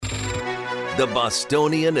The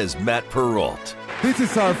Bostonian is Matt Perrault. This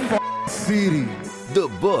is our city. The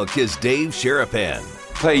book is Dave Sherapan.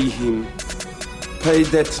 Pay him. Pay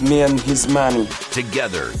that man his money.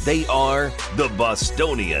 Together, they are The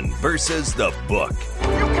Bostonian versus The Book.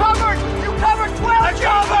 You covered 12!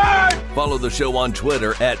 I covered! Follow the show on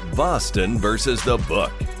Twitter at Boston versus The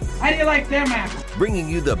Book. How do you like them apples? Bringing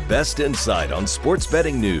you the best insight on sports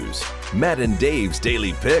betting news, Matt and Dave's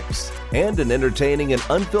daily picks, and an entertaining and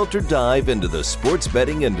unfiltered dive into the sports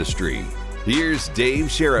betting industry. Here's Dave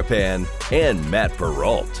Sherapan and Matt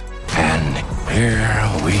Perrault. And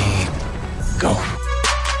here we go.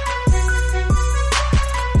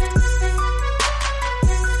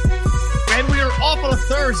 And we are off on a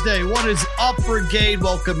Thursday. What is up, Brigade?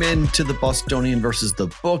 Welcome into the Bostonian versus The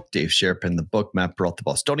Book. Dave Sherapan, The Book. Matt Perrault, The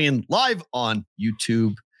Bostonian. Live on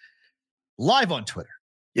YouTube. Live on Twitter.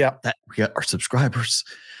 Yeah. We got our subscribers.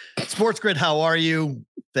 Sports Grid, how are you?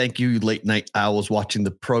 Thank you, late night owls watching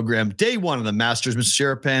the program. Day one of the Masters,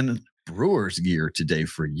 Mr. Sherapan. Brewers gear today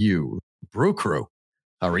for you. Brew Crew,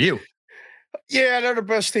 how are you? Yeah, they're the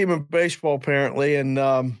best team in baseball, apparently. And,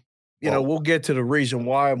 you know, we'll get to the reason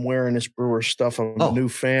why I'm wearing this Brewers stuff. I'm a new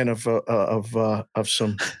fan of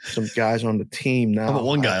some guys on the team now. How about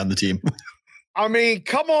one guy on the team? I mean,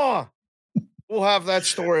 come on. We'll have that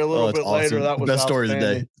story a little bit later. That was the best story of the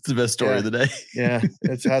day. It's the best story of the day. Yeah,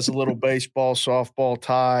 it has a little baseball, softball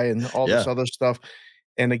tie, and all this other stuff.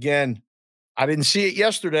 And again, I didn't see it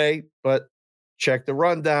yesterday, but check the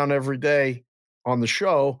rundown every day on the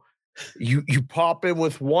show. You pop in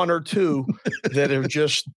with one or two that are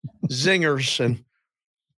just zingers, and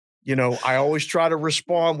you know I always try to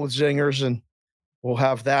respond with zingers, and we'll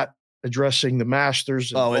have that addressing the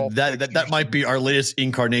Masters. And that might be our latest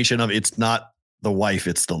incarnation of it's not the wife,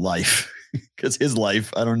 it's the life. Because his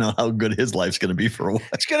life, I don't know how good his life's going to be for a while.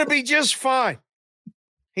 It's going to be just fine.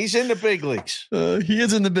 He's in the big leagues. He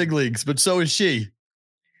is in the big leagues, but so is she.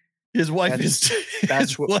 His wife is.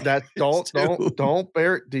 That's what. That don't spoil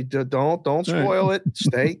it.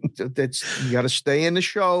 Stay. You got to stay in the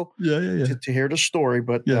show. Yeah. To hear the story,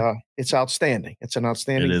 but it's outstanding. It's an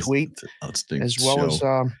outstanding tweet. It's an outstanding as well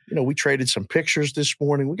show. As we traded some pictures this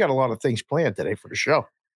morning. We got a lot of things planned today for the show.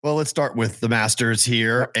 Well, let's start with the Masters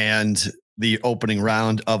here and the opening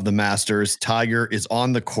round of the Masters. Tiger is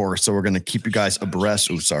on the course, so we're going to keep you guys abreast.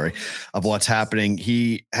 Of what's happening.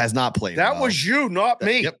 He has not played. That was you, not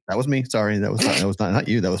me. Yep, that was me. Sorry, that was not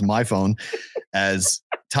you. That was my phone. As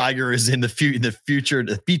Tiger is in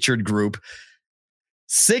the featured group.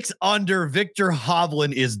 6 under, Victor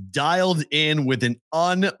Hovland is dialed in with an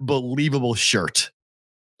unbelievable shirt.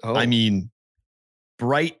 Oh. I mean,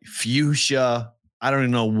 bright fuchsia. I don't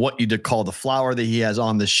even know what you'd call the flower that he has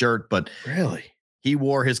on the shirt, but really, he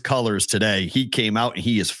wore his colors today. He came out and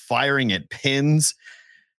he is firing at pins,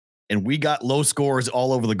 and we got low scores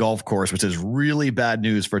all over the golf course, which is really bad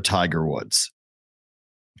news for Tiger Woods,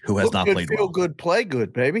 who has not played well. Feel good, play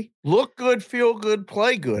good, baby. Look good, feel good,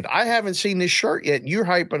 play good. I haven't seen this shirt yet. You're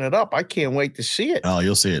hyping it up. I can't wait to see it. Oh,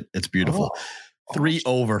 you'll see it. It's beautiful. 3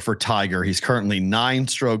 over for Tiger. He's currently 9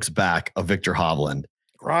 strokes back of Victor Hovland.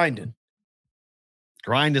 Grinding.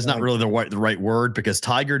 Grind is not really the right word, because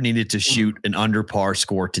Tiger needed to shoot an under par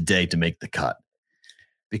score today to make the cut.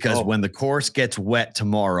 Because when the course gets wet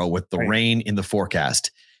tomorrow with the rain in the forecast,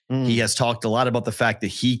 he has talked a lot about the fact that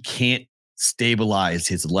he can't stabilize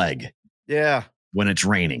his leg. Yeah. When it's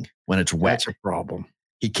raining, when it's wet. That's a problem.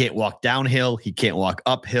 He can't walk downhill. He can't walk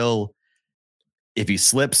uphill. If he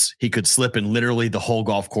slips, he could slip, and literally the whole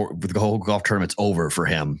golf tournament's over for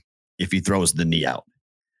him if he throws the knee out.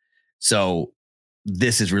 So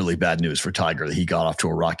this is really bad news for Tiger that he got off to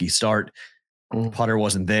a rocky start. Putter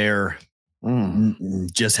wasn't there.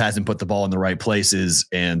 Just hasn't put the ball in the right places.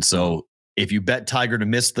 And so if you bet Tiger to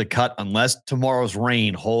miss the cut, unless tomorrow's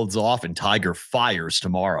rain holds off and Tiger fires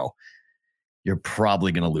tomorrow, you're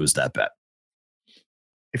probably going to lose that bet.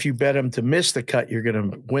 If you bet him to miss the cut, you're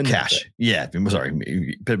going to win cash. Yeah. I'm sorry.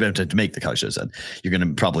 Bet him to make the cut, I should have said. You're going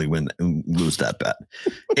to probably lose that bet.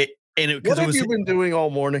 What have you been doing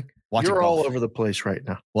all morning? You're golf. All over the place right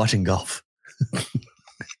now. Watching golf.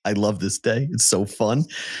 I love this day. It's so fun.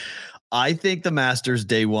 I think the Masters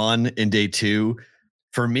day 1 and day 2,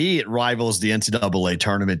 for me, it rivals the NCAA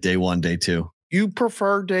tournament day 1, day 2. You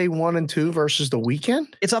prefer day 1 and 2 versus the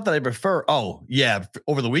weekend? It's not that I prefer. Oh, yeah.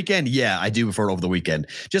 Over the weekend. Yeah, I do prefer it over the weekend,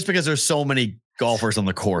 just because there's so many golfers on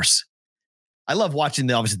the course. I love watching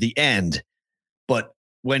obviously the end, but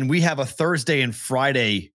when we have a Thursday and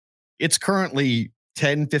Friday, it's currently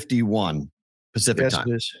 10:51 Pacific time.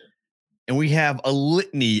 It is. And we have a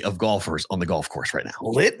litany of golfers on the golf course right now.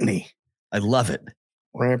 Litany. I love it.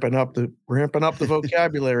 Ramping up the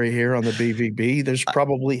vocabulary here on the BvB. There's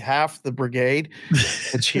probably half the brigade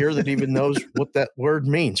that's here that even knows what that word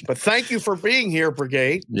means. But thank you for being here,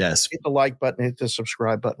 brigade. Yes. Hit the like button, hit the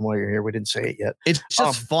subscribe button while you're here. We didn't say it yet. It's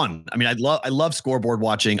just fun. I mean, I love scoreboard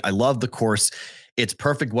watching. I love the course. It's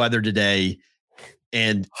perfect weather today.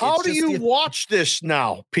 And how do you watch this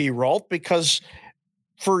now, P. Rolt? Because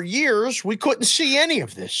for years we couldn't see any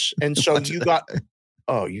of this. And so you got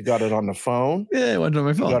it on the phone? Yeah, I went on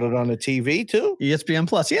my phone. You got it on the TV too? ESPN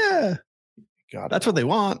Plus, yeah. That's what they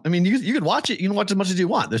want. I mean, you can watch it. You can watch as much as you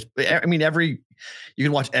want. You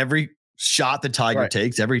can watch every shot that Tiger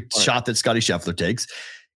takes, every shot that Scotty Scheffler takes,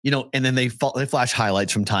 and then they flash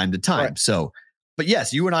highlights from time to time. Right. So, but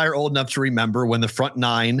yes, you and I are old enough to remember when the front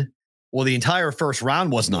nine, the entire first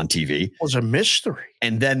round wasn't on TV. It was a mystery.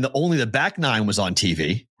 And then only the back nine was on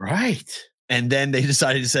TV. Right. And then they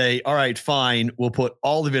decided to say, all right, fine, we'll put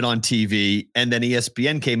all of it on TV. And then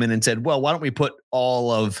ESPN came in and said, well, why don't we put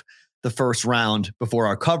all of the first round before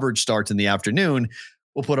our coverage starts in the afternoon?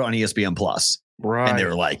 We'll put it on ESPN Plus. Right. And they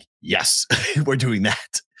were like, yes, we're doing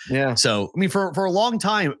that. Yeah. So, I mean, for a long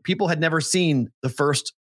time, people had never seen the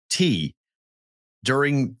first tee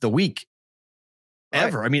during the week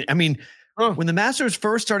ever. Right. I mean, when the Masters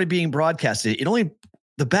first started being broadcasted,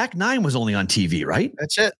 the back nine was only on TV, right?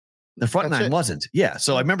 That's it. The front nine wasn't. Yeah.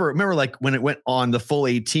 So I remember like when it went on the full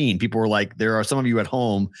 18, people were like, there are some of you at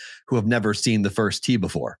home who have never seen the first tee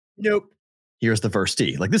before. Nope. Here's the first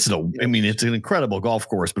tee. Like it's an incredible golf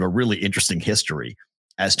course, but a really interesting history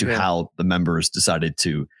as to how the members decided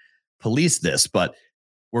to police this. But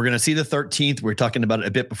we're going to see the 13th. We're talking about it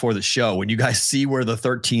a bit before the show. When you guys see where the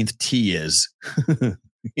 13th tee is,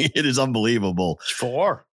 it is unbelievable. It's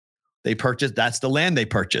 4. That's the land they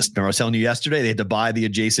purchased. Remember I was telling you yesterday, they had to buy the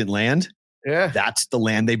adjacent land. Yeah. That's the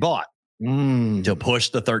land they bought to push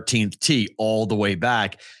the 13th tee all the way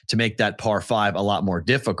back to make that par 5 a lot more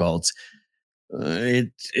difficult.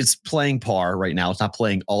 It's playing par right now. It's not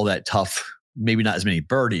playing all that tough. Maybe not as many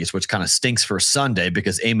birdies, which kind of stinks for Sunday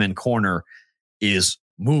because Amen Corner is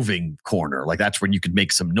moving corner. Like that's when you could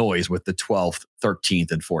make some noise with the 12th,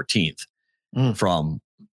 13th, and 14th from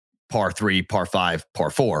par 3, par 5, par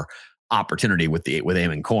 4 opportunity with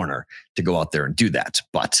Amen Corner to go out there and do that.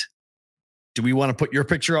 But do we want to put your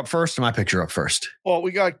picture up first or my picture up first? Well,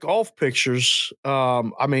 we got golf pictures.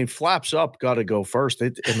 Flaps up got to go first.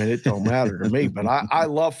 It don't matter to me, but I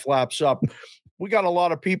love flaps up. We got a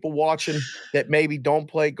lot of people watching that maybe don't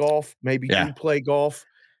play golf, maybe do play golf.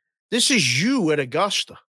 This is you at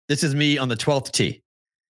Augusta. This is me on the 12th tee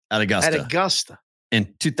at Augusta.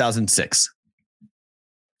 In 2006.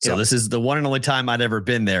 So this is the one and only time I'd ever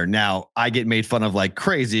been there. Now I get made fun of like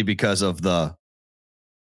crazy because of the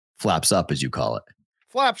flaps up, as you call it.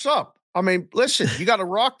 Flaps up. I mean, listen, you got to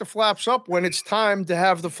rock the flaps up when it's time to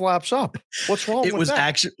have the flaps up. What's wrong with that? It was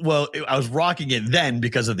actually, I was rocking it then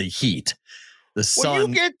because of the heat. The sun. Well,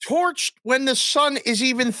 you get torched when the sun is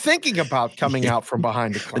even thinking about coming out from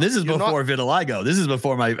behind the cloud. And this is before vitiligo. This is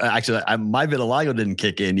before my vitiligo didn't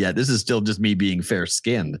kick in yet. This is still just me being fair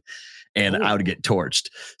skinned. And I would get torched.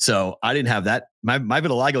 So I didn't have that. My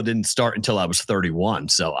vitiligo didn't start until I was 31.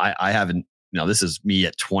 So I haven't, this is me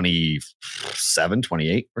at 27,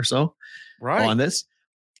 28 or so on this.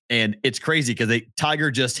 And it's crazy because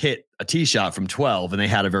Tiger just hit a tee shot from 12 and they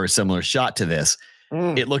had a very similar shot to this.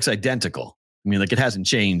 It looks identical. I mean, like it hasn't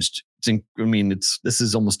changed. This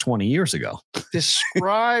is almost 20 years ago.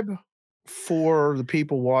 Describe for the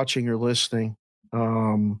people watching or listening,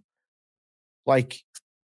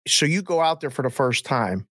 so you go out there for the first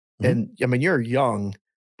time, and you're young,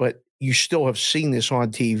 but you still have seen this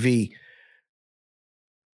on TV.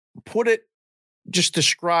 Just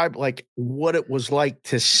describe like what it was like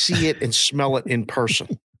to see it and smell it in person.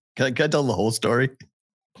 Can I tell the whole story?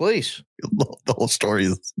 Please. The whole story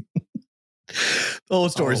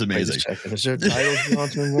is amazing. Is there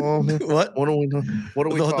titles involved? What? What are we doing? What are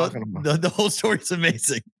we talking about? The whole story is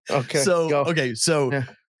amazing. Okay. So yeah.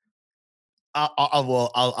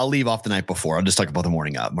 I'll leave off the night before. I'll just talk about the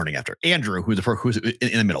morning after. Andrew, who's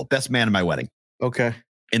in the middle, best man in my wedding. Okay.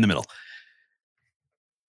 In the middle.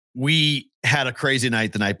 We had a crazy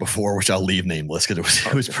night the night before, which I'll leave nameless because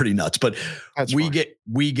it was pretty nuts. But we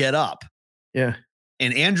get up. Yeah.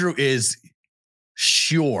 And Andrew is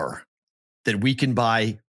sure that we can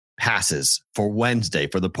buy passes for Wednesday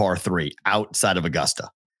for the par 3 outside of Augusta.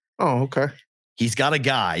 Oh, okay. He's got a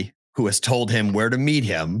guy who has told him where to meet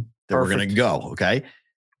him. We're going to go. Okay.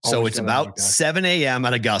 So it's about 7 a.m.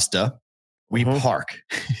 at Augusta. We park.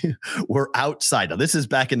 We're outside. Now, this is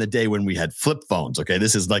back in the day when we had flip phones. Okay.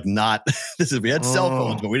 This is like we had cell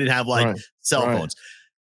phones, but we didn't have cell phones.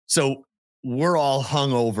 So we're all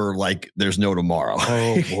hungover like there's no tomorrow.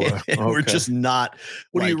 Oh boy. Okay. We're just not.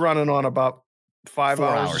 What are you running on, about 5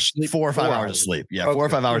 hours of sleep? 4 or 5 hours of sleep. Yeah, okay. 4 or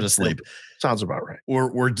 5 hours of sleep. Sounds about right.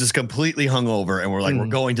 We're just completely hungover, and we're like, we're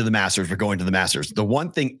going to the Masters. We're going to the Masters. The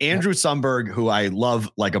one thing, Andrew Sundberg, who I love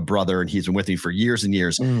like a brother, and he's been with me for years and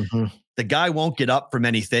years, the guy won't get up for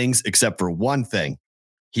many things except for one thing.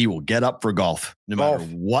 He will get up for golf, no matter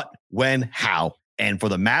what, when, how. And for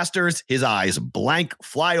the Masters, his eyes blank,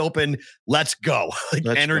 fly open. Let's go.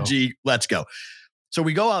 Let's go. So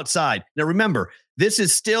we go outside. Now, remember, this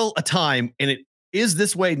is still a time, and it is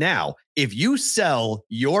this way now. If you sell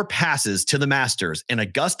your passes to the Masters and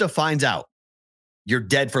Augusta finds out, you're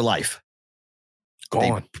dead for life.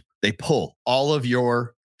 Gone. They pull all of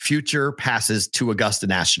your future passes to Augusta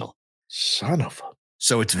National. Son of a.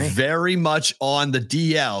 So it's very much on the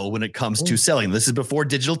DL when it comes to selling. This is before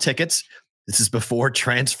digital tickets. This is before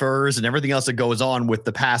transfers and everything else that goes on with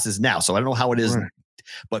the passes now. So I don't know how it is,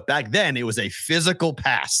 but back then it was a physical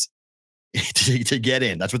pass to get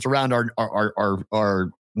in. That's what's around our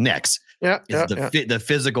necks. The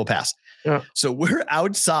physical pass. Yeah. So we're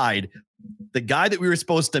outside. The guy that we were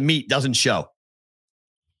supposed to meet doesn't show.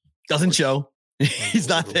 He's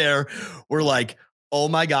not there. We're like, oh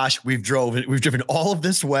my gosh, we've driven all of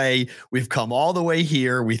this way. We've come all the way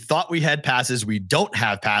here. We thought we had passes. We don't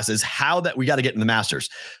have passes. How that we got to get in the Masters.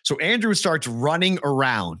 So Andrew starts running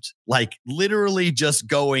around, like literally just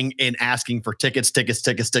going and asking for tickets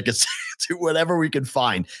to whatever we could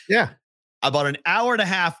find. Yeah. About an hour and a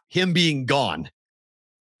half, him being gone.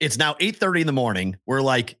 It's now 8:30 in the morning. We're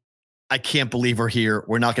like, I can't believe we're here.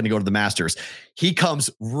 We're not going to go to the Masters. He comes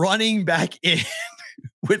running back in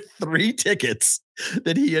with 3 tickets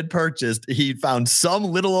that he had purchased. He found some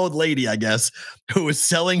little old lady, I guess, who was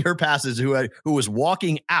selling her passes, who was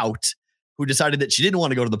walking out, who decided that she didn't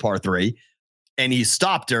want to go to the par 3. And he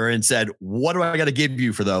stopped her and said, what do I got to give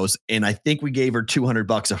you for those? And I think we gave her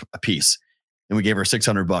 $200 a piece, and we gave her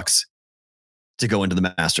 $600 to go into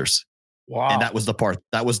the Masters. Wow. And that was the par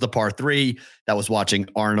 3. That was watching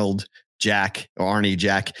Arnie,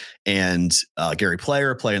 Jack, and Gary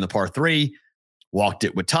Player play in the par 3. Walked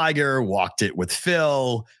it with Tiger, walked it with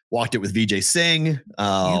Phil, walked it with Vijay Singh.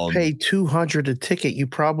 You paid $200 a ticket. You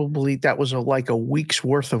probably, that was like a week's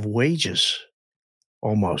worth of wages.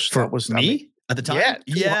 Almost. For me at the time?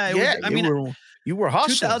 Yeah. You were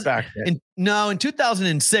hustling back then. In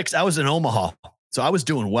 2006, I was in Omaha. So I was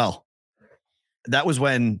doing well. That was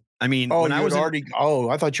when, I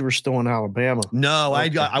thought you were still in Alabama. No,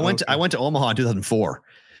 I went to Omaha in 2004.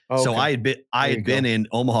 Okay. So I had been in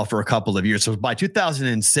Omaha for a couple of years. So by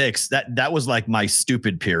 2006, that was like my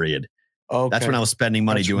stupid period. Okay. That's when I was spending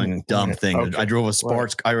money doing dumb things. Okay. I drove a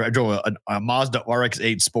sports. I drove a Mazda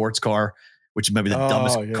RX-8 sports car, which is maybe the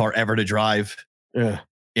dumbest car ever to drive. Yeah,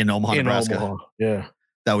 in Omaha, Nebraska. Omaha. Yeah,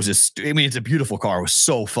 that was just. I mean, it's a beautiful car. It was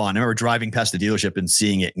so fun. I remember driving past the dealership and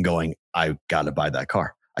seeing it and going, "I got to buy that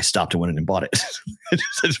car." I stopped and went in and bought it. I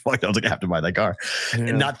was like, I have to buy that car,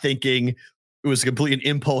 and not thinking. It was a complete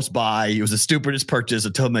impulse buy. It was the stupidest purchase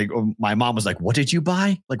until my mom was like, what did you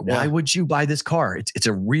buy? Like, why would you buy this car? It's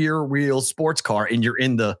a real sports car, and you're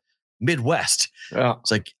in the Midwest. Yeah.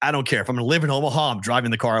 It's like, I don't care. If I'm going to live in Omaha, I'm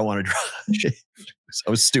driving the car I want to drive. So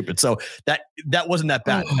I was stupid. So that wasn't that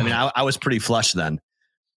bad. I mean, I was pretty flush then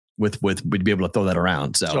with we'd be able to throw that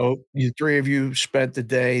around. So you 3 of you spent the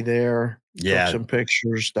day there. Yeah. Took some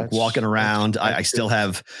pictures. Walking around. I still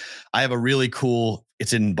have a really cool,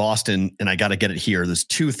 it's in Boston and I got to get it here. There's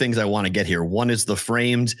 2 things I want to get here. One is the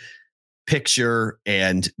framed picture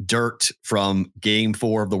and dirt from Game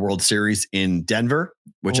 4 of the World Series in Denver,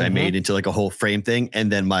 which I made into like a whole frame thing.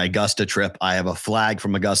 And then my Augusta trip, I have a flag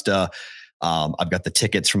from Augusta. I've got the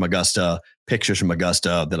tickets from Augusta, pictures from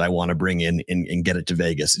Augusta that I want to bring in and get it to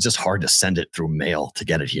Vegas. It's just hard to send it through mail to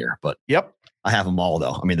get it here, but I have them all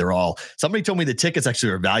though. I mean, somebody told me the tickets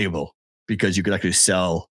actually are valuable because you could actually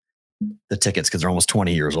sell the tickets because they're almost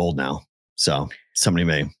 20 years old now. So somebody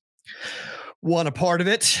may want a part of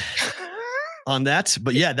it on that.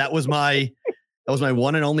 But yeah, that was my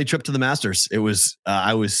one and only trip to the Masters. It was,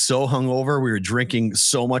 I was so hungover. We were drinking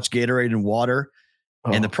so much Gatorade and water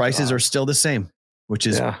and the prices are still the same, which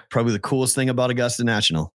is probably the coolest thing about Augusta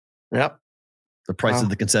National. Yep. The price of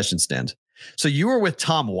the concession stand. So you were with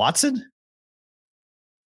Tom Watson?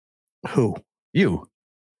 Who? You.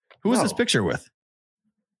 Who was this picture with?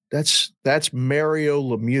 That's Mario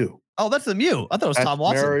Lemieux. Oh, that's Lemieux. I thought it was Tom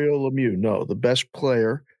Watson. Mario Lemieux. No, the best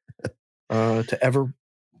player to ever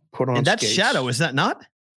put on. And that's skates. Shadow, is that not?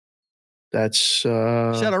 That's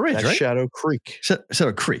Shadow Ridge, right? Shadow Creek.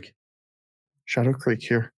 Shadow Creek. Shadow Creek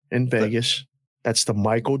here in Vegas. That's the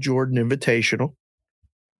Michael Jordan Invitational.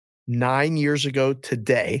 9 years ago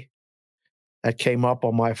today that came up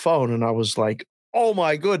on my phone, and I was like, oh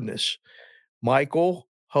my goodness. Michael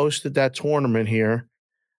hosted that tournament here.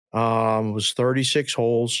 It was 36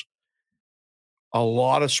 holes. A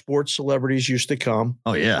lot of sports celebrities used to come.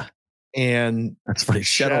 Oh, yeah. And that's funny.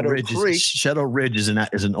 Shadow Ridge is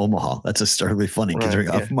in Omaha. That's certainly funny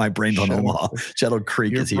because my brain's on Omaha. Shadow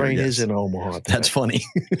Creek is here. Your brain is in Omaha. That's funny.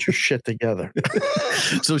 Get your shit together.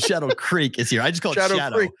 So Shadow Creek is here. I just call it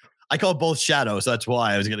Shadow. Creek. I call it both Shadow, so that's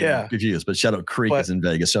why I was getting confused. But Shadow Creek is in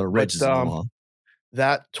Vegas. Shadow Ridge is in Omaha.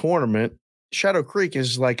 That tournament, Shadow Creek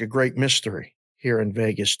is like a great mystery here in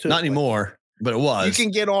Vegas too. Not anymore. But it was. You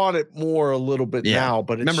can get on it more a little bit now,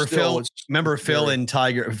 but Phil and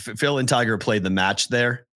Tiger played the match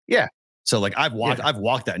there. Yeah. So like I've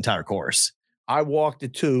walked that entire course. I walked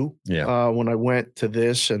it too. Yeah. When I went to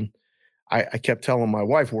this, and I kept telling my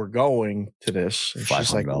wife we're going to this. And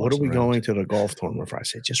she's like, "What are we going to the golf tournament for?" I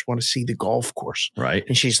said, "Just want to see the golf course." Right.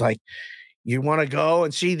 And she's like, "You want to go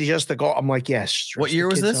and see just the golf?" I'm like, "Yes." What year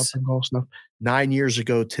was this? 9 years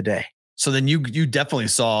ago today. So then you definitely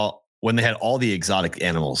saw. When they had all the exotic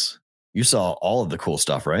animals, you saw all of the cool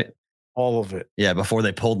stuff, right? All of it. Yeah, before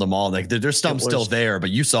they pulled them all. Like there's some still there, but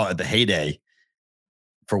you saw it at the heyday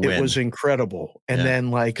for Wynn. It was incredible. And then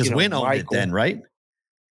because Wynn owned it then, right?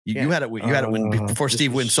 You had it when before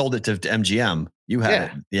Steve Wynn sold it to MGM. You had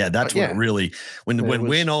it. Yeah, that's when it really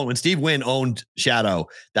when Steve Wynn owned Shadow,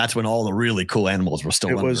 that's when all the really cool animals were still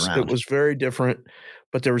running around. It was very different.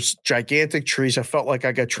 But there was gigantic trees. I felt like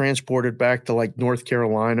I got transported back to like North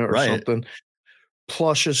Carolina or something.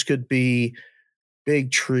 Plush as could be,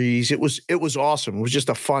 big trees. It was awesome. It was just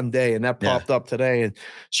a fun day. And that popped up today. And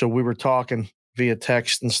so we were talking via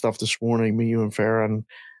text and stuff this morning, me, you, and Farrah. And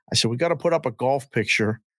I said, we got to put up a golf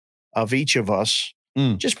picture of each of us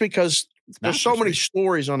just because there's so many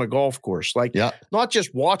stories on a golf course. Like not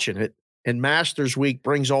just watching it. And Masters Week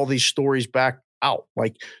brings all these stories back out.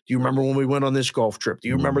 Like, do you remember when we went on this golf trip? Do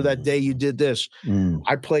you remember that day you did this?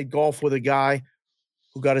 I played golf with a guy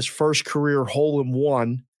who got his first career hole in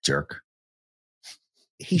one. Jerk.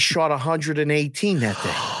 He shot 118 that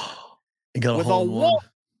day. He got a hole in one.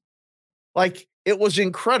 Like, it was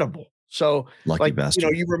incredible. So, lucky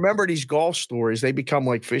bastard. You remember these golf stories, they become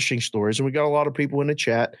like fishing stories. And we got a lot of people in the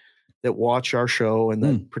chat that watch our show and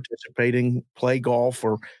then participating, play golf,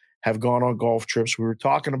 or have gone on golf trips. We were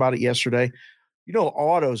talking about it yesterday.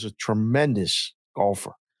 Otto's a tremendous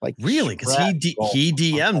golfer. Like, really? Because he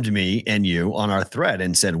DM'd me and you on our thread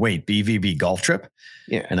and said, "Wait, BvB golf trip?"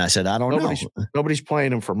 Yeah, and I said, "I don't know. Nobody's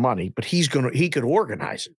playing him for money, but he could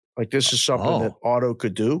organize it. Like, this is something that Otto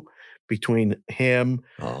could do between him,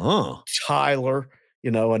 Tyler,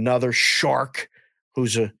 another shark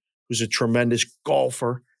who's a tremendous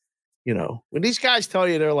golfer. When these guys tell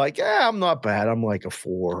you they're like, "Yeah, I'm not bad. I'm like a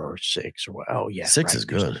 4 or 6 or oh yeah, 6 is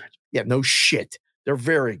good." Yeah, no shit. They're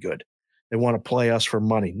very good. They want to play us for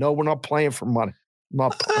money. No, we're not playing for money.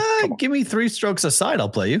 Give me 3 strokes aside. I'll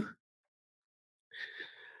play you.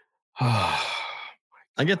 I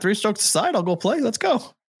get 3 strokes aside. I'll go play. Let's go.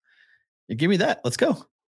 You give me that. Let's go.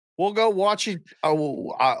 We'll go watch it.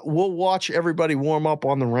 We'll watch everybody warm up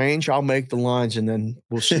on the range. I'll make the lines, and then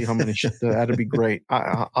we'll see how many. That'd be great.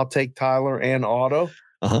 I'll take Tyler and Otto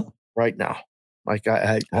right now. Like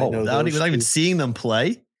I know without even seeing them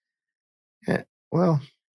play. Yeah, well,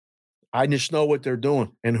 I just know what they're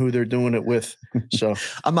doing and who they're doing it with. So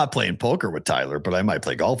I'm not playing poker with Tyler, but I might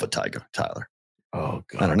play golf with Tyler. Oh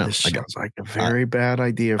God, I don't know. This sounds like a very bad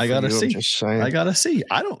idea. I gotta see. I'm just saying. I gotta see.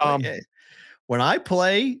 I don't. When I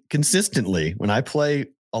play consistently, when I play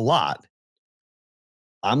a lot,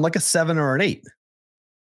 I'm like a 7 or an 8.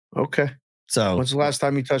 Okay. So when's the last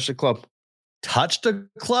time you touched a club? Touched a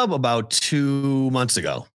club about 2 months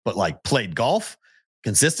ago, but like played golf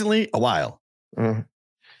consistently a while.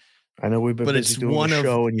 I know we've been busy doing the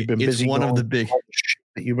show, and you've been busy. One of the big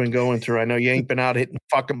that you've been going through. I know you ain't been out hitting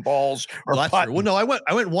fucking balls or putting. Well, no, I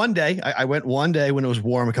went one day. I went one day when it was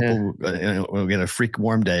warm. We had a freak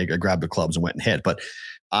warm day. I grabbed the clubs and went and hit. But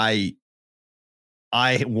I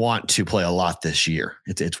want to play a lot this year.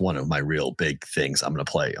 It's one of my real big things. I'm going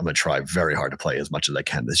to play. I'm going to try very hard to play as much as I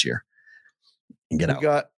can this year and get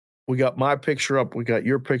out. We got my picture up. We got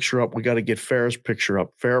your picture up. We got to get Farrah's picture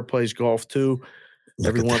up. Farrah plays golf too.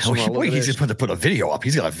 Every once in a while, he's just put a video up.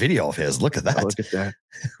 He's got a video of his. Look at that. Look at that.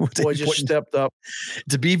 Boy just stepped up.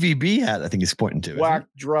 It's a BvB hat. I think he's pointing to. Whack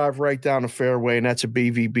drive right down the fairway, and that's a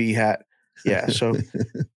BvB hat. Yeah. So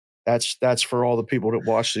that's for all the people that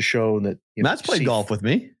watch the show and that Matt's played golf with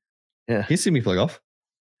me. Yeah, he's seen me play golf.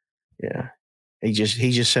 Yeah, he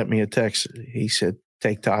just sent me a text. He said,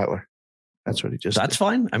 "Take Tyler." That's what he just. That's did.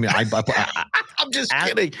 fine. I mean, I'm just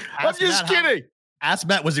kidding. I'm just kidding. Ask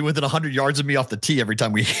Matt, was he within 100 yards of me off the tee every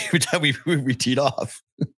time we teed off?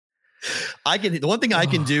 The one thing I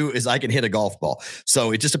can do is I can hit a golf ball.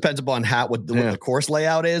 So it just depends upon what the course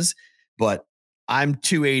layout is. But I'm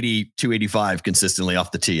 280, 285 consistently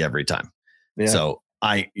off the tee every time. Yeah. So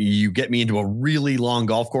you get me into a really long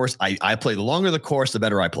golf course. I play the longer the course, the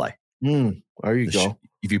better I play. There you go.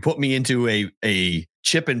 If you put me into a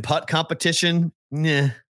chip and putt competition,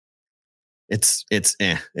 it's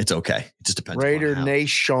okay. It just depends. Raider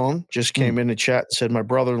Nation just came in the chat and said, my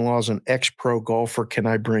brother-in-law is an ex-pro golfer. Can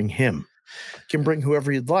I bring him? You can bring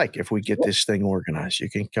whoever you'd like if we get this thing organized. You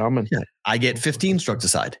can come and I get 15 strokes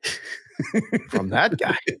aside from that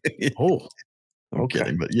guy. Oh, okay.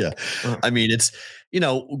 Kidding, but yeah. I mean, it's,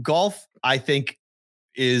 golf, I think,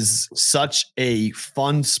 is such a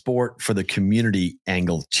fun sport for the community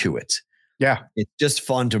angle to it. Yeah. It's just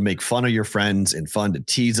fun to make fun of your friends and fun to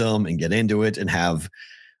tease them and get into it and have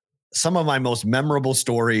some of my most memorable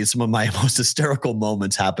stories, some of my most hysterical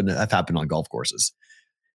moments have happened on golf courses.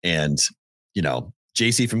 And,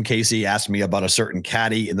 JC from KC asked me about a certain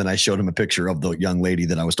caddy, and then I showed him a picture of the young lady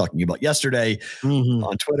that I was talking about yesterday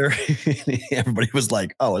on Twitter. Everybody was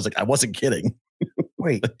like, oh, I was like, I wasn't kidding.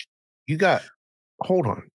 Wait, hold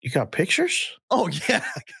on. You got pictures? Oh, yeah.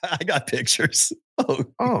 I got pictures. Oh,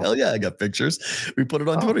 hell yeah. I got pictures. We put it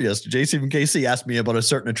on Twitter yesterday. JC from KC asked me about a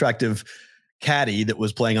certain attractive caddy that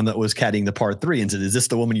was caddying the par 3 and said, is this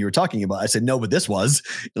the woman you were talking about? I said, no, but this was.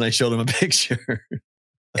 And I showed him a picture.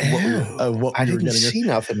 I didn't see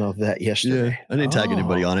nothing of that yesterday. Yeah, I didn't tag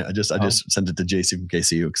anybody on it. I just sent it to JC from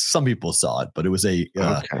KC. Some people saw it, but it was it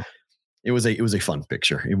was a fun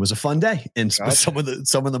picture. It was a fun day. And some of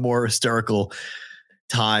the more hysterical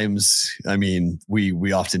times, I mean,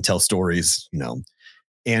 we often tell stories,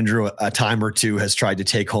 Andrew a time or two has tried to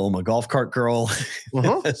take home a golf cart girl.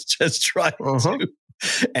 Has just tried to.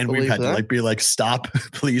 And we've had to be like, stop,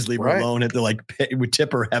 please leave her alone. And we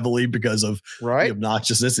tip her heavily because of the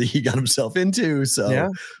obnoxiousness that he got himself into. So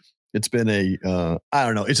it's been I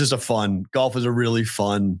don't know. It's just golf is a really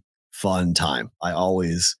fun time.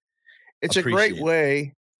 It's a great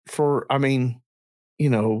way for, I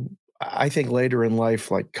think later in life,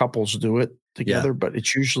 like couples do it together, but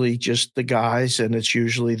it's usually just the guys and it's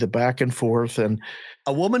usually the back and forth. And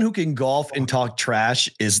a woman who can golf and talk trash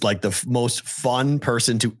is like the most fun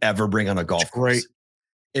person to ever bring on a golf course.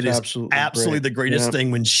 It is absolutely the greatest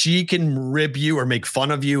thing when she can rib you or make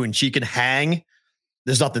fun of you and she can hang.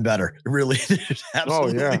 There's nothing better. Really, there's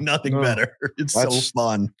absolutely nothing better. It's so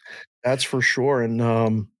fun. That's for sure.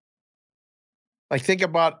 And think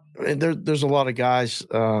about, and there's a lot of guys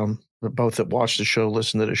both that watch the show,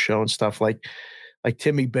 listen to the show and stuff like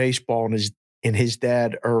Timmy Baseball and his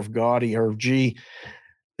dad, Irv G,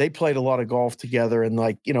 they played a lot of golf together. And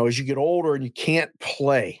as you get older and you can't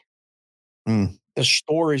play, the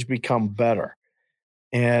stories become better.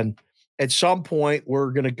 And at some point we're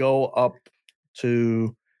going to go up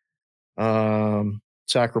to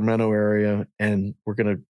Sacramento area and we're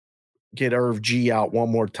going to get Irv G out one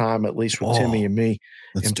more time, at least with Timmy and me,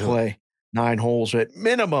 and play 9 holes at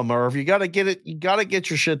minimum. Irv, you got to get it. You got to get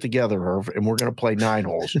your shit together, Irv, and we're going to play 9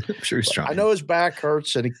 holes. I'm sure he's trying. I know his back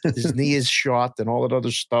hurts and his knee is shot and all that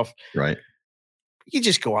other stuff. Right. You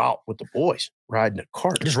just go out with the boys, riding a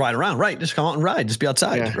cart. Just ride around, right? Just come out and ride. Just be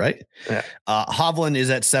outside, right? Yeah. Hovland is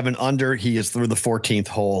at 7 under. He is through the 14th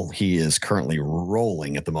hole. He is currently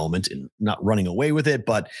rolling at the moment and not running away with it,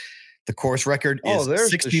 but the course record is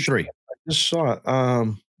 63. I just saw it.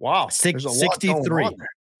 Wow. 63,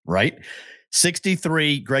 right?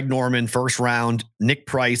 63, Greg Norman, first round. Nick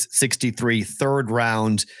Price, 63, third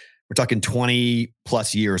round. We're talking 20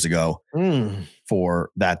 plus years ago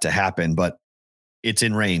for that to happen, but it's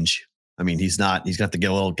in range. I mean, he's going to have to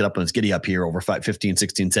get up on his giddy up here over 15,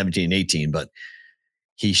 16, 17, 18, but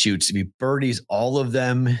he shoots, if he birdies all of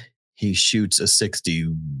them, he shoots a 60,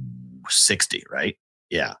 right?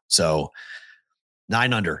 Yeah. So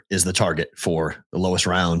 9 under is the target for the lowest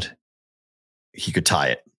round. He could tie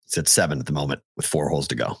it. It's at 7 at the moment with 4 holes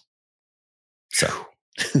to go. So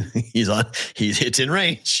it's in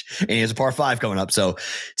range, and he has a par 5 coming up. So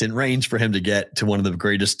it's in range for him to get to one of the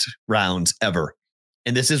greatest rounds ever.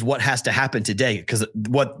 And this is what has to happen today, because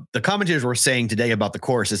what the commentators were saying today about the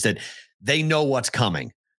course is that they know what's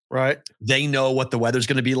coming. Right. They know what the weather's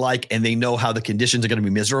going to be like, and they know how the conditions are going to be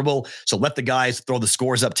miserable. So let the guys throw the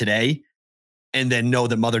scores up today and then know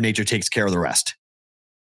that Mother Nature takes care of the rest.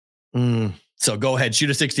 So go ahead, shoot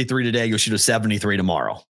a 63 today. You'll shoot a 73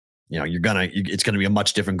 tomorrow. It's going to be a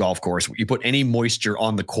much different golf course. You put any moisture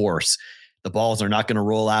on the course, the balls are not going to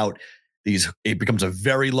roll out. it becomes a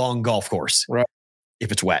very long golf course. Right.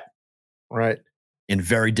 If it's wet. Right. And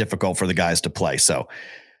very difficult for the guys to play. So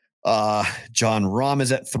John Rahm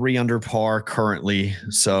is at 3 under par currently.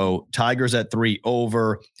 So Tiger's at 3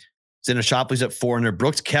 over. Xander Schauffele's at 4 under.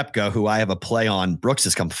 Brooks Koepka, who I have a play on, Brooks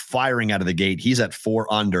has come firing out of the gate. He's at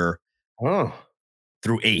 4 under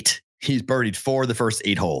through 8. He's birdied 4 of the first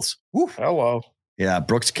 8 holes. Woo. Hello. Yeah,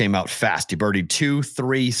 Brooks came out fast. He birdied 2,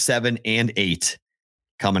 3, 7, and 8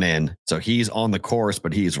 coming in. So he's on the course,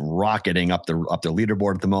 but he's rocketing up the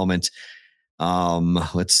leaderboard at the moment.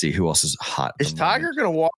 Let's see who else is hot. Is Tiger going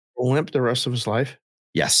to walk limp the rest of his life?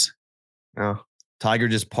 Yes. Oh. Tiger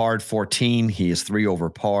just parred 14. He is 3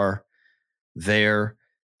 over par there.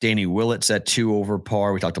 Danny Willett's at 2 over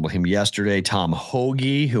par. We talked about him yesterday. Tom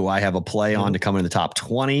Hoagie, who I have a play on to come in the top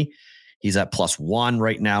 20. He's at +1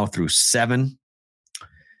 right now through 7.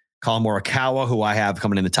 Colin Morikawa, who I have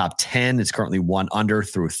coming in the top 10, is currently 1 under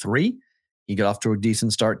through 3. He got off to a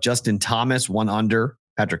decent start. Justin Thomas, 1 under.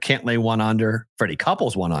 Patrick Cantlay, 1 under. Freddie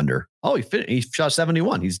Couples, 1 under. Oh, he shot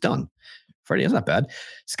 71. He's done. Freddie, that's not bad.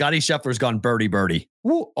 Scotty Scheffler's gone birdie.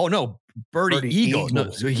 Woo. Oh, no. Birdie eagle.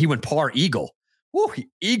 No, so he went par eagle. Woo.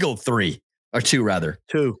 Eagle 3 or 2 rather.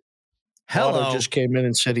 2. Hello. Otto just came in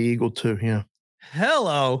and said he eagle 2. Yeah.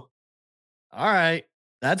 Hello. All right.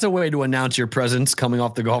 That's a way to announce your presence coming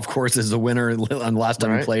off the golf course as a winner on the last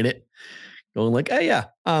time you played it. Going like, hey, yeah.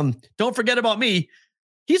 Don't forget about me.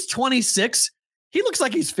 He's 26. He looks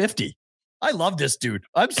like he's 50. I love this dude.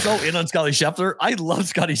 I'm so in on Scotty Scheffler. I love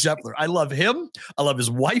Scotty Scheffler. I love him. I love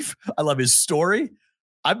his wife. I love his story.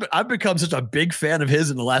 I've become such a big fan of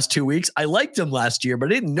his in the last 2 weeks. I liked him last year, but I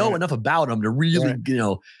didn't know enough about him to really,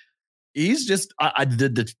 he's just, I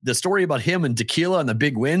did the story about him and tequila and the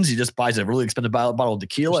big wins. He just buys a really expensive bottle of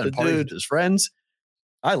tequila and parties with his friends.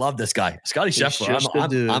 I love this guy. Scotty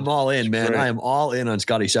Scheffler. I'm all in, man. Great. I am all in on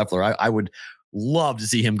Scotty Scheffler. I would love to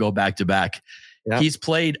see him go back to back. Yeah. He's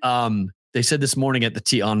played, they said this morning at the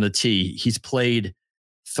tee, he's played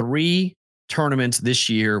 3 tournaments this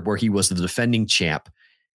year where he was the defending champ.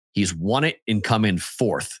 He's won it and come in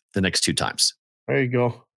 4th the next 2 times. There you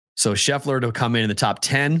go. So Scheffler to come in the top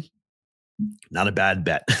 10, not a bad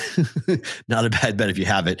bet. Not a bad bet if you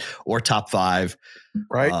have it, or top 5.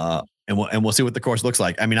 Right. And we'll see what the course looks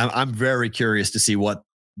like. I mean, I'm very curious to see what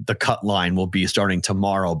the cut line will be starting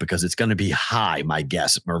tomorrow, because it's going to be high, my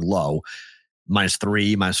guess, or low,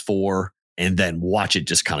 -3, -4, and then watch it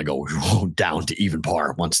just kind of go down to even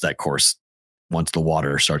par once the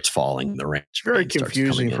water starts falling. The rain. It's very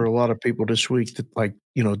confusing for a lot of people this week that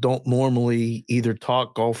don't normally either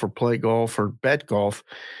talk golf or play golf or bet golf.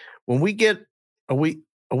 When we get, are we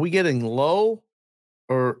getting low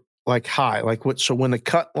or like high? Like what? So when the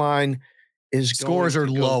cut line is scores are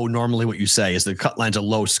low, normally what you say is the cut line's a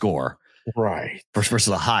low score, right? Versus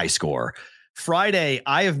a high score. Friday,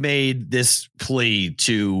 I have made this plea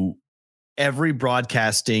to every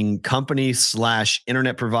broadcasting company /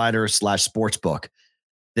 internet provider / sportsbook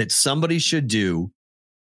that somebody should do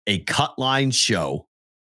a cut line show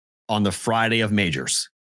on the Friday of majors.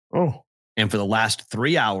 Oh. And for the last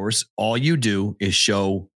 3 hours, all you do is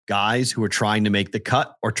show guys who are trying to make the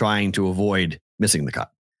cut or trying to avoid missing the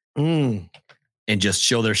cut. And just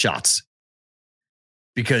show their shots.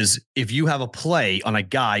 Because if you have a play on a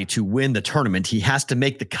guy to win the tournament, he has to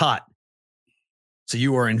make the cut. So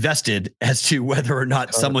you are invested as to whether or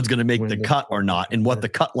not someone's going to make the cut or not, and what the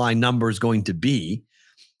cut line number is going to be.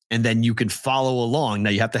 And then you can follow along. Now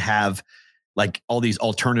you have to have like all these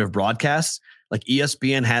alternative broadcasts. Like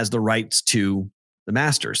ESPN has the rights to the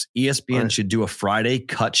Masters. ESPN should do a Friday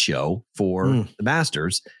cut show for the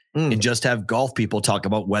Masters and just have golf people talk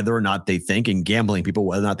about whether or not they think, and gambling people,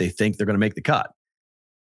 whether or not they think they're going to make the cut.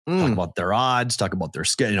 Talk about their odds, talk about their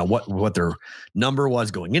schedule, what their number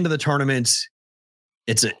was going into the tournaments.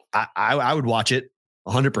 I would watch it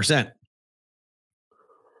 100%.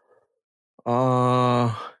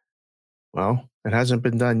 Well, it hasn't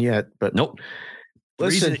been done yet, but nope.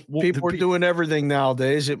 Listen, people are doing everything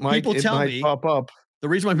nowadays. It might pop up. The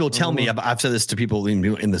reason why people tell me, I've said this to people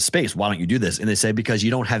in the space, why don't you do this? And they say, because you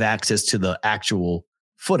don't have access to the actual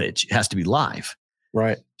footage. It has to be live.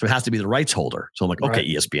 Right. So it has to be the rights holder. So I'm like, okay,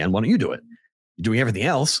 ESPN, why don't you do it? You're doing everything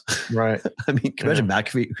else. Right. I mean, can you imagine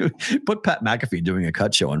McAfee? Put Pat McAfee doing a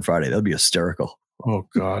cut show on Friday. That would be hysterical. Oh,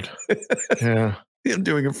 God. Yeah. I'm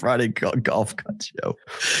doing a Friday golf cut show.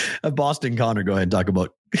 Boston Connor, go ahead and talk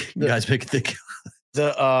about guys make think.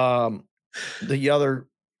 The other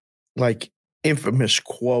like infamous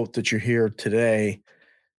quote that you hear today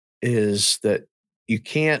is that you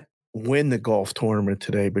can't win the golf tournament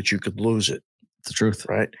today, but you could lose it. It's the truth.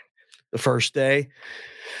 Right. the first day.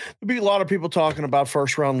 There'll be a lot of people talking about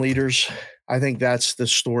first round leaders. I think that's the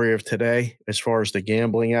story of today as far as the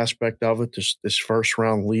gambling aspect of it. This first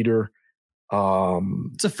round leader.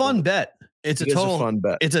 It's a fun bet. It's a fun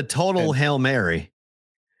bet. It's a total Hail Mary.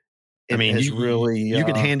 I mean, you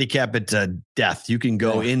can handicap it to death. You can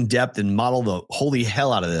go in depth and model the holy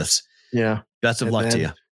hell out of this. Yeah. Best of luck to you.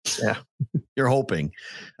 Yeah. You're hoping.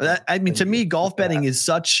 To me, golf betting is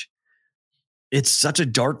such a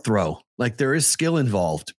dart throw. Like there is skill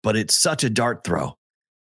involved, but it's such a dart throw.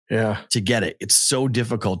 Yeah. To get it. It's so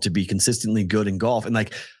difficult to be consistently good in golf. And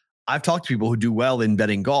like I've talked to people who do well in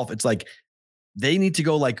betting golf. It's like they need to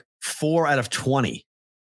go like 4 out of 20.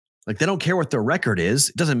 Like they don't care what their record is.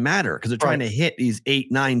 It doesn't matter because they're trying to hit these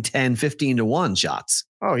 8, 9, 10, 15-1 shots.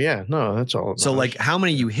 Oh yeah. No, that's all. So like how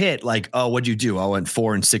many you hit? Like, oh, what'd you do? I went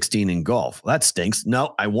 4 and 16 in golf. Well, that stinks.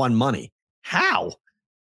 No, I won money. How?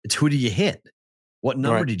 It's who do you hit? What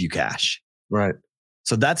number did you cash? Right.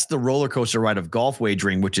 So that's the roller coaster ride of golf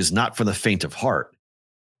wagering, which is not for the faint of heart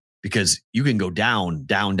because you can go down,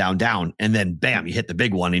 down, down, down, and then bam, you hit the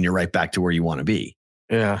big one and you're right back to where you want to be.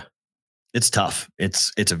 Yeah. It's tough.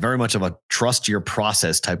 It's a very much of a trust your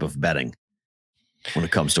process type of betting when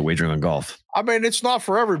it comes to wagering on golf. I mean, it's not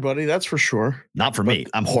for everybody, that's for sure. Not for me.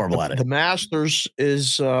 I'm horrible at it. The Masters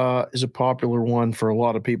is a popular one for a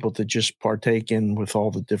lot of people to just partake in with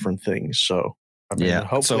all the different things. So I mean,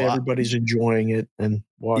 hopefully everybody's enjoying it and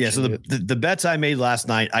watching. Yeah. So the bets I made last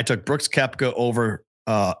night, I took Brooks Koepka over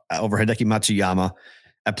Hideki Matsuyama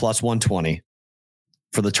at plus 120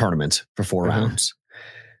 for the tournament for 4 rounds.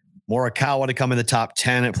 Morikawa to come in the top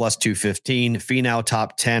 10 at plus 215, Finau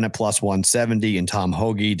top 10 at plus 170, and Tom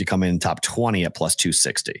Hoagie to come in top 20 at plus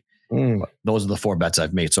 260. Those are the 4 bets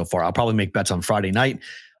I've made so far. I'll probably make bets on Friday night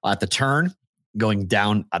at the turn going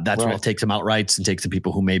down. That's where I'll take some outrights and take some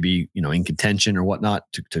people who may be, in contention or whatnot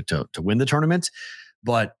to win the tournament.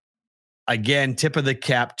 But again, tip of the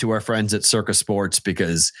cap to our friends at Circa Sports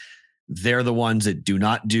because they're the ones that do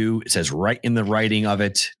not do, it says right in the writing of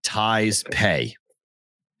it, ties pay.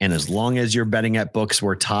 And as long as you're betting at books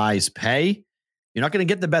where ties pay, you're not going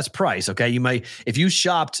to get the best price. Okay. You might, if you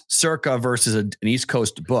shopped Circa versus an East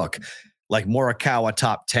Coast book, like Morikawa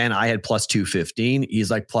top 10, I had plus 215. He's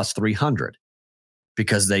like plus 300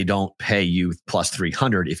 because they don't pay you plus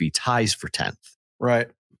 300 if he ties for 10th. Right.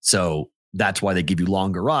 So that's why they give you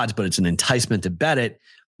longer odds, but it's an enticement to bet it,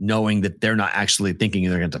 knowing that they're not actually thinking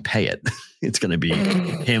they're going to pay it. It's going to be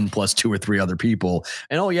him plus 2 or 3 other people.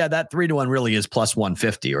 And oh yeah, that 3-1 really is plus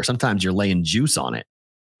 150, or sometimes you're laying juice on it.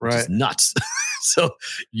 Which is nuts. So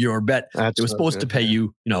your bet that was supposed to pay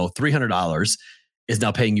you, $300 is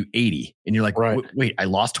now paying you 80. And you're like, wait, I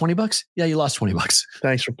lost $20? Yeah, you lost $20.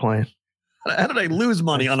 Thanks for playing. How did I lose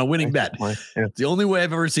money on a winning bet? Yeah. It's the only way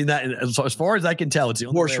I've ever seen that. And as far as I can tell, it's the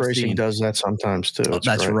only horse racing does that sometimes too.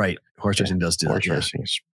 That's right. Horse racing does do that. Horse racing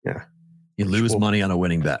is, you lose money on a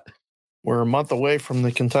winning bet. We're a month away from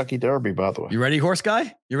the Kentucky Derby, by the way. You ready, horse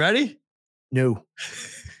guy? You ready? No.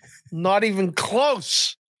 Not even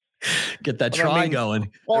close. Get that try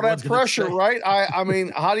going. All that pressure, right? I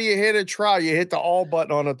mean, how do you hit a try? You hit the all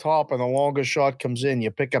button on the top and the longest shot comes in.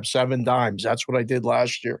 You pick up 7 dimes. That's what I did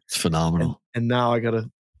last year. It's phenomenal. And now I got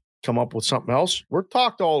to come up with something else. We're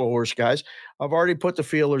talked to all the horse guys. I've already put the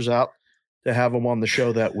feelers out to have them on the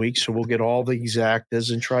show that week. So we'll get all the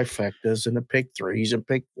exactas and trifectas and the pick 3s and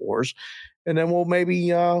pick 4s. And then we'll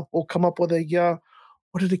maybe we'll come up with a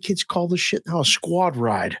what do the kids call this shit now? A squad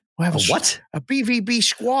ride. We'll have a BvB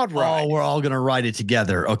squad ride. Oh, we're all gonna ride it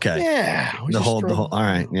together. Okay. Yeah. The whole. All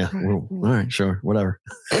right. Yeah. All right. Sure. Whatever.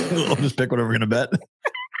 We'll just pick whatever we're gonna bet.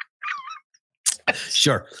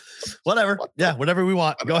 Sure. Whatever. Yeah. Whatever we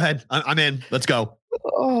want. Go ahead. I'm in. Let's go.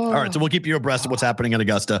 All right. So we'll keep you abreast of what's happening in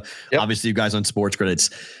Augusta. Yep. Obviously, you guys on Sports Grid, it's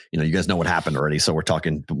you guys know what happened already. So we're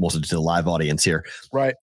talking mostly to the live audience here.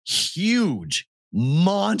 Right. Huge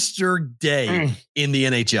monster day in the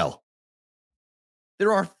NHL.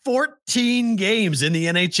 There are 14 games in the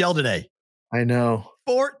NHL today. I know.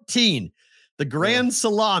 14. The grand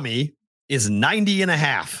salami is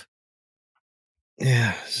 90.5.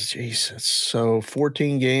 Yeah. Jesus. So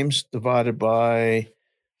 14 games divided by,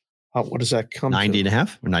 what does that come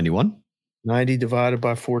 90.5 or 91? 90 divided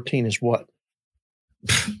by 14 is what?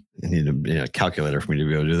 I need a calculator for me to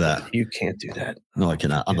be able to do that. You can't do that. No, I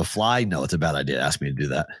cannot. On the fly? No, it's a bad idea. Ask me to do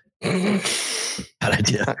that. Bad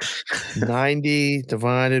idea. 90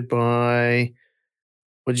 divided by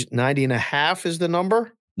 90.5 is the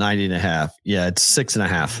number? 90.5. Yeah, it's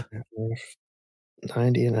 6.5.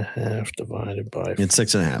 90.5 divided by. It's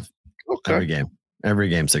 6.5. Okay. Every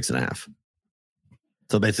game 6.5.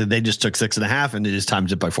 So basically, they just took 6.5 and they just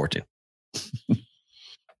times it by 14.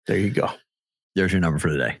 There you go. There's your number for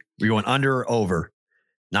today. We're going under or over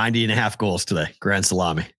 90.5 goals today. Grand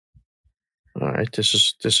salami. All right.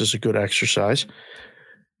 This is a good exercise.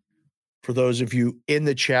 For those of you in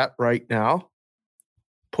the chat right now,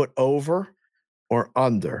 put over or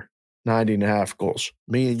under 90.5 goals.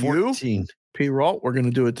 Me and 14. you, P-Roll, we're going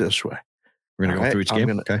to do it this way. We're going to go through each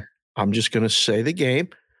game? Okay. I'm just going to say the game.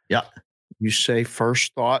 Yeah. You say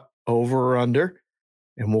first thought, over or under,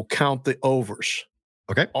 and we'll count the overs.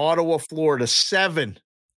 Okay. Ottawa, Florida, 7.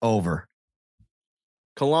 Over.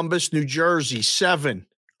 Columbus, New Jersey, 7.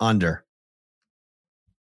 Under.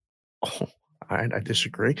 Oh, all right. I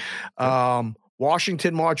disagree.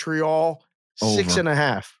 Washington, Montreal, Over.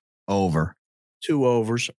 6.5. Over. 2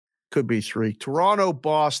 overs. Could be 3. Toronto,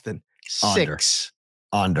 Boston, 6.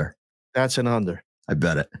 Under. That's an under. I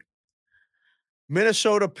bet it.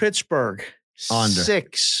 Minnesota, Pittsburgh, Under.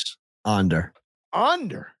 6. Under.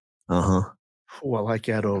 Under. Uh-huh. Oh, I like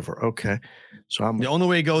that over. Okay. So The only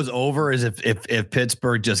way it goes over is if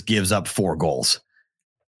Pittsburgh just gives up 4 goals.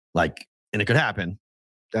 And it could happen.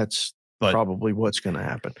 That's But probably what's going to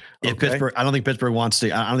happen. If Pittsburgh, I don't think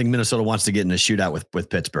Minnesota wants to get in a shootout with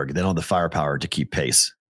Pittsburgh. They don't have the firepower to keep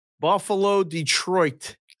pace. Buffalo,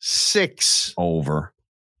 Detroit, 6. Over.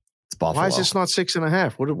 It's Buffalo. Why is this not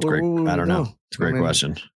 6.5? What I don't know. It's a great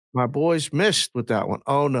question. My boys missed with that one.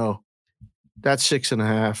 Oh no, that's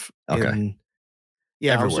 6.5. Okay.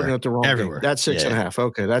 Yeah, I was looking at the wrong Everywhere. thing. That's 6.5.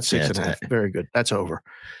 Okay, that's 6.5. Very good. That's over.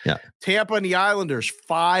 Yeah. Tampa and the Islanders,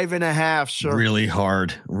 5.5, sir. Really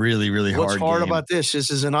hard. Really, really hard. What's hard game. about this? This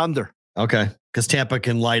is an under. Okay. Because Tampa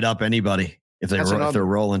can light up anybody if they're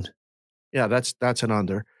rolling. Yeah, that's an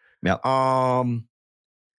under. Yeah.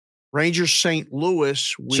 Rangers St.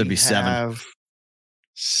 Louis, we should be 7. Have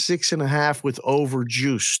 6.5 with over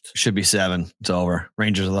juiced. Should be 7. It's over.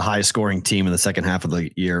 Rangers are the highest scoring team in the second half of the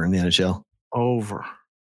year in the NHL. Over.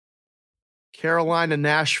 Carolina,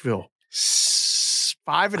 Nashville,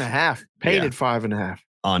 5.5. Painted 5.5.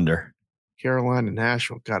 Under. Carolina,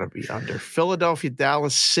 Nashville, got to be under. Philadelphia,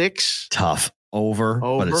 Dallas, 6. Tough. Over,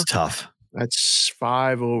 but it's tough. That's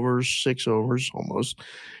 5 overs, 6 overs almost.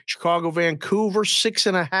 Chicago, Vancouver,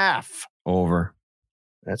 6.5. Over.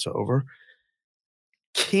 That's over.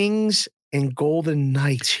 Kings and Golden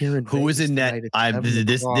Knights here in Who is in net?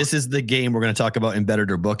 This is the game we're going to talk about in Better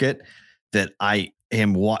to Book It. That I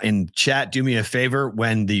am in chat. Do me a favor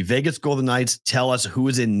when the Vegas Golden Knights tell us who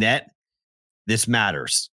is in net. This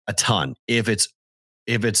matters a ton. If it's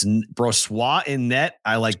Brossoit in net,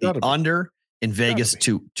 I like the under in Vegas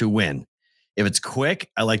to win. If it's Quick,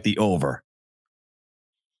 I like the over.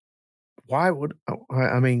 Why would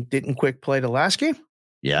didn't Quick play the last game?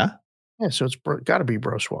 Yeah. Yeah, so it's got to be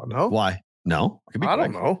Brossoit, no? Why? No. It could be I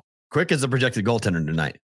Quick. don't know. Quick is a projected goaltender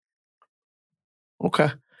tonight. Okay.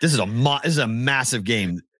 This is a massive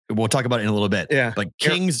game. We'll talk about it in a little bit. Yeah. But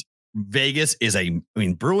Kings, Vegas is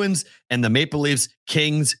Bruins and the Maple Leafs,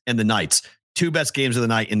 Kings and the Knights. 2 best games of the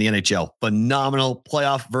night in the NHL. Phenomenal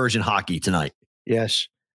playoff version hockey tonight. Yes.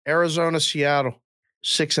 Arizona, Seattle,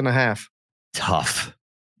 6.5. Tough.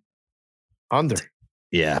 Under.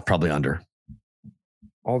 Yeah, probably under.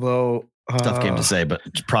 Although tough game to say, but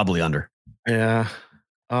it's probably under. Yeah.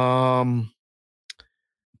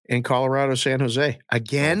 In Colorado, San Jose.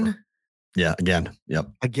 Again? Over. Yeah, again. Yep.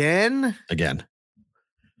 Again?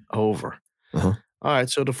 Over. Uh-huh. All right.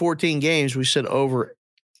 So the 14 games, we said over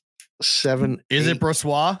 7. Is it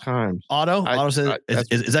Brossoit? Times. Otto? Otto says,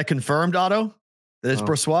 is that confirmed, Otto? That it's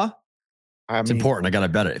Brossoit? It's important. I got to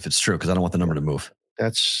bet it if it's true because I don't want the number to move.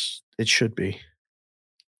 It should be.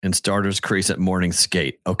 And starters crease at morning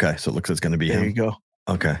skate. Okay. So it looks like it's going to be him. There you go.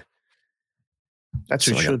 Okay. That's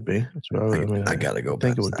who it should be. That's what I got to go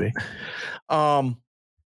back. I think it would be.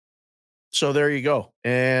 So there you go.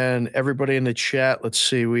 And everybody in the chat, let's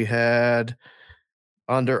see. We had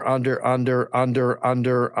under, 1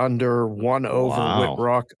 over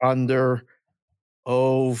Whitrock, under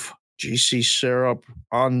Ove, GC Syrup,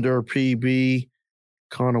 under PB,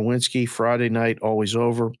 Konowinski, Friday night, always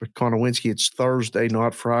over. But Konowinski, it's Thursday,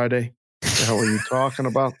 not Friday. What the hell are you talking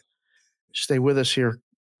about? Stay with us here,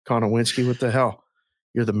 Konowinski. What the hell?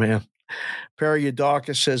 You're the man. Perry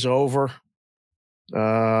Yudaka says over.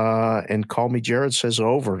 And Call Me Jared says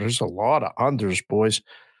over. There's a lot of unders, boys.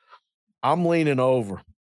 I'm leaning over.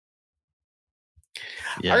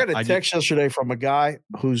 Yeah, I got a text yesterday from a guy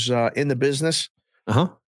who's in the business. Uh-huh.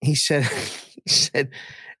 He said,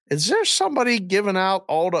 is there somebody giving out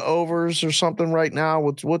all the overs or something right now?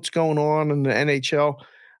 What's going on in the NHL? I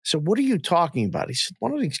said, what are you talking about? He said,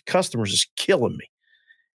 one of these customers is killing me.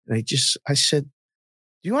 And I said,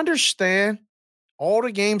 do you understand? All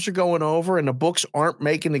the games are going over and the books aren't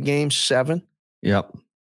making the game 7. Yep.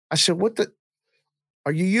 I said,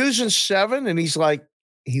 are you using 7? And he's like,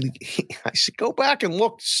 I said, go back and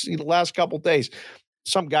look, see the last couple of days.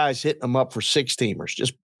 Some guys hitting them up for 6-teamers,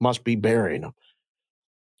 just must be burying them.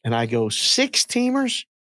 And I go, 6-teamers?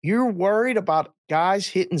 You're worried about guys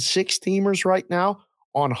hitting 6-teamers right now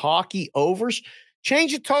on hockey overs?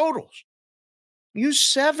 Change the totals. Use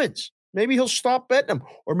 7s. Maybe he'll stop betting them,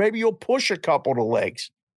 or maybe you'll push a couple to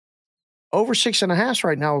legs. Over 6.5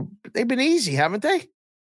 right now, they've been easy, haven't they?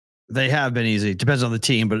 They have been easy. Depends on the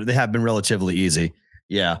team, but they have been relatively easy.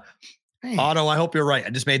 Yeah. Hey. Otto, I hope you're right. I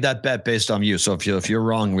just made that bet based on you. So if you're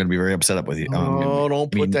wrong, I'm going to be very upset with you.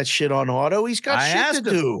 Don't put that shit on Otto. He's got shit to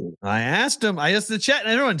do. I asked him. I asked the chat,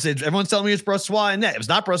 and everyone's telling me it's Brossois and net. If it's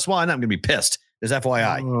not Brossois and net, I'm going to be pissed. There's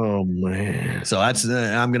FYI. Oh man. So that's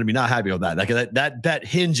I'm going to be not happy with that. That bet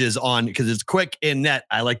hinges on, because it's quick in net.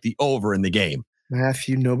 I like the over in the game.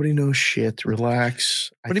 Matthew, nobody knows shit.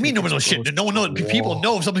 Relax. What do you mean nobody knows shit? No one knows. People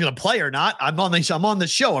know if something's going to play or not. I'm on the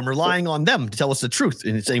show. I'm relying on them to tell us the truth.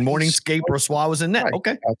 And it's a morning skate. Brossois was in net. Right.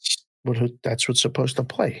 Okay. That's what's supposed to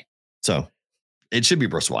play. So it should be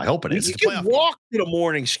Brossois. I hope it is. You can walk to the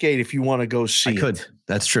morning skate if you want to go see it. I could.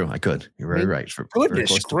 That's true. I could. You're very right.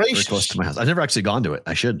 Goodness gracious. Very close to my house. I've never actually gone to it.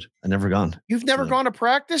 I should. I've never gone. You've never gone to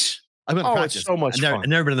practice? I've been to practice. It's so much fun. I've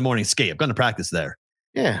never been in the morning skate. I've gone to practice there.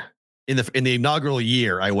 Yeah. In the inaugural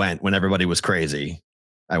year, I went when everybody was crazy.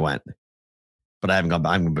 I went, but I haven't gone back.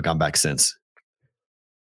 I haven't gone back since.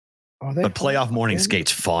 But playoff morning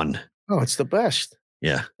skate's fun. Oh, it's the best.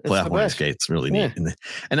 Yeah, playoff morning skate's really neat.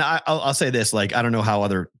 And I'll say this: like, I don't know how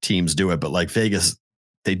other teams do it, but like Vegas,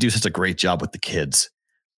 they do such a great job with the kids.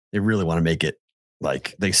 They really want to make it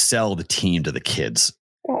like they sell the team to the kids.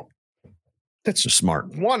 Well, that's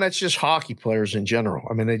smart. One, that's just hockey players in general.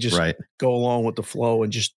 I mean, they just go along with the flow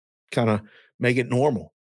and just kind of make it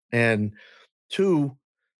normal. And 2,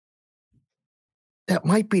 that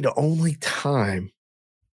might be the only time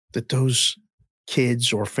that those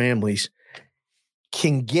kids or families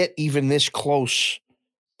can get even this close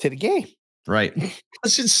to the game. Right.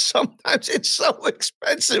 Because sometimes it's so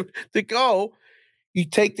expensive to go. You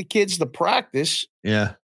take the kids to practice.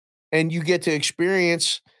 Yeah. And you get to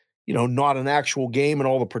experience, not an actual game and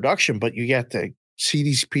all the production, but you get to see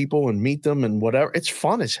these people and meet them and whatever. It's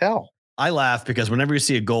fun as hell. I laugh because whenever you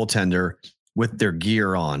see a goaltender with their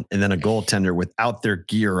gear on and then a goaltender without their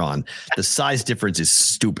gear on, the size difference is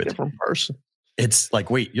stupid. Different person. It's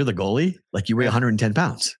like, wait, you're the goalie? Like you weigh 110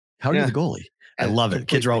 pounds. How are you the goalie? I love it.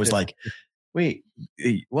 Kids are always like, wait,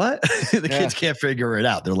 what? The kids can't figure it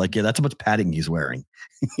out. They're like, yeah, that's how much padding he's wearing.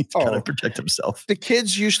 He's got to protect himself. The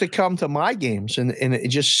kids used to come to my games and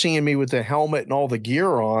just seeing me with the helmet and all the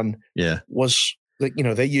gear on was like,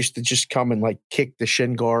 they used to just come and like kick the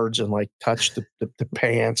shin guards and like touch the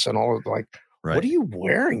pants and all of like, what are you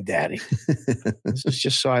wearing, Daddy? This is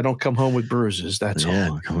just so I don't come home with bruises. That's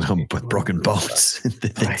all. Come home with broken bones.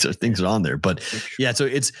 Things are on there. But yeah, so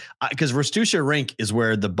it's because Rastusha Rink is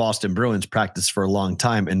where the Boston Bruins practiced for a long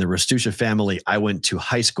time. And the Rastusha family, I went to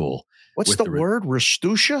high school. What's the word?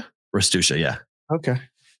 Rastusha? Rastusha, yeah. Okay.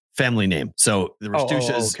 Family name. So the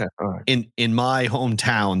Rastushas in my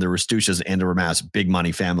hometown, the Rastushas and the Ramas, big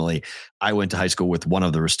money family. I went to high school with one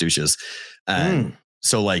of the Rastushas.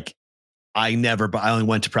 So like, I only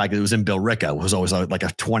went to practice. It was in Billerica. It was always like a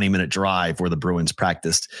 20-minute drive where the Bruins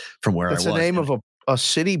practiced from where I was. That's the name of a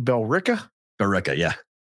city, Billerica? Billerica, yeah.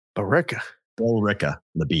 Billerica. Billerica,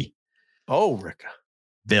 the B. Billerica.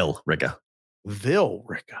 Billerica.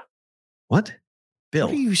 Billerica. What? Bill.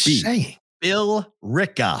 What are you saying?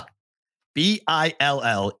 Billerica. Billerica.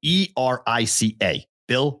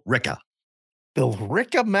 Billerica.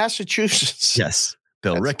 Billerica, Massachusetts. Yes.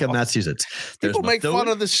 Billerica, Massachusetts. People make fun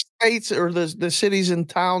of the states or the cities and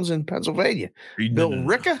towns in Pennsylvania.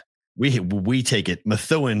 Billerica? We take it.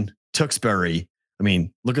 Methuen, Tewksbury. I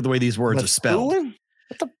mean, look at the way these words are spelled.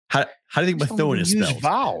 How do you think Methuen is spelled? Use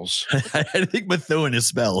vowels. How do you think Methuen is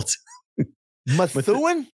spelled?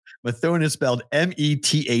 Methuen? Methuen is spelled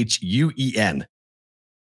Methuen.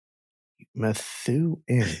 Methuen.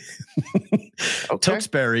 Okay.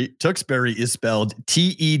 Tewksbury is spelled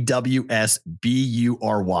Tewsbury.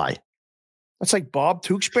 That's like Bob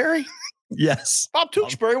Tewksbury? Yes. Bob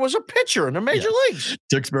Tewksbury was a pitcher in the major leagues.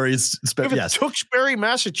 Tewksbury is spelled, yes. Tewksbury,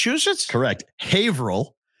 Massachusetts? Correct.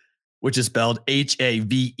 Haverhill, which is spelled Haverhill.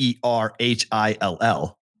 It's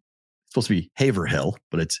supposed to be Haverhill,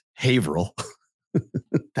 but it's Haverhill.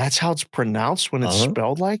 That's how it's pronounced when it's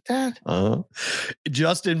spelled like that?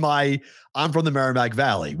 Just I'm from the Merrimack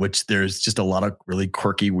Valley, which there's just a lot of really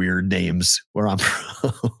quirky, weird names where I'm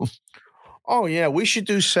from. Oh, yeah. We should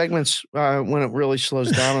do segments when it really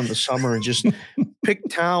slows down in the summer and just pick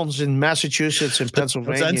towns in Massachusetts and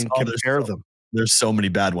Pennsylvania and compare them. There's so many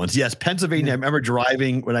bad ones. Yes, Pennsylvania. I remember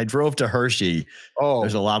driving when I drove to Hershey. Oh,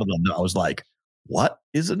 there's a lot of them. I was like, what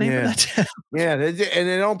is the name of that town? Yeah,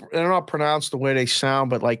 they're not pronounced the way they sound,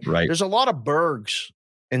 but there's a lot of burgs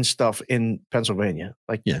and stuff in Pennsylvania,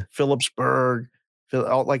 Phillipsburg,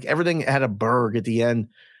 like everything had a burg at the end.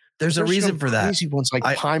 There's a reason for that. Crazy ones like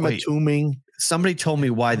Pymatuming. Somebody told me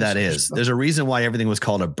why that is. There's a reason why everything was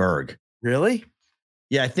called a burg. Really?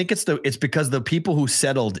 Yeah, I think it's because the people who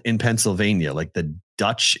settled in Pennsylvania, like the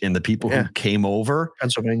Dutch and the people who came over,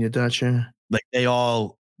 Pennsylvania Dutch, like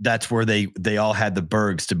that's where they all had the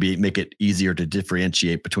burgs to make it easier to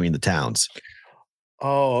differentiate between the towns.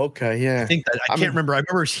 Oh, okay, yeah. I think that I can't remember. I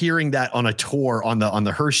remember hearing that on a tour on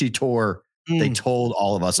the Hershey tour. They told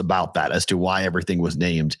all of us about that as to why everything was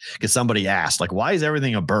named, because somebody asked, like, why is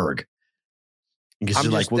everything a burg? I'm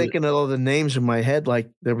just thinking of all the names in my head. Like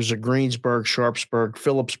there was a Greensburg, Sharpsburg,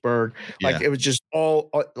 Phillipsburg. Like it was just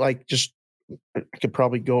all I could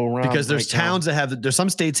probably go around. Because there's towns that there's some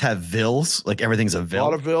states have villes, like everything's a ville. A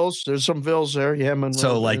lot of villes. There's some villes there. Yeah, Monroe,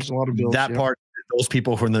 so like there's a lot of villes, that part, those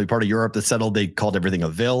people from the part of Europe that settled, they called everything a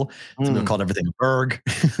ville. Some people called everything a burg.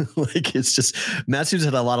 Like it's just Massachusetts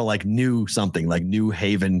had a lot of like New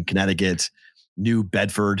Haven, Connecticut, New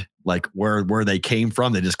Bedford, like where they came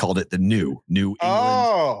from. They just called it the New England.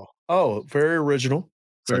 Oh, very original.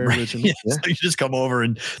 Very original. Yeah. So you just come over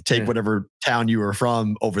and take whatever town you were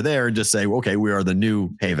from over there and just say, well, okay, we are the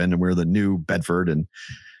New Haven and we're the New Bedford and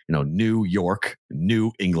New York,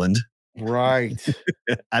 New England. Right.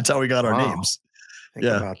 That's how we got our names. Think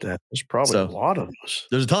about that. There's probably a lot of those.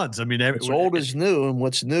 There's tons. I mean, what's old is new, and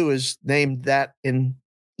what's new is named that in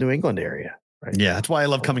New England area. Right? Yeah, that's why I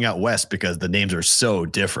love coming out west, because the names are so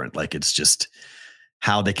different. Like it's just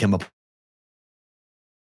how they came up.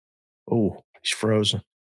 Oh, he's frozen.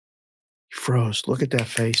 He froze. Look at that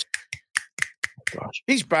face. Oh, gosh,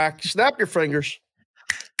 he's back. Snap your fingers.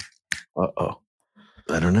 Uh-oh.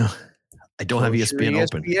 I don't know. I don't have ESPN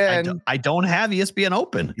open. I don't have ESPN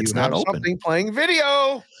open. It's not open. Something playing video.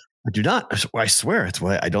 I do not. I swear. It's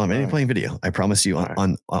why I don't have anything playing video. I promise you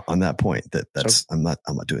on that point that's I'm not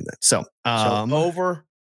doing that. So over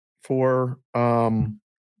for the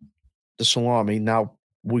salami. Now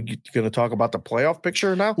we're going to talk about the playoff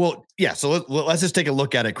picture now. Well, yeah. So let's just take a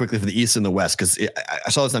look at it quickly for the East and the West, because I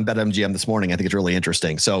saw this on BetMGM this morning. I think it's really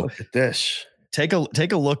interesting. So look at this. Take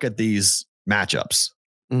a look at these matchups.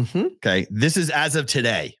 Mm-hmm. Okay. This is as of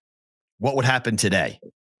today. What would happen today?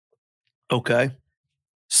 Okay.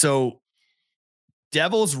 So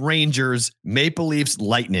Devils, Rangers, Maple Leafs,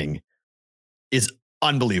 Lightning is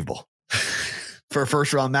unbelievable for a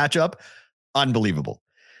first round matchup. Unbelievable.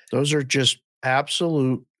 Those are just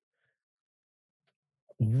absolute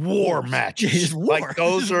war matches. Like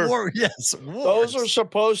those are war. Yes. Those are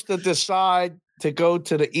supposed to decide to go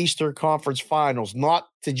to the Eastern Conference Finals, not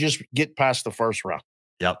to just get past the first round.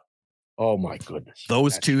 Yep. Oh my goodness.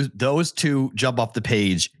 Those two jump off the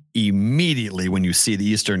page immediately when you see the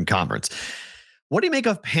Eastern Conference. What do you make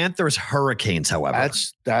of Panthers Hurricanes, however?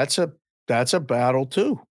 That's a battle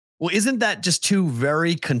too. Well, isn't that just two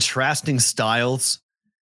very contrasting styles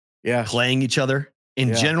playing each other?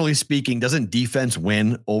 And generally speaking, doesn't defense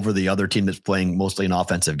win over the other team that's playing mostly an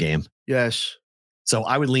offensive game? Yes. So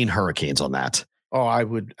I would lean Hurricanes on that. Oh, I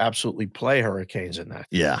would absolutely play Hurricanes in that.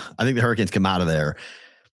 Yeah, I think the Hurricanes come out of there.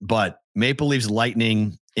 But Maple Leafs,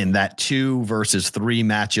 Lightning in that 2 versus 3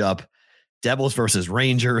 matchup. Devils versus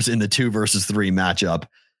Rangers in the 2 versus 3 matchup.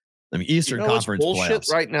 I mean, Eastern Conference bullshit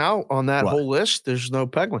playoffs. Right now on that whole list, there's no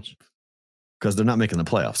Penguins. Because they're not making the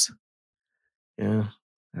playoffs. Yeah.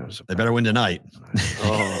 They better win tonight.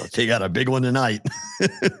 Oh, they got a big one tonight.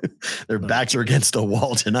 Their backs are against the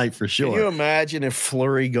wall tonight for sure. Can you imagine if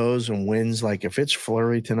Fleury goes and wins? Like if it's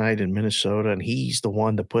Fleury tonight in Minnesota and he's the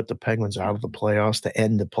one to put the Penguins out of the playoffs to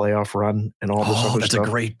end the playoff run and all this other that's stuff. A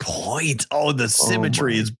great point. Oh, the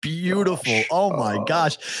symmetry is beautiful. Gosh. Oh my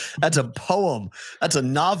gosh. That's a poem. That's a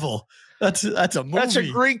novel. That's a movie. That's a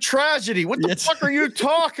Greek tragedy. What the fuck are you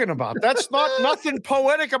talking about? That's nothing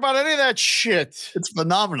poetic about any of that shit. It's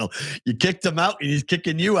phenomenal. You kicked him out and he's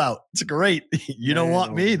kicking you out. It's great. You don't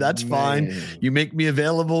want me. That's fine. You make me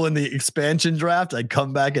available in the expansion draft. I'd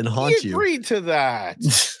come back and haunt you. He agreed to that.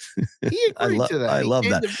 He agreed to that. I love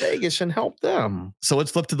that. To Vegas and help them. So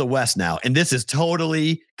let's flip to the West now. And this is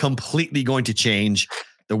completely going to change.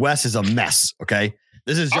 The West is a mess. Okay.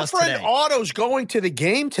 This is just our friend Otto's going to the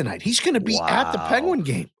game tonight. He's going to be at the Penguin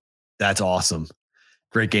game. That's awesome.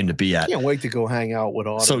 Great game to be at. Can't wait to go hang out with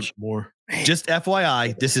Otto more. Just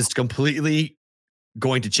FYI, this is completely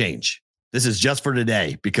going to change. This is just for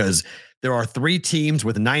today because there are 3 teams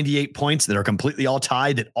with 98 points that are completely all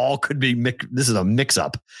tied that all could be this is a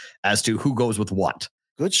mix-up as to who goes with what.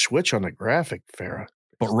 Good switch on the graphic, Farrah.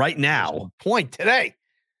 But right now, point today.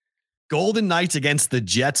 Golden Knights against the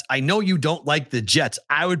Jets. I know you don't like the Jets.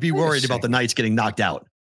 I would be worried about the Knights getting knocked out.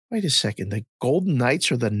 Wait a second. The Golden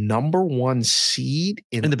Knights are the number 1 seed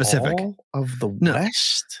in the Pacific all of the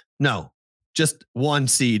West? No, just 1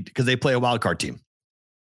 seed because they play a wild card team.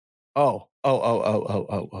 Oh.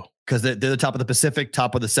 Because they're the top of the Pacific,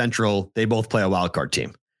 top of the Central. They both play a wild card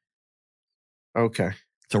team. Okay.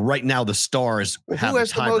 So right now the Stars have who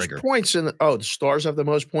has the most points in the Stars have the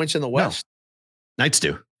most points in the West? No. Knights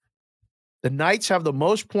do. The Knights have the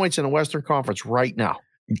most points in the Western Conference right now.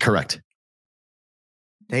 Correct.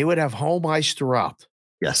 They would have home ice throughout.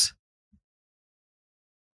 Yes.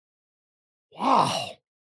 Wow.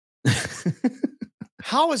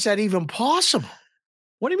 How is that even possible?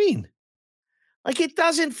 What do you mean? Like, it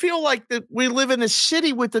doesn't feel like that we live in a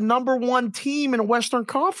city with the number 1 team in the Western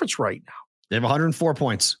Conference right now. They have 104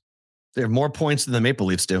 points. They have more points than the Maple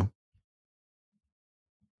Leafs do.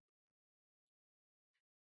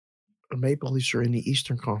 The Maple Leafs are in the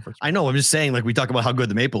Eastern Conference. I know. I'm just saying, like, we talk about how good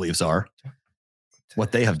the Maple Leafs are,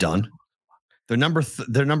 what they have done. They're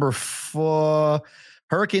number 4.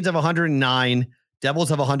 Hurricanes have 109. Devils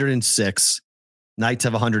have 106. Knights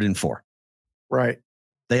have 104. Right.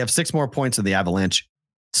 They have 6 more points than the Avalanche,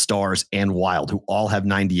 Stars, and Wild, who all have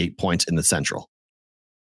 98 points in the Central.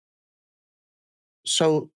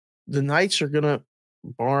 So the Knights are going to,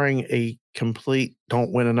 barring a complete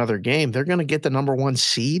don't win another game, they're going to get the number 1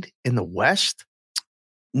 seed in the West?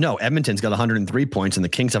 No, Edmonton's got 103 points and the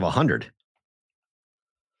Kings have 100.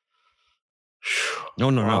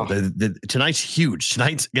 No. Tonight's huge.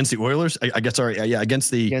 Tonight's against the Oilers.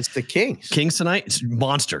 Against the Kings. Kings tonight. It's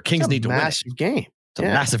monster. Kings need to win. Massive game. It's a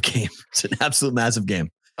massive game. It's an absolute massive game.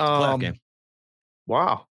 It's a playoff game.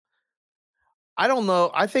 Wow. I don't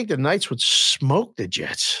know. I think the Knights would smoke the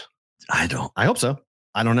Jets. I hope so.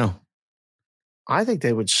 I don't know. I think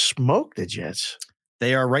they would smoke the Jets.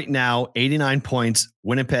 They are right now 89 points.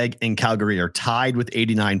 Winnipeg and Calgary are tied with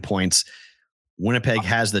 89 points. Winnipeg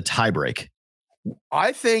has the tiebreak.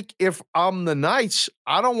 I think if I'm the Knights,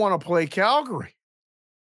 I don't want to play Calgary.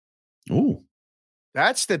 Ooh.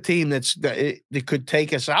 That's the team that could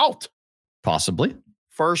take us out. Possibly.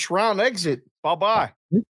 First round exit. Bye-bye.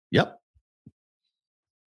 Yep.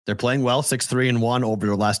 They're playing well, 6-3-1 over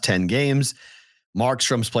the last 10 games.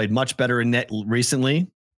 Markstrom's played much better in net recently.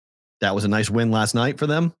 That was a nice win last night for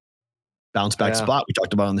them. Bounce back spot we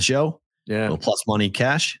talked about on the show. Yeah. A little plus money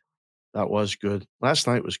cash. That was good. Last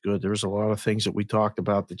night was good. There was a lot of things that we talked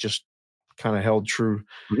about that just kind of held true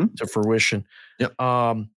to fruition. Yep.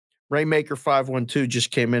 Rainmaker 512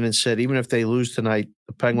 just came in and said, even if they lose tonight,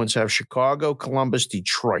 the Penguins have Chicago, Columbus,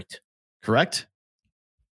 Detroit. Correct.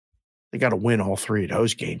 They got to win all 3 of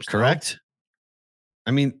those games. Correct.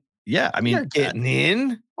 No? I mean, yeah. I mean, they're getting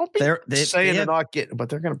in. They're not getting, but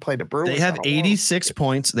they're going to play the Bruins. They have 86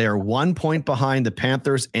 points. They are 1 point behind the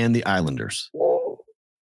Panthers and the Islanders. Whoa.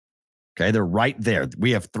 Okay, they're right there.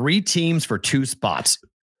 We have 3 teams for 2 spots.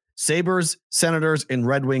 Sabres, Senators, and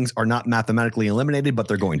Red Wings are not mathematically eliminated, but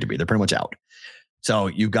they're going to be. They're pretty much out. So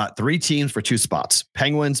you've got 3 teams for 2 spots.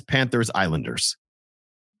 Penguins, Panthers, Islanders.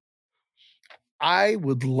 I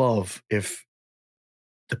would love if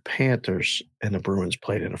the Panthers and the Bruins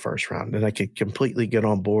played in the first round, and I could completely get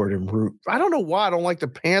on board and root. I don't know why I don't like the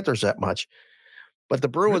Panthers that much, but the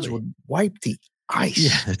Bruins would wipe the ice.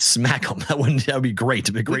 Yeah, smack them. That would be great.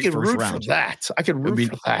 It'd be great first round. For that. I could root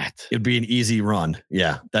for that. It'd be an easy run.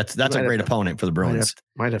 Yeah, that's a great opponent for the Bruins.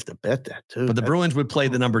 Might have to bet that too. But the Bruins would play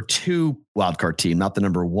the number 2 wildcard team, not the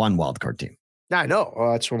number 1 wildcard team. I know.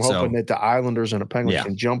 That's what I'm hoping that the Islanders and the Penguins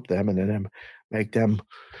can jump them and then make them.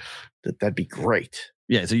 That'd be great.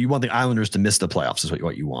 Yeah, so you want the Islanders to miss the playoffs is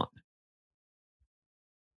what you want.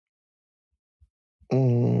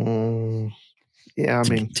 Yeah, I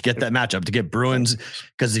mean, to get that matchup, to get Bruins,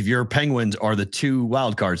 because if your Penguins are the 2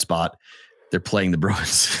 wild card spot, they're playing the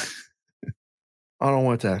Bruins. I don't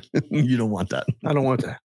want that. You don't want that. I don't want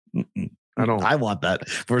that. I don't. I want that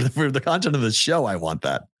for the content of the show. I want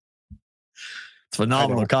that. It's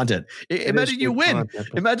phenomenal content. Imagine you win. Content,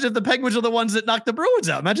 imagine if the Penguins are the ones that knock the Bruins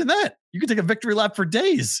out. Imagine that. You could take a victory lap for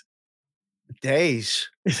days. Days.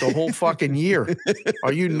 The whole fucking year.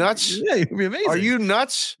 Are you nuts? Yeah, it'd be amazing. Are you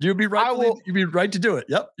nuts? You'd be right. You'd be right to do it.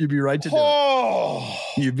 Yep. You'd be right to do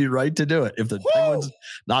it. You'd be right to do it. If the Penguins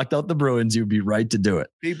knocked out the Bruins, you'd be right to do it.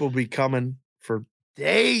 People be coming for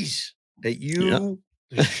days at you,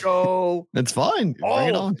 the show. It's fine. Bring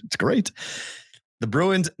it on. It's great. The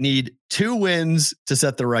Bruins need 2 wins to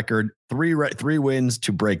set the record, 3 wins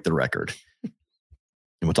to break the record. And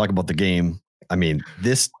we'll talk about the game. I mean,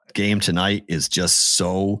 this game tonight is just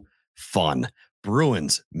so fun.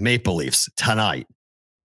 Bruins, Maple Leafs tonight.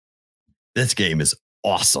 This game is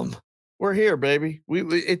awesome. We're here, baby.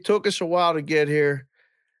 It took us a while to get here,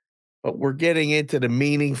 but we're getting into the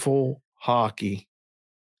meaningful hockey.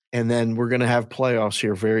 And then we're going to have playoffs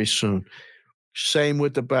here very soon. Same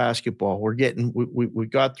with the basketball. We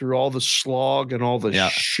got through all the slog and all the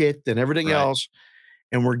shit and everything else,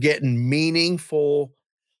 and we're getting meaningful,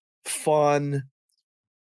 fun.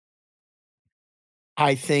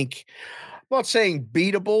 I think, I'm not saying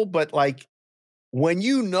beatable, but like when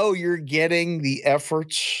you know you're getting the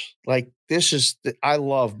efforts, like I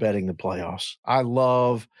love betting the playoffs. I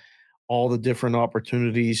love all the different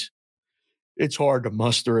opportunities. It's hard to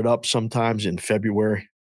muster it up sometimes in February.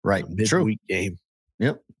 Right. Midweek game.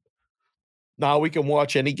 Yep. Now we can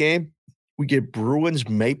watch any game. We get Bruins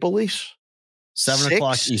Maple Leafs. 7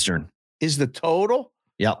 o'clock Eastern. Is the total?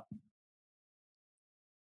 Yep.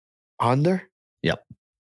 Under? Yep.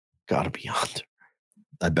 Gotta be under.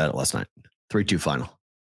 I bet it last night. 3-2 final.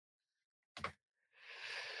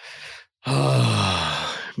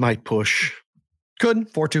 Might push.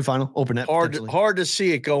 Could 4-2 final. Open net. Hard to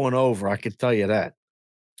see it going over. I can tell you that.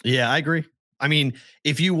 Yeah, I agree. I mean,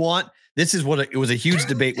 if you want, this is what it was a huge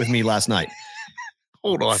debate with me last night.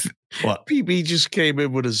 Hold on. What? PB just came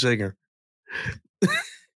in with a zinger.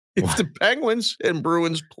 If the Penguins and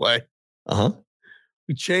Bruins play,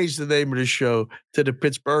 we changed the name of the show to the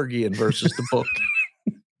Pittsburghian versus the book.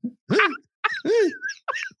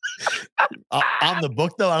 I'm the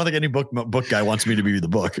book, though. I don't think any book guy wants me to be the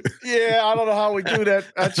book. Yeah, I don't know how we do that.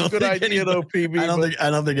 That's a good idea, though, PB. I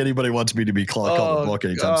don't think anybody wants me to be called the book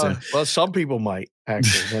anytime soon. Well, some people might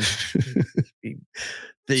actually.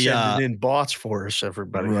 Sending in bots for us,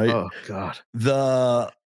 everybody. Right. Oh God.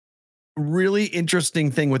 The really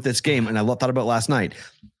interesting thing with this game, and I thought about it last night.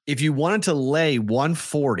 If you wanted to lay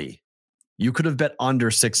 140, you could have bet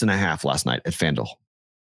under 6.5 last night at FanDuel.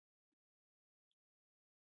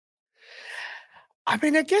 I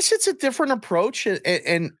mean, I guess it's a different approach,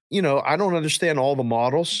 and you know, I don't understand all the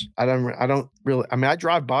models. I don't really. I mean, I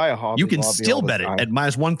drive by a Hobby. You can still bet it at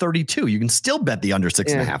minus 132. You can still bet the under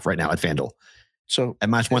 6.5 right now at FanDuel. So at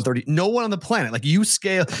minus 130, no one on the planet, like you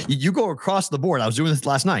go across the board. I was doing this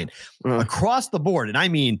last night, across the board, and I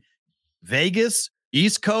mean Vegas,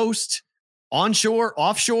 East Coast, onshore,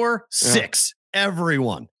 offshore, 6.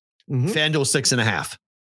 Everyone, FanDuel 6.5,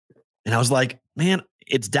 and I was like, man.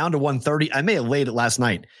 It's down to 130. I may have laid it last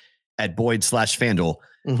night at Boyd/FanDuel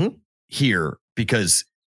here because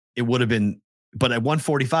it would have been, but at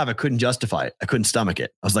 145, I couldn't justify it. I couldn't stomach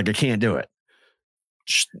it. I was like, I can't do it.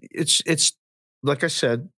 It's like I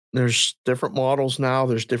said, there's different models now.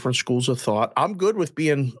 There's different schools of thought. I'm good with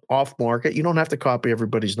being off market. You don't have to copy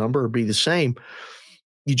everybody's number or be the same.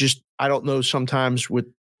 I don't know sometimes with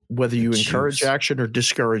whether you encourage action or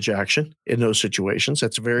discourage action in those situations.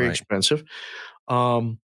 That's very expensive.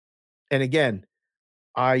 And again,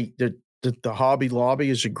 the Hobby Lobby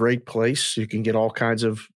is a great place. You can get all kinds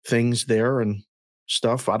of things there and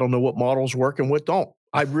stuff. I don't know what models work and what don't.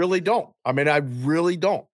 I really don't. I mean, I really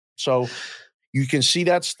don't. So you can see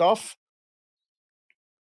that stuff.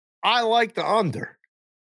 I like the under.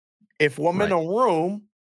 If I'm in a room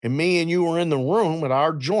and me and you were in the room at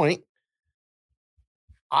our joint,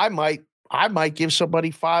 I might give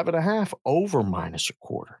somebody 5.5 over minus a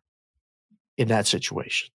quarter. In that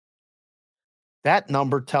situation, that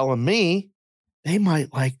number telling me they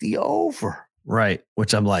might like the over. Right.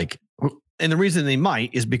 Which I'm like, and the reason they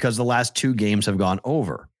might is because the last 2 games have gone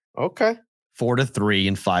over. Okay. 4-3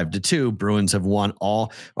 and 5-2. Bruins have won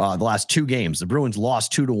all the last 2 games. The Bruins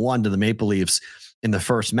lost 2-1 to the Maple Leafs in the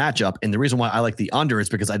first matchup. And the reason why I like the under is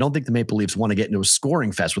because I don't think the Maple Leafs want to get into a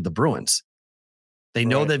scoring fest with the Bruins. They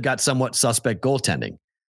know they've got somewhat suspect goaltending.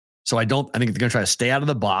 So I think they're going to try to stay out of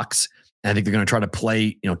the box. I think they're going to try to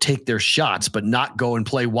play, take their shots, but not go and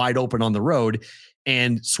play wide open on the road.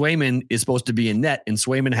 And Swayman is supposed to be in net, and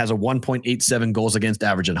Swayman has a 1.87 goals against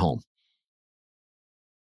average at home.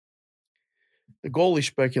 The goalie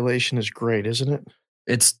speculation is great, isn't it?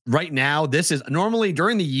 It's right now. This is normally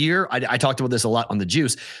during the year. I talked about this a lot on the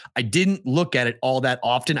Juice. I didn't look at it all that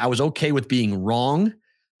often. I was okay with being wrong.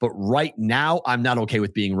 But right now, I'm not okay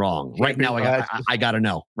with being wrong. Right now, I got to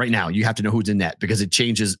know. Right now, you have to know who's in net because it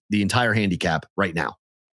changes the entire handicap right now.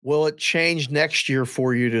 Will it change next year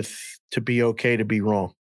for you to be okay to be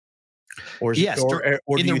wrong? Or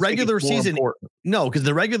in the regular season, no, because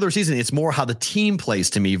the regular season, it's more how the team plays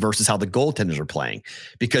to me versus how the goaltenders are playing.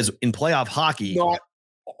 Because in playoff hockey, not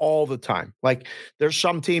all the time. Like there's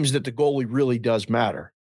some teams that the goalie really does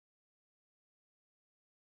matter.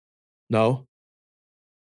 No,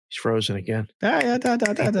 he's frozen again. Yeah. Look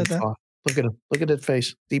at him. Look at that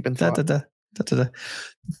face. Deep in thought. And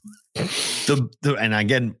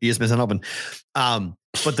again, ESPN's not open. But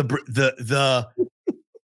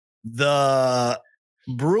the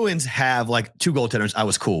Bruins have like 2 goaltenders I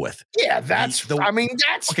was cool with. Yeah, that's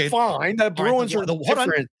okay, fine. The Bruins are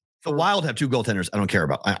different. The Wild have 2 goaltenders I don't care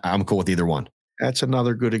about. I'm cool with either one. That's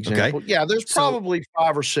another good example. Okay. Yeah, there's probably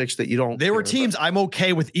 5 or 6 that you don't. There were teams I'm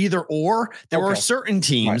okay with either or. There were certain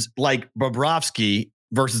teams like Bobrovsky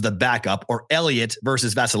versus the backup or Elliott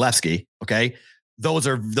versus Vasilevsky. Okay. Those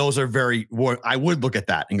are very. I would look at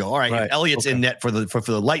that and go, all right. If Elliott's in net for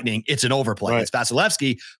the Lightning, it's an overplay. It's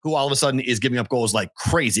Vasilevsky who all of a sudden is giving up goals like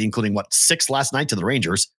crazy, including 6 last night to the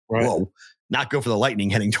Rangers. Right. Whoa, not good for the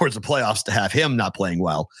Lightning heading towards the playoffs to have him not playing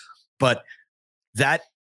well. But that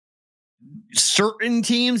certain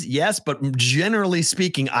teams, yes, but generally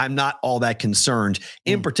speaking, I'm not all that concerned.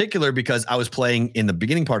 In particular, because I was playing in the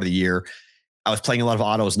beginning part of the year, I was playing a lot of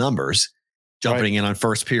Otto's numbers. Jumping in on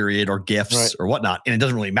first period or gifts or whatnot. And it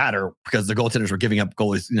doesn't really matter because the goaltenders were giving up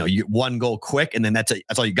goals, you 1 goal quick, and then that's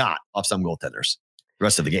all you got off some goaltenders the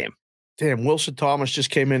rest of the game. Damn, Wilson Thomas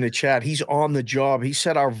just came in the chat. He's on the job. He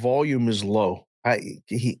said our volume is low.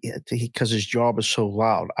 Because his job is so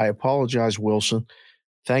loud. I apologize, Wilson.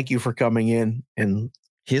 Thank you for coming in. And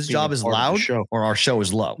his job is loud or our show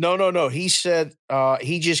is low? No. He said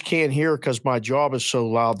he just can't hear because my job is so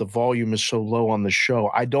loud. The volume is so low on the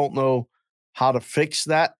show. I don't know how to fix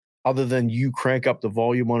that other than you crank up the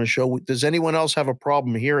volume on a show. Does anyone else have a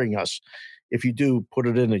problem hearing us? If you do, put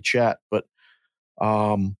it in the chat. But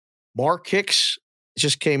Mark Hicks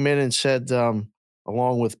just came in and said,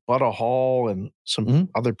 along with Butta Hall and some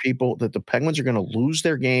other people, that the Penguins are going to lose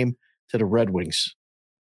their game to the Red Wings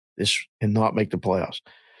and not make the playoffs.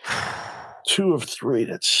 2 of 3.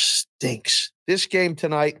 That stinks. This game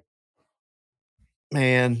tonight,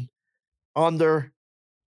 man, under.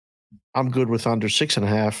 I'm good with under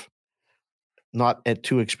 6.5. Not at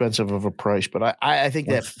too expensive of a price, but I think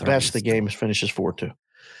that best the game finishes 4-2.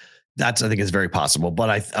 I think it's very possible. But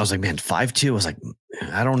I was like, man, 5-2. I was like,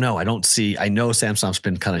 I don't know. I know Samson's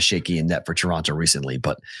been kind of shaky in net for Toronto recently,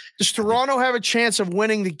 but does Toronto have a chance of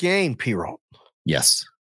winning the game, P-Roll? Yes.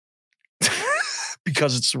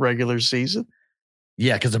 Because it's the regular season?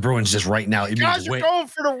 Yeah, because the Bruins just right now. Guys are going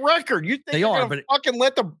for the record. You think they are, but fucking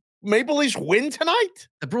let the Maple Leafs win tonight?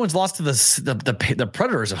 The Bruins lost to the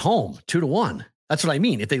Predators at home 2-1. That's what I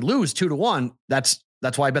mean. If they lose 2-1, that's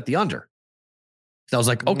why I bet the under. So I was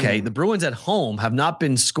like, okay, the Bruins at home have not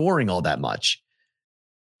been scoring all that much.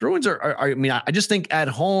 Bruins are I mean, I just think at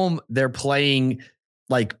home they're playing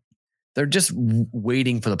like they're just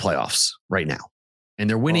waiting for the playoffs right now. And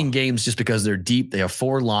they're winning games just because they're deep. They have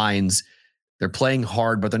 4 lines. They're playing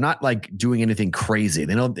hard, but they're not like doing anything crazy.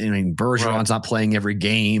 They know, Bergeron's not playing every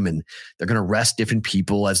game, and they're going to rest different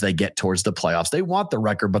people as they get towards the playoffs. They want the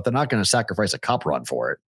record, but they're not going to sacrifice a cup run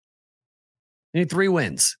for it. They need 3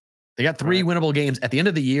 wins. They got 3 winnable games. At the end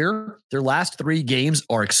of the year, their last 3 games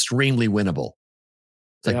are extremely winnable.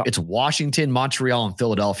 It's Washington, Montreal, and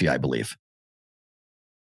Philadelphia, I believe.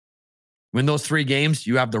 Win those 3 games,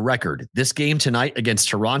 you have the record. This game tonight against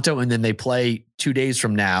Toronto, and then they play 2 days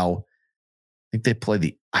from now. I think they play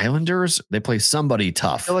the Islanders. They play somebody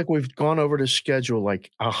tough. I feel like we've gone over the schedule like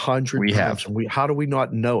 100 times. Have. How do we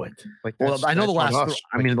not know it? Like, I know the last.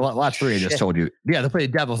 The last 3 I just told you. Yeah, they play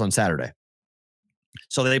the Devils on Saturday.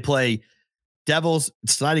 So they play Devils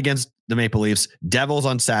tonight against the Maple Leafs. Devils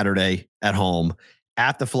on Saturday at home,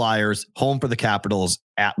 at the Flyers, home for the Capitals,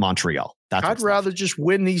 at Montreal. I'd rather just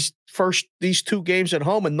win these 2 games at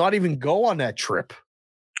home and not even go on that trip.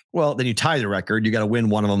 Well, then you tie the record. You got to win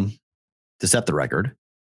one of them to set the record.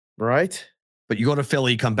 Right. But you go to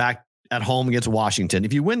Philly, come back at home against Washington.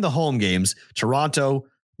 If you win the home games, Toronto,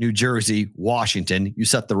 New Jersey, Washington, you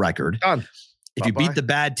set the record. Done. If you beat the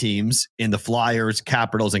bad teams in the Flyers,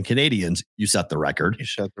 Capitals, and Canadians, you set the record. You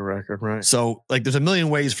set the record, right. So there's a million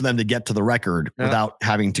ways for them to get to the record without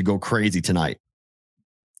having to go crazy tonight.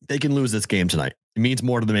 They can lose this game tonight. It means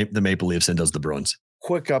more to the Maple Leafs than does the Bruins.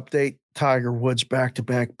 Quick update. Tiger Woods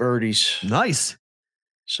back-to-back birdies. Nice.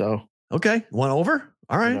 So. Okay. 1 over.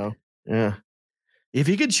 All right. Yeah. If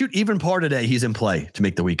he could shoot even par today, he's in play to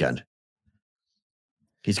make the weekend.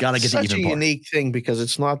 He's got to get the even par. Such a unique thing because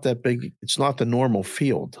it's not that big. It's not the normal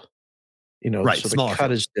field. Right. So the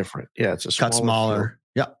cut is different. Yeah. It's a cut smaller.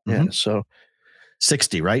 Yeah. Mm-hmm. Yeah. So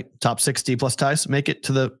 60, right? Top 60 plus ties make it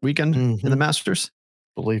to the weekend in the Masters.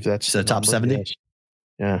 I believe that's the top 70. Yes.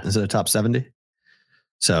 Yeah. Is it a top 70?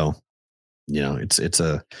 So it's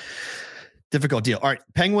a difficult deal. All right.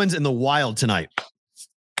 Penguins in the Wild tonight.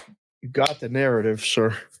 You got the narrative,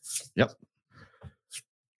 sir. Yep.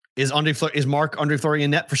 Is Marc-Andre Fleury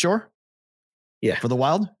in net for sure? Yeah. For the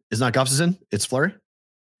Wild? It's not Gustafsson. It's Fleury.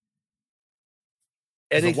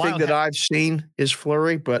 Anything that I've seen is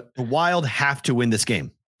Fleury, but the Wild have to win this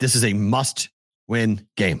game. This is a must-win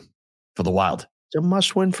game for the Wild. It's a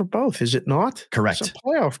must-win for both, is it not? Correct. It's a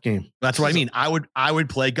playoff game. That's what I mean. I would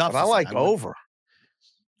play Gustafsson. But I like over.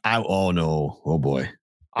 Oh no. Oh boy.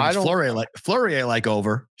 Fleury I like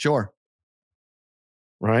over. Sure.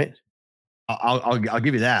 Right. I'll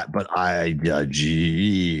give you that, but I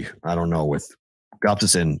don't know with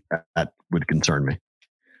Gustafsson that would concern me.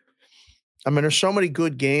 I mean, there's so many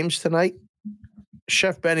good games tonight.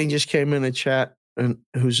 Chef Benny just came in the chat, and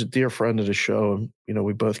who's a dear friend of the show, and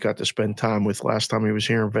we both got to spend time with last time he was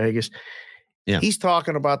here in Vegas. Yeah, he's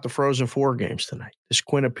talking about the Frozen Four games tonight. This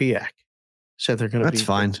Quinnipiac said they're going to be. That's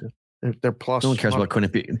fine. They're plus. No one cares about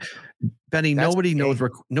Quinnipiac. Benny, no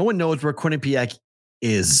one knows where Quinnipiac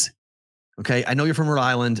is. Okay, I know you're from Rhode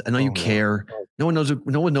Island. I know you care. No one knows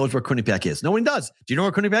where Quinnipiac is. No one does. Do you know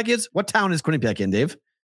where Quinnipiac is? What town is Quinnipiac in, Dave?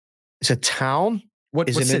 It's a town.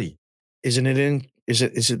 What city? Isn't it in? Is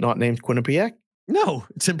it not named Quinnipiac? No,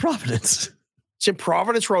 it's in Providence. It's in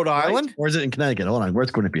Providence, Rhode Island? Right? Or is it in Connecticut? Hold on. Where's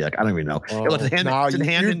Quinnipiac? I don't even know.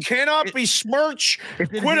 You cannot besmirch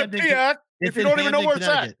Quinnipiac if you don't even know where it's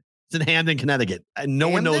at. It's in Hamden, Connecticut. And no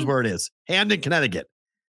one knows where it is. Hamden, Connecticut.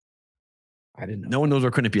 I didn't know. No one knows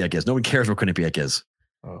where Quinnipiac is. No one cares where Quinnipiac is.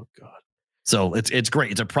 Oh, God. So it's great.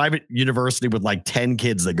 It's a private university with like 10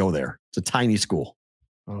 kids that go there. It's a tiny school.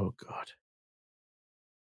 Oh, God.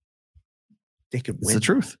 They could win. It's the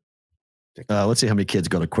truth. Let's see how many kids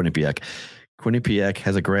go to Quinnipiac. Quinnipiac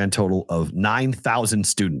has a grand total of 9,000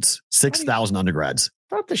 students, 6,000 undergrads.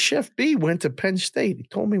 I thought the Chef B went to Penn State. He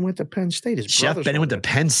told me he went to Penn State. His Chef Benny went to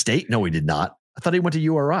Penn State? No, he did not. I thought he went to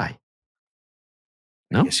URI.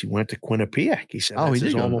 No? I guess he went to Quinnipiac. He said, he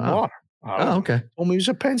did alma mater. Okay. Told me he was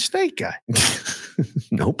a Penn State guy.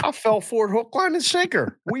 Nope. I fell for it hook, line, and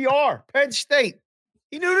sinker. We are Penn State.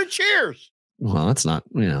 He knew the cheers. Well, that's not,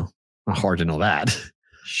 hard to know that.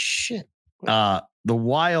 Shit. The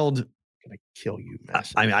Wild. I'm gonna kill you,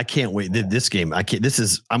 man. I can't wait. This game, I'm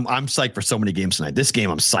psyched for so many games tonight. This game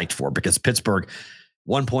I'm psyched for because Pittsburgh,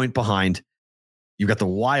 1 point behind. You've got the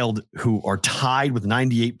Wild, who are tied with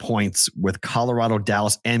 98 points with Colorado,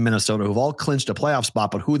 Dallas, and Minnesota, who've all clinched a playoff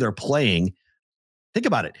spot, but who they're playing. Think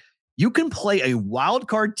about it. You can play a wild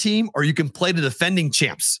card team or you can play the defending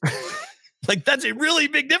champs. Like, that's a really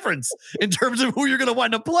big difference in terms of who you're going to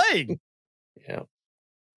wind up playing. Yeah.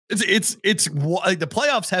 It's like the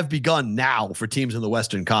playoffs have begun now for teams in the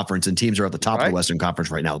Western Conference, and teams are at the top of the Western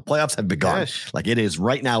Conference right now. The playoffs have begun. Yes. Like it is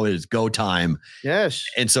right now. It is go time. Yes.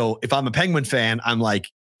 And so if I'm a Penguin fan, I'm like,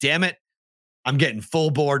 damn it, I'm getting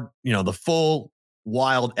full board, the full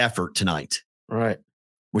Wild effort tonight. Right.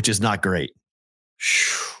 Which is not great.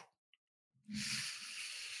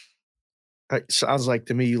 It sounds like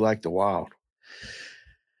to me you like the Wild.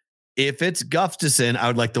 If it's Gustafsson, I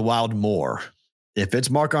would like the Wild more. If it's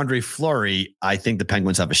Marc-Andre Fleury, I think the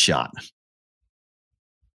Penguins have a shot.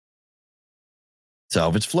 So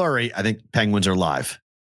if it's Fleury, I think Penguins are live.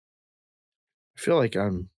 I feel like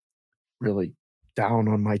I'm really down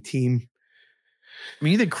on my team. I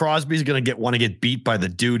mean, you think Crosby's going to want to get beat by the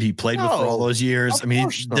dude he played with for all those years? I mean,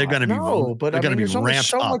 they're going to be there's only ramped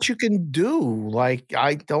so up. much you can do. Like,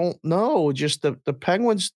 I don't know. Just the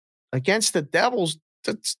Penguins against the Devils,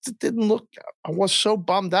 that didn't look. I was so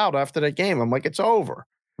bummed out after that game. I'm like, it's over,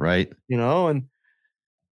 right? And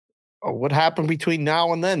what happened between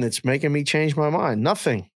now and then that's making me change my mind?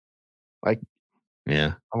 Nothing. Like,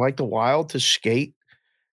 yeah, I like the Wild to skate,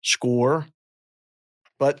 score,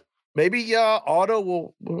 but maybe Otto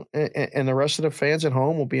will and the rest of the fans at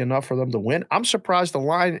home will be enough for them to win. I'm surprised the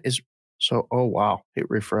line is so. Oh wow, hit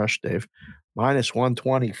refresh, Dave.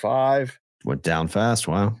 -125. Went down fast.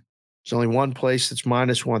 Wow. There's only one place that's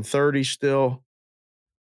 -130 still.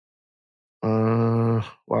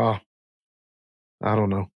 Wow. I don't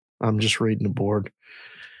know. I'm just reading the board.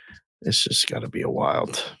 It's just got to be a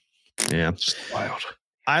Wild. Yeah. It's Wild.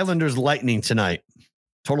 Islanders Lightning tonight.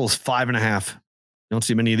 Total is 5.5. Don't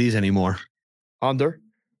see many of these anymore. Under?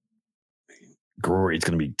 Glory. It's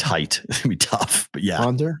going to be tight. It's going to be tough. But yeah.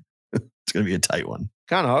 Under? It's going to be a tight one.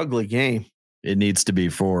 Kind of ugly game. It needs to be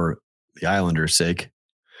for the Islanders' sake.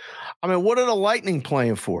 I mean, what are the Lightning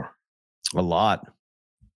playing for? A lot.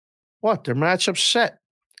 What? Their matchup set.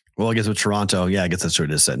 Well, I guess with Toronto, I guess that's what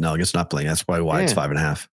it is set. No, I guess not playing. That's probably why it's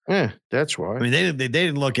 5.5. Yeah, that's why. I mean, they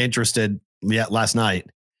didn't look interested yet last night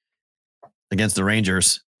against the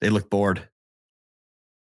Rangers. They looked bored.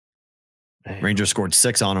 Man. Rangers scored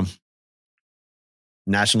 6 on them.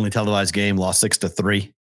 Nationally televised game, lost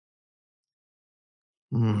 6-3.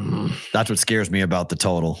 That's what scares me about the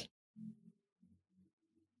total.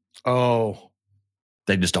 Oh.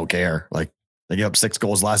 They just don't care. Like, they gave up 6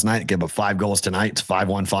 goals last night, gave up 5 goals tonight. It's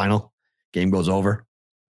 5-1 final. Game goes over.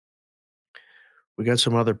 We got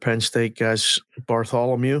some other Penn State guys.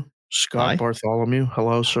 Bartholomew, Scott Hi. Bartholomew.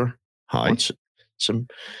 Hello, sir. Hi. Some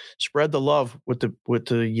spread the love with the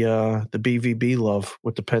BvB love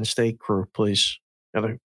with the Penn State crew, please.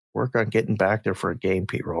 Gotta work on getting back there for a game,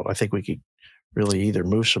 Pete Roll. I think we could really either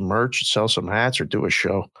move some merch, sell some hats, or do a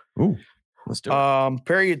show. Ooh, let's do it.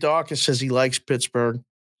 Perry Adakis says he likes Pittsburgh.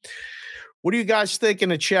 What do you guys think in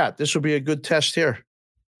the chat? This will be a good test here.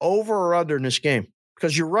 Over or under in this game?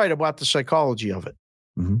 Because you're right about the psychology of it.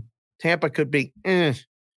 Mm-hmm. Tampa could be,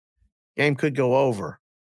 game could go over.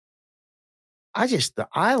 The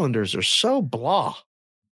Islanders are so blah.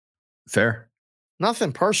 Fair.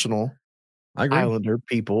 Nothing personal. I agree. Islander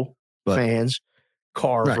people, fans,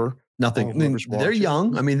 Carver. Right. Nothing. I mean, they're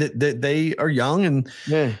young. I mean, they are young, and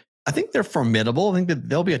I think they're formidable. I think that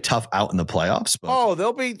they'll be a tough out in the playoffs. But.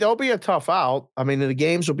 They'll be a tough out. I mean, the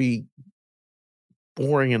games will be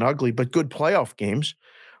boring and ugly, but good playoff games.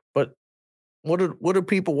 But what do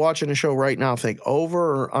people watching the show right now think?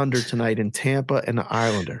 Over or under tonight in Tampa and the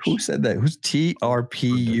Islanders? Who said that? Who's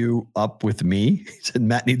TRPU up with me? He said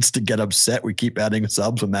Matt needs to get upset. We keep adding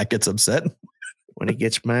subs when Matt gets upset. When he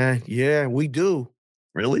gets mad. Yeah, we do.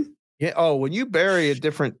 Really? Yeah. Oh, when you bury a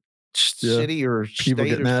different city or people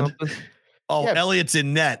state get or mad. something. Oh, yeah. Elliott's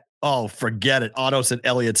in net. Oh, forget it. Otto said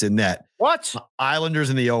Elliott's in net. What?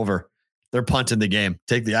 Islanders in the over. They're punting the game.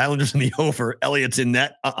 Take the Islanders in the over. Elliott's in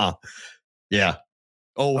net. Yeah.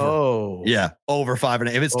 Over. Oh. Yeah. Over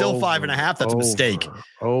 5.5. If it's still 5.5, that's a mistake.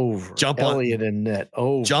 Over. Jump Elliott in net.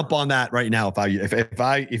 Over. Jump on that right now.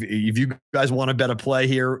 If you guys want to bet a play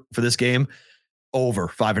here for this game, over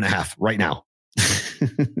 5.5 right now.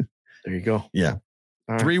 There you go. Yeah.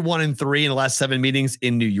 3-1-3 in the last 7 meetings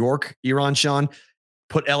in New York. Iran Sean,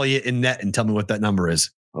 put Elliott in net and tell me what that number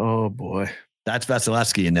is. Oh boy. That's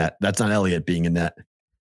Vasilevsky in net. That's not Elliott being in net.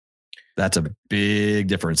 That's a big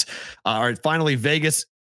difference. All right. Finally, Vegas,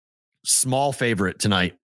 small favorite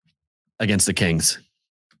tonight against the Kings.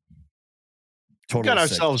 We got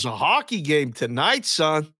ourselves a hockey game tonight,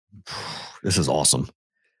 son. This is awesome.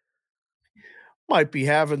 Might be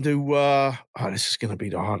having to, this is going to be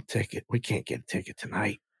the hot ticket. We can't get a ticket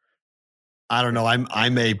tonight. I don't know. I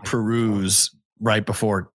may peruse right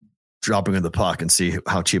before dropping in the puck and see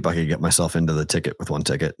how cheap I can get myself into the ticket with one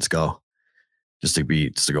ticket. Let's go. Just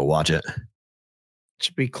to go watch it.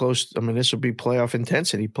 To be close. I mean, this will be playoff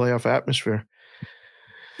intensity, playoff atmosphere.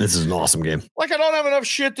 This is an awesome game. Like, I don't have enough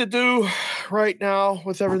shit to do right now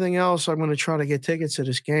with everything else. I'm going to try to get tickets to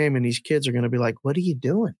this game, and these kids are going to be like, what are you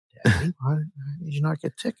doing, Daddy? Why did you not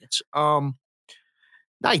get tickets?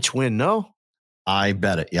 Knights win, no? I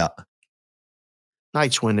bet it, yeah.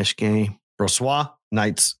 Knights win this game. Brossois,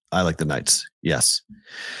 Knights. I like the Knights. Yes.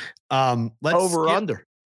 Let's over or under?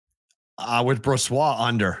 With Brossois,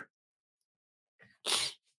 under.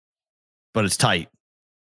 But it's tight.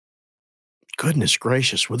 Goodness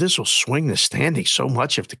gracious. Well, this will swing the standings so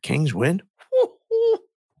much if the Kings win.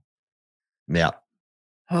 Yeah.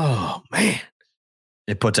 Oh, man.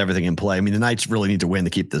 It puts everything in play. I mean, the Knights really need to win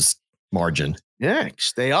to keep this margin. Yeah,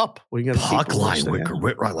 stay up. We got puck line.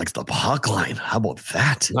 Whitright likes the puck line. How about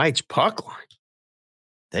that? Knights puck line.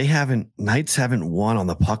 Knights haven't won on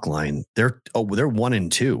the puck line. They're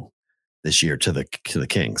 1-2 this year to the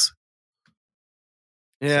Kings.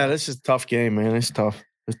 Yeah, this is a tough game, man. It's tough.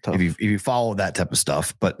 It's tough. If you follow that type of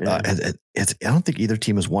stuff, but I don't think either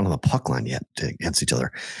team has won on the puck line yet against each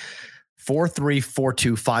other. 4-3,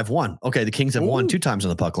 4-2, 5-1. Okay, the Kings have won 2 times on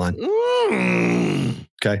the puck line.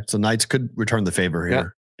 Okay, so Knights could return the favor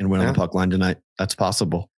here and win on the puck line tonight. That's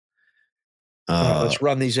possible. Let's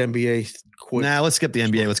run these NBA quick. Let's skip the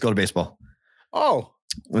NBA. Let's go to baseball. Oh.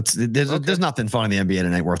 There's nothing fun in the NBA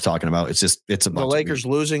tonight worth talking about. It's the Lakers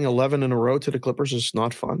losing 11 in a row to the Clippers is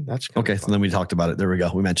not fun. That's okay. So then we talked about it. There we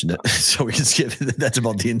go. We mentioned it. So we can skip. That's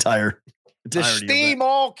about the entire. The steam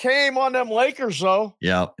all came on them Lakers, though.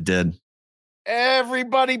 Yeah, it did.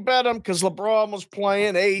 Everybody bet them because LeBron was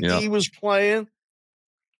playing, AD was playing.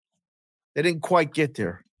 They didn't quite get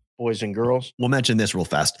there, boys and girls. We'll mention this real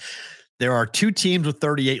fast. There are 2 teams with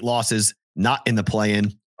 38 losses not in the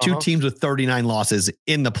play-in. 2 teams with 39 losses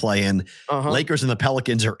in the play-in. Lakers and the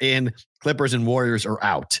Pelicans are in. Clippers and Warriors are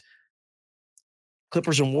out.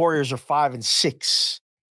 Clippers and Warriors are 5 and 6.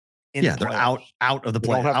 They're out of the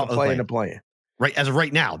play. Don't have to play in the play-in. Right, as of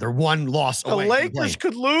right now, they're 1 loss away. The Lakers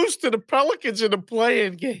could lose to the Pelicans in the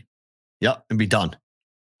play-in game. Yep, and be done.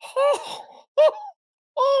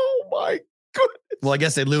 Oh my goodness. Well, I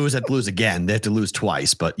guess they lose again. They have to lose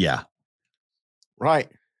twice, but yeah. Right.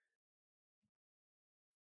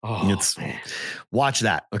 Oh, man. Watch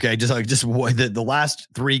that. Okay. Just the last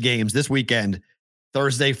 3 games this weekend,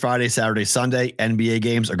 Thursday, Friday, Saturday, Sunday, NBA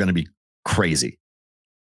games are going to be crazy.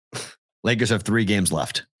 Lakers have 3 games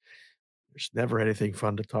left. There's never anything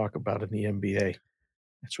fun to talk about in the NBA.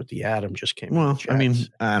 That's what the Adam just came. Well, I mean,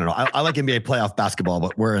 I don't know. I like NBA playoff basketball,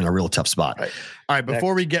 but we're in a real tough spot. Right. All right.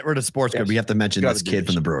 Before we get rid of sports, we have to mention this kid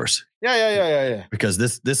from the Brewers. Yeah. Because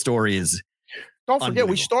this story is. Don't forget,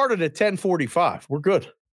 we started at 10:45. We're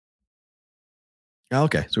good.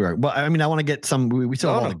 Okay. So well, I mean, I want to get some. We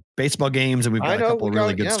still have all the baseball games, and we've got a couple of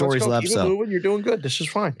really good stories left. Keep it moving. You're doing good. This is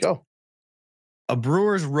fine. Go. A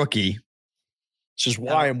Brewers rookie. This is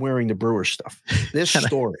why I'm wearing the Brewers stuff. This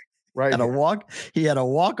story. Right. He had a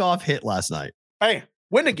walk-off hit last night. Hey,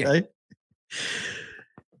 win the game. Okay.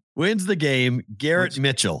 Wins the game. Garrett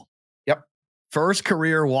Mitchell. Yep. First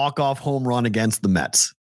career walk-off home run against the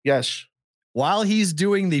Mets. Yes. While he's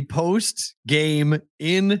doing the post-game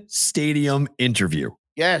in-stadium interview.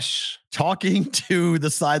 Yes. Talking to the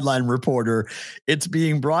sideline reporter. It's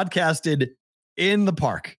being broadcasted in the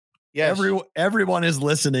park. Yes. Everyone is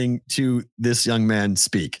listening to this young man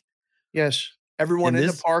speak. Yes. Everyone in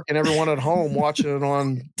the park and everyone at home watching it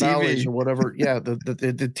on TV or whatever. Yeah,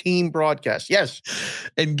 the team broadcast. Yes.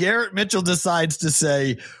 And Garrett Mitchell decides to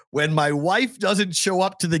say, when my wife doesn't show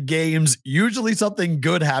up to the games, usually something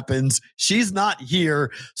good happens. She's not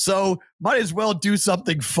here, so might as well do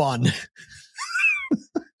something fun.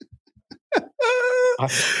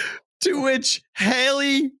 To which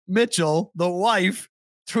Haley Mitchell, the wife,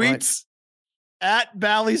 tweets at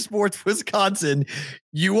Bally Sports Wisconsin,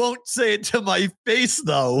 "You won't say it to my face,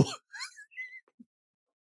 though."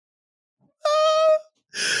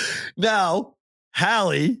 Now,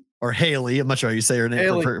 Haley, I'm not sure how you say her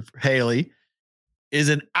name. Haley is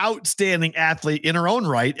an outstanding athlete in her own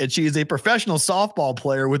right, and she is a professional softball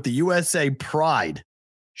player with the USA Pride.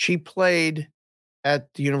 She played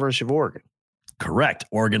at the University of Oregon. Correct.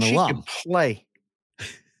 Oregon alum. She can play.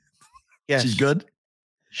 Yes. She's good?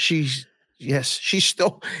 Yes,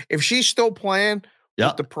 if she's still playing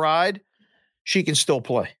with the Pride, she can still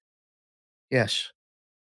play. Yes.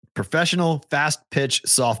 Professional fast pitch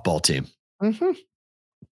softball team. Mm-hmm.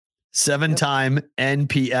 7-time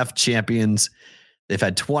NPF champions. They've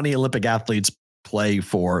had 20 Olympic athletes play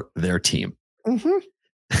for their team.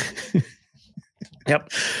 Mm-hmm. Yep.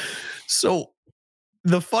 So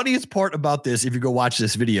the funniest part about this, if you go watch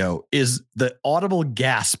this video, is the audible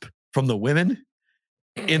gasp from the women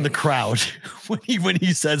in the crowd when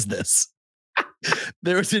he says this.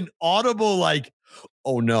 There's an audible like,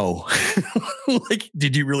 "Oh no." Like,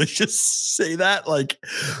 did you really just say that? Like,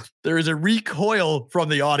 there is a recoil from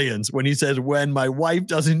the audience when he says, "When my wife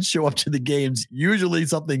doesn't show up to the games, usually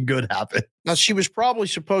something good happens." Now, she was probably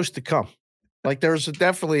supposed to come. Like, there's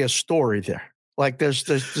definitely a story there. Like,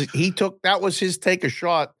 that was his take a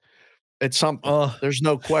shot at something. There's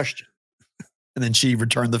no question. And then she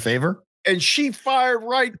returned the favor. And she fired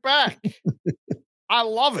right back. I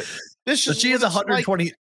love it. She has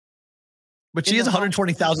 120, but she has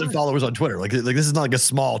 120,000 followers on Twitter. Like this is not like a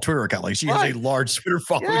small Twitter account. Like she has a large Twitter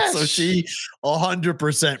following. Yes. So she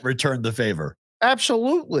 100% returned the favor.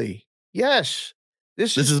 Absolutely. Yes.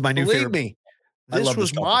 This is my new favorite. Believe me, this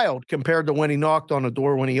was mild compared to when he knocked on the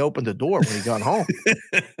door, when he opened the door, when he got home.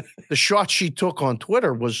 The shot she took on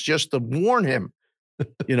Twitter was just to warn him,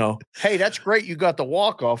 hey, that's great. You got the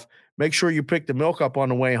walk-off. Make sure you pick the milk up on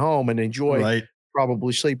the way home and enjoy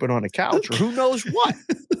probably sleeping on a couch or who knows what.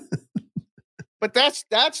 But that's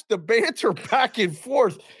the banter back and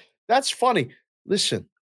forth. That's funny. Listen.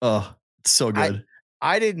 Oh, it's so good.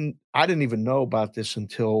 I didn't even know about this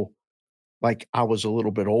until like I was a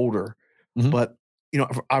little bit older. Mm-hmm. But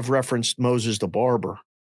I've referenced Moses the barber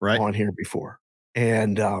on here before.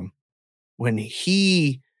 And when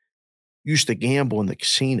he used to gamble in the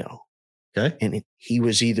casino, and he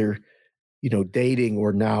was either dating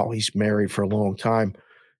or now he's married for a long time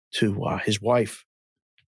to his wife,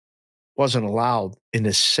 wasn't allowed in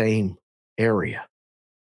the same area.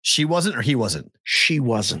 She wasn't, or he wasn't? She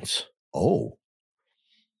wasn't. Oh.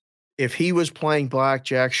 If he was playing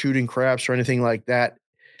blackjack, shooting craps, or anything like that,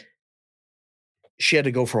 she had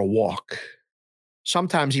to go for a walk.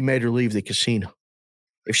 Sometimes he made her leave the casino.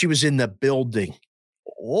 If she was in the building,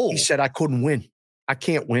 he said, "I couldn't win. I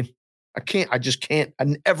can't win. I just can't.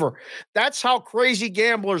 I never." That's how crazy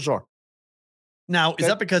gamblers are. Now, is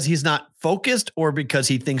that because he's not focused or because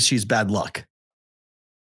he thinks she's bad luck?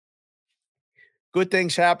 Good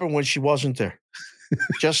things happen when she wasn't there.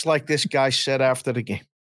 just like this guy said after the game.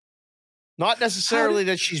 Not necessarily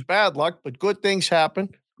that she's bad luck, but good things happen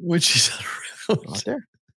when she's not there.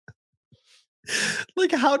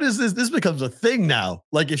 Like, how does this becomes a thing now?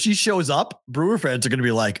 Like, if she shows up, Brewer fans are going to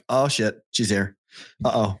be like, oh shit, she's here.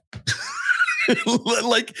 Uh-oh.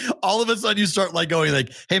 Like, all of a sudden you start like going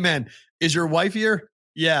like, hey man, is your wife here?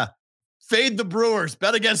 Yeah. Fade the Brewers.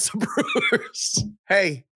 Bet against the Brewers.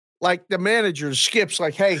 Hey, like the manager skips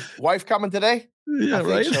like, hey, wife coming today? Yeah,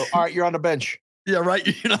 right. So. All right, you're on the bench. Yeah, right.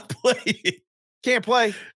 You're not playing. Can't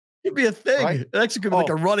play. It'd be a thing. Right? It actually could be like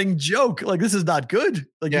a running joke. Like, this is not good.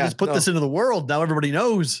 Like, you just put this into the world. Now everybody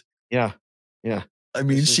knows. Yeah. Yeah. I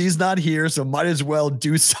mean, she's not here, so might as well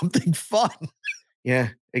do something fun. Yeah,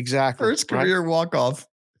 exactly. First career walk-off.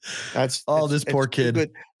 This poor kid.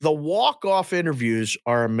 Good. The walk-off interviews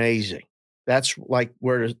are amazing. That's like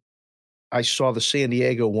where I saw the San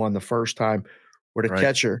Diego one the first time where the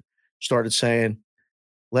catcher started saying,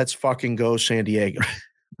 let's fucking go San Diego.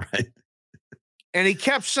 Right. And he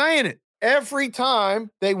kept saying it. Every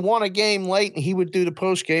time they won a game late and he would do the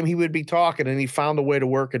post game, he would be talking and he found a way to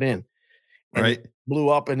work it in. And it blew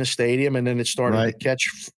up in the stadium and then it started to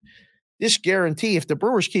catch. This guarantee, if the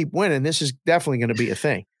Brewers keep winning, this is definitely going to be a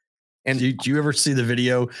thing. And do you ever see the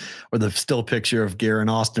video or the still picture of Garen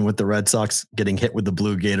Austin with the Red Sox getting hit with the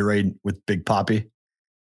blue Gatorade with Big Papi?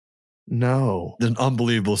 No. There's an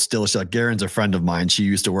unbelievable still shot. Garen's a friend of mine. She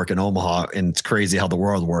used to work in Omaha, and it's crazy how the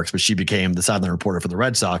world works, but she became the sideline reporter for the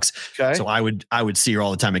Red Sox. Okay. So I would see her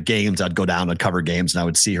all the time at games. I'd go down and cover games and I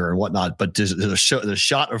would see her and whatnot. But there's a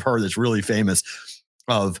shot of her that's really famous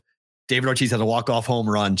of David Ortiz has a walk-off home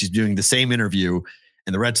run. She's doing the same interview,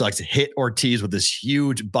 and the Red Sox hit Ortiz with this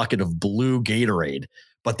huge bucket of blue Gatorade,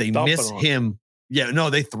 but they miss him. Yeah, no,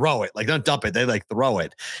 they throw it. Like, don't dump it. They like throw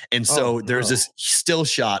it. And so there's this still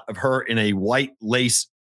shot of her in a white lace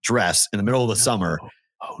dress in the middle of the summer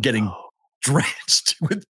getting drenched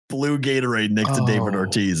with blue Gatorade next to David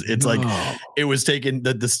Ortiz. It's like it was taken.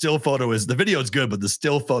 The still photo is, the video is good, but the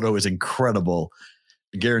still photo is incredible.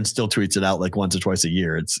 Garen still tweets it out like once or twice a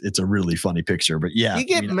year. It's a really funny picture, but yeah. You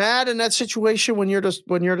get mad in that situation when you're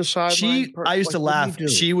the sideline. I used to laugh.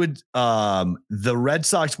 She would, the Red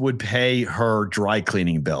Sox would pay her dry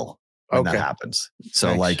cleaning bill when that happens.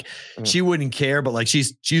 So like she wouldn't care, but like she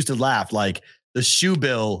used to laugh. Like the shoe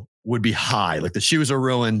bill would be high. Like the shoes are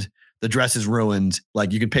ruined. The dress is ruined.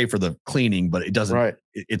 Like you can pay for the cleaning, but it doesn't,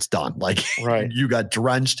 it's done. Like you got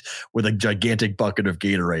drenched with a gigantic bucket of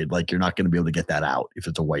Gatorade. Like you're not going to be able to get that out if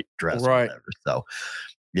it's a white dress or whatever. So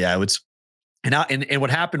yeah, and what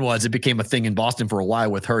happened was it became a thing in Boston for a while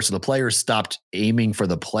with her. So the players stopped aiming for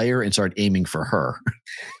the player and started aiming for her.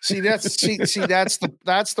 That's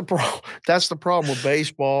the problem. That's the problem with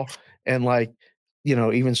baseball and like,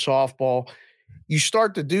 even softball. You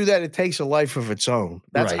start to do that, it takes a life of its own.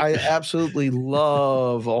 I absolutely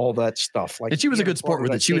love all that stuff. Like, and she was a good sport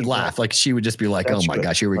with it. She would laugh. Like she would just be like, "Oh my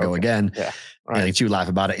gosh, here we go again." Yeah, and she would laugh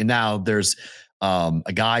about it. And now there's a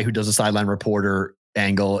guy who does a sideline reporter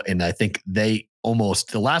angle, and I think the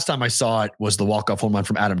last time I saw it was the walk-off home run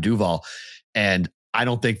from Adam Duvall, and I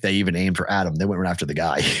don't think they even aimed for Adam. They went right after the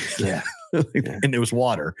guy. Yeah, and it was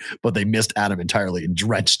water, but they missed Adam entirely and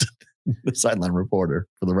drenched the sideline reporter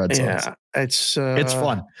for the Red Sox. Yeah, it's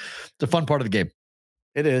fun. It's a fun part of the game.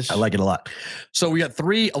 It is. I like it a lot. So we got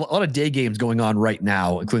a lot of day games going on right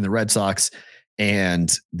now, including the Red Sox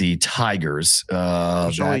and the Tigers.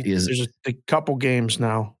 There's a couple games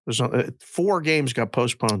now. There's 4 games got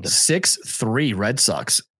postponed. 6-3 Red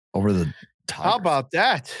Sox over the Tigers. How about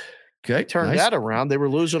that? Okay, turned that around. They were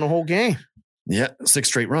losing a whole game. Yeah, 6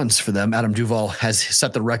 straight runs for them. Adam Duvall has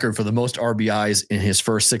set the record for the most RBIs in his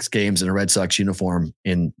first 6 games in a Red Sox uniform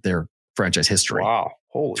in their franchise history. Wow.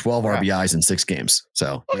 Holy 12 crap. RBIs in 6 games.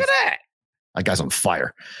 So look at that. That guy's on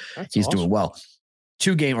fire. He's doing well.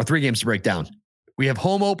 3 games to break down. We have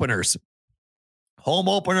home openers. Home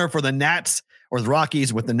opener for the Nats or the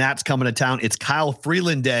Rockies with the Nats coming to town. It's Kyle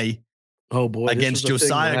Freeland Day. Oh boy. Against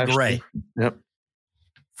Josiah Gray. Yep.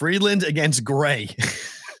 Freeland against Gray.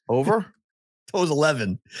 Over? Total's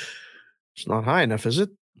 11. It's not high enough, is it?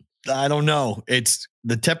 I don't know.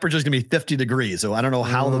 The temperature is going to be 50 degrees. So I don't know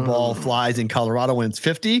how the ball flies in Colorado when it's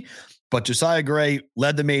 50, but Josiah Gray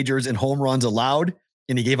led the majors in home runs allowed,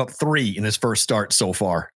 and he gave up 3 in his first start so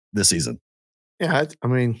far this season. Yeah. I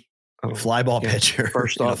mean, fly ball pitcher.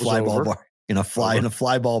 First off, fly ball bar, in a fly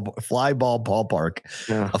ball ballpark.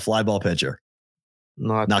 Yeah. A fly ball pitcher.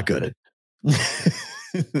 Not good.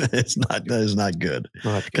 That is not good.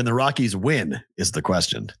 Can the Rockies win is the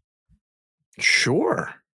question.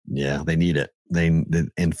 Sure. Yeah, they need it.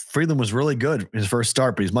 And Freeland was really good in his first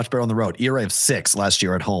start, but he's much better on the road. ERA of 6 last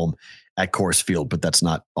year at home at Coors Field, but that's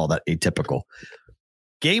not all that atypical.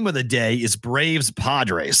 Game of the day is Braves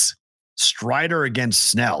Padres. Strider against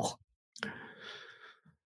Snell.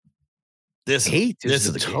 This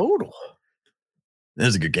is the total. This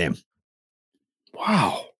is a good game.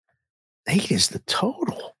 Wow. 8 is the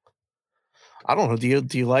total. I don't know.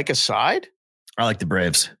 Do you like a side? I like the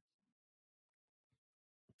Braves.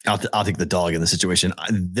 I'll take the dog in the situation.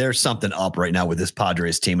 There's something up right now with this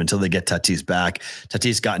Padres team until they get Tatis back.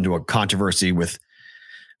 Tatis got into a controversy with,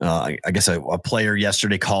 I guess a player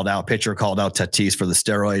yesterday pitcher called out Tatis for the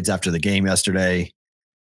steroids after the game yesterday.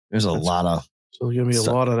 There's a lot of. So there's going to be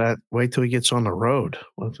a lot of that. Wait till he gets on the road.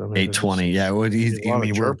 820. Yeah. Well, we're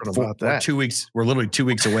literally 2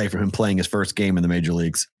 weeks away from him playing his first game in the major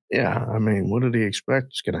leagues. Yeah. I mean, what did he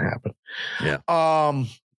expect is going to happen? Yeah.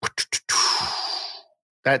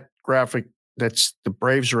 That graphic, that's the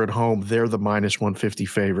Braves are at home. They're the -150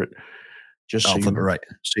 favorite. Just so you right.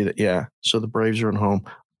 See that. Yeah. So the Braves are at home.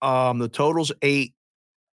 The total's 8.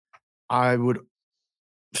 I would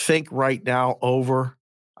think right now over.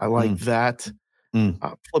 I like that.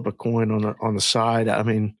 Flip a coin on the side. I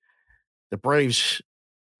mean, the Braves,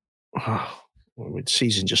 when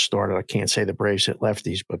season just started, I can't say the Braves hit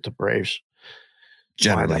lefties, but the Braves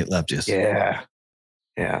generally hit lefties. Yeah.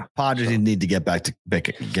 Yeah. Padres need to get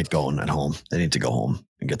going at home. They need to go home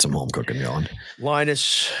and get some home cooking going.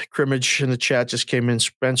 Linus Crimmage in the chat just came in.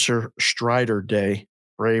 Spencer Strider Day.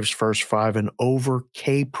 Braves first 5 and over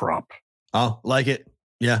K prop. Oh, like it.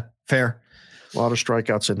 Yeah. Fair. A lot of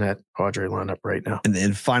strikeouts in that Padre lineup right now. And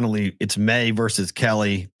then finally, it's May versus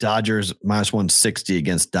Kelly. Dodgers -160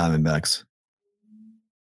 against Diamondbacks.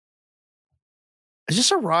 Is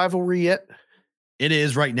this a rivalry yet? It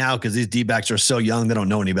is right now because these D-backs are so young, they don't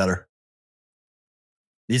know any better.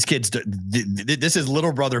 These kids, this is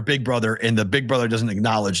little brother, big brother, and the big brother doesn't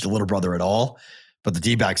acknowledge the little brother at all. But the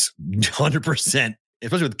D-backs, 100%,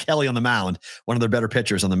 especially with Kelly on the mound, one of their better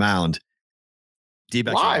pitchers on the mound.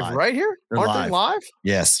 D-backs live right here? Aren't they live?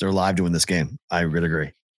 Yes, they're live to win this game. I would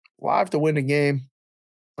agree. Live to win the game.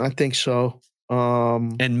 I think so.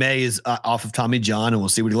 And May is off of Tommy John, and we'll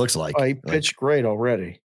see what he looks like. He pitched great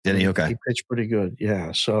already. Did he? Okay. He pitched pretty good.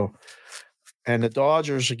 Yeah. So, and the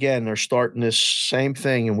Dodgers, again, they're starting this same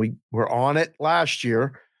thing, and we were on it last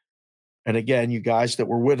year. And again, you guys that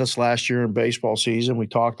were with us last year in baseball season, we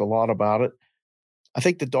talked a lot about it. I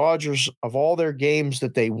think the Dodgers, of all their games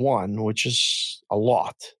that they won, which is a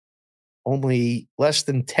lot, only less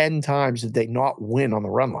than 10 times did they not win on the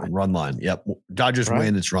run line. Run line. Yep. Dodgers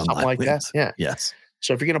win. It's run Something line. Like wins. That. Yeah. Yes.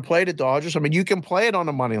 So if you're going to play the Dodgers, I mean, you can play it on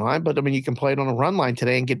the money line, but I mean, you can play it on a run line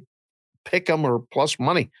today and pick them or plus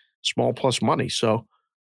money, small plus money. So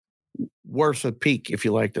worth a peek if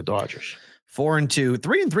you like the Dodgers. 4-2,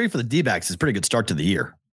 3-3 for the D-backs is a pretty good start to the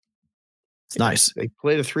year. It's nice. They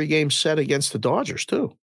played a 3-game set against the Dodgers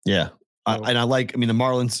too. Yeah. The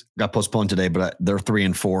Marlins got postponed today, but they're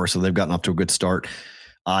 3-4, so they've gotten up to a good start.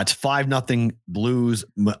 It's 5-0 Blues.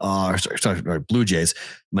 Blue Jays.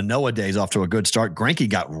 Manoah Day's off to a good start. Greinke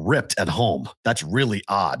got ripped at home. That's really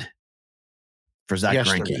odd for Zach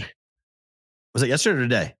Greinke. Was it yesterday or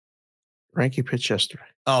today? Greinke pitched yesterday.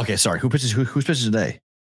 Oh, okay. Sorry. Who's pitches today?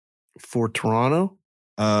 For Toronto?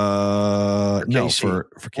 No, for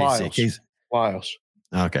KC. Lyles.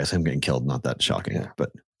 Okay, so him getting killed, not that shocking,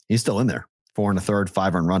 but he's still in there. 4 1/3,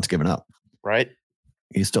 5 earned runs given up. Right.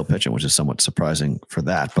 He's still pitching, which is somewhat surprising for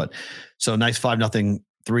that. But so nice 5-0,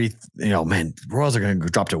 3. Royals are going to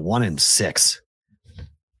drop to 1-6.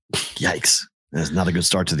 Yikes! That's not a good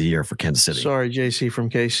start to the year for Kansas City. Sorry, JC from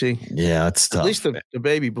KC. Yeah, that's tough. At least the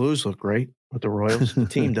baby Blues look great with the Royals. The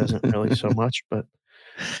team doesn't really so much, but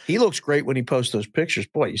he looks great when he posts those pictures.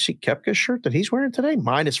 Boy, you see Koepka's shirt that he's wearing today?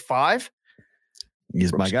 -5.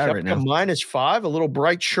 He's my guy right now. -5, a little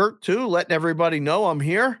bright shirt too, letting everybody know I'm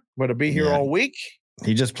here. I'm going to be here all week.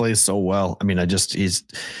 He just plays so well. I mean, he's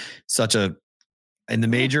such in the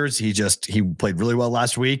majors. He played really well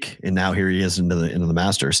last week, and now here he is into the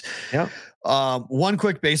Masters. Yeah. One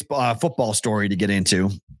quick football story to get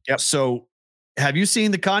into. Yep. So, have you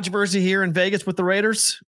seen the controversy here in Vegas with the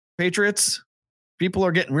Raiders, Patriots? People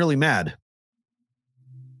are getting really mad.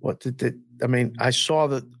 What did they? I mean, I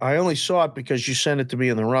only saw it because you sent it to me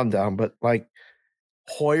in the rundown, but like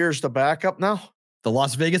Hoyer's the backup now? The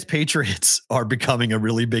Las Vegas Patriots are becoming a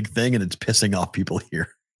really big thing, and it's pissing off people here.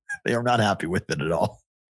 They are not happy with it at all.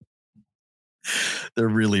 They're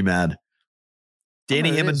really mad.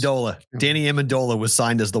 Danny Amendola was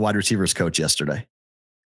signed as the wide receivers coach yesterday.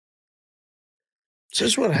 This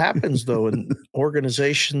is what happens, though, in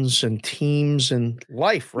organizations and teams and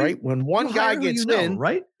life, right? When one guy gets in,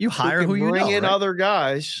 right? You hire who you bring know, in right? other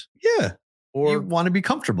guys. Yeah. Or you want to be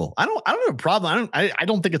comfortable. I don't have a problem. I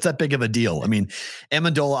don't think it's that big of a deal. I mean,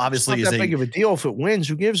 Amendola obviously it's not that big of a deal. If it wins,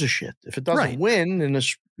 who gives a shit? If it doesn't win in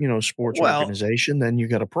a sports organization, then you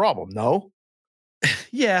got a problem. No.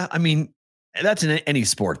 Yeah, I mean, that's in any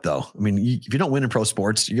sport, though. I mean, if you don't win in pro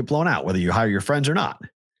sports, you get blown out, whether you hire your friends or not.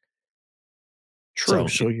 True.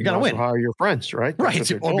 So you got to win. Hire your friends, right?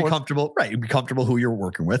 Right. Or be comfortable. Right. Be comfortable who you're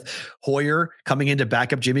working with. Hoyer coming in to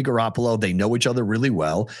back up Jimmy Garoppolo. They know each other really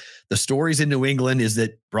well. The stories in New England is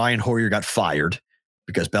that Brian Hoyer got fired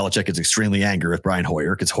because Belichick is extremely angry with Brian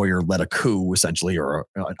Hoyer because Hoyer led a coup, essentially, or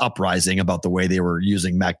an uprising about the way they were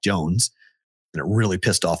using Mac Jones. And it really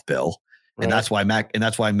pissed off Bill. Right. And that's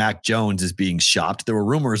why Mac Jones is being shopped. There were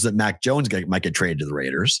rumors that Mac Jones might get traded to the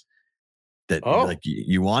Raiders. That like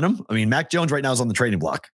you want him? I mean, Mac Jones right now is on the trading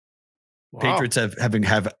block. Wow. Patriots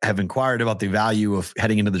have inquired about the value of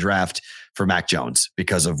heading into the draft for Mac Jones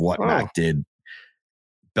because of what Mac did.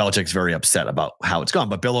 Belichick's very upset about how it's gone,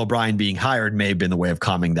 but Bill O'Brien being hired may have been the way of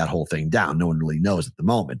calming that whole thing down. No one really knows at the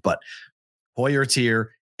moment, but Hoyer's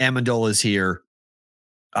here. Amendola is here.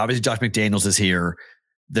 Obviously, Josh McDaniels is here.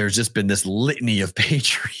 There's just been this litany of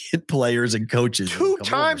Patriot players and coaches. 2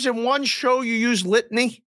 times in one show you use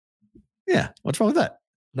litany? Yeah. What's wrong with that?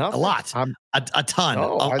 No, a lot. A ton.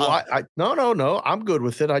 No. I'm good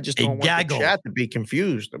with it. I just don't want the chat to be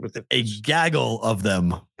confused with it. A gaggle of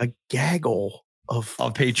them. A gaggle of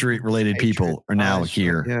Patriot-related people are now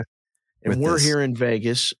here. Yeah. And we're here in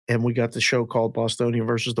Vegas, and we got the show called Bostonian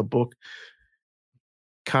versus the Book.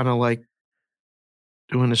 Kind of like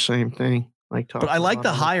doing the same thing. But I like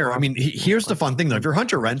the hire. I mean, here's the fun thing, though. If you're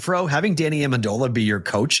Hunter Renfrow, having Danny Amendola be your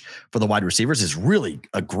coach for the wide receivers is really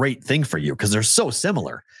a great thing for you because they're so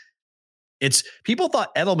similar. People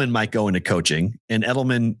thought Edelman might go into coaching, and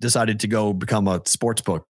Edelman decided to go become a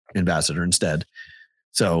sportsbook ambassador instead.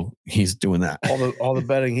 So he's doing that. All the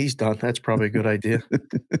betting he's done. That's probably a good idea.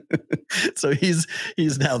 So he's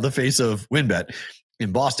now the face of WinBet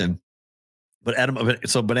in Boston. But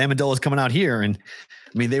Amendola's coming out here, and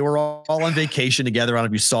I mean, they were all on vacation together. I don't know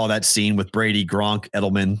if you saw that scene with Brady, Gronk,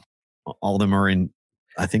 Edelman. All of them are in,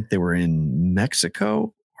 I think they were in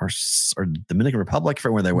Mexico or Dominican Republic,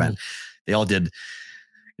 from where they went. They all did,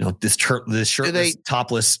 this shirtless,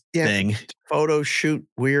 topless thing. Photo shoot,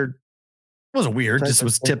 weird. It wasn't weird. Just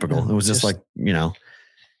was typical. It was just like,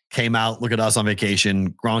 came out, look at us on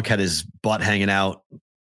vacation. Gronk had his butt hanging out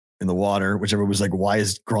in the water, whichever was like, why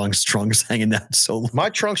is Gronk's trunks hanging down so low? My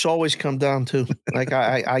trunks always come down too. Like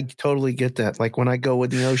I totally get that. Like when I go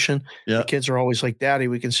in the ocean, the kids are always like, Daddy,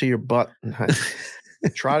 we can see your butt. And I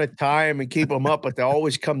try to tie them and keep them up, but they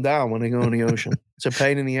always come down when they go in the ocean. It's a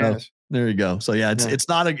pain in the ass. There you go. So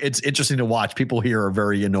it's interesting to watch. People here are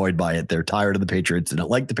very annoyed by it. They're tired of the Patriots. They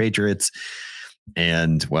don't like the Patriots.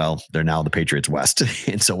 And well, they're now the Patriots West.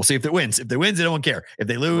 And so we'll see if it wins. If they win, they don't care. If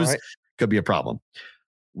they lose, could be a problem.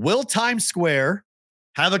 Will Times Square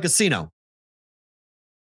have a casino?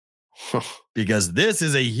 Because this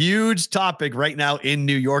is a huge topic right now in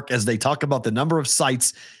New York as they talk about the number of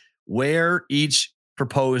sites where each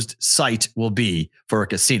proposed site will be for a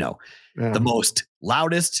casino. The most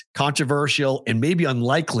loudest, controversial, and maybe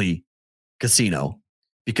unlikely casino,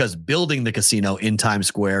 because building the casino in Times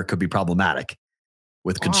Square could be problematic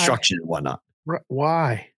with construction and whatnot.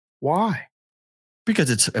 Why?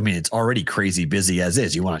 Because it's already crazy busy as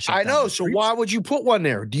is. You want to shut down the streets? So why would you put one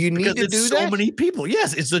there? Do you need to do that? So many people.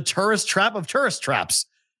 Yes, it's the tourist trap of tourist traps.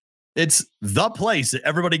 It's the place that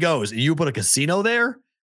everybody goes. And you put a casino there?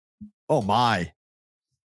 Oh my.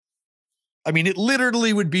 I mean, it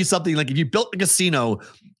literally would be something like if you built a casino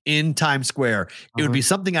in Times Square, it would be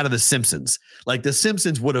something out of The Simpsons. Like The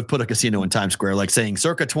Simpsons would have put a casino in Times Square, like saying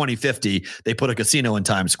circa 2050, they put a casino in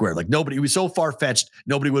Times Square. Like nobody, it was so far-fetched,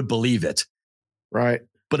 nobody would believe it. Right.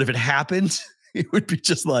 But if it happened, it would be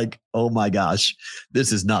just like, oh my gosh,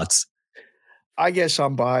 this is nuts. I guess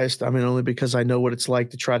I'm biased. I mean, only because I know what it's like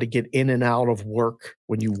to try to get in and out of work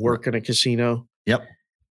when you work in a casino. Yep.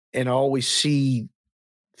 And I always see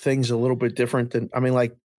things a little bit different than,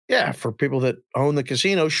 for people that own the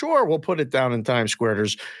casino, sure, we'll put it down in Times Square.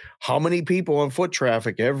 There's how many people on foot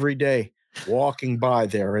traffic every day walking by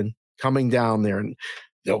there and coming down there, and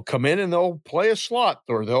they'll come in and they'll play a slot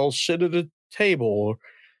or they'll sit at a table.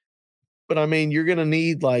 But I mean, you're going to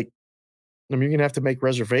need you're going to have to make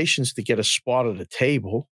reservations to get a spot at a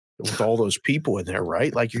table with all those people in there,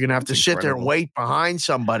 right? Like you're going to have to sit there and wait behind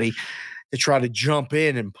somebody to try to jump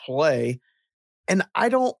in and play. And I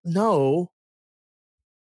don't know.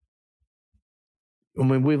 I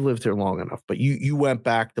mean, we've lived here long enough, but you went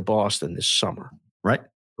back to Boston this summer, right?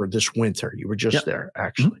 Or this winter. You were just there,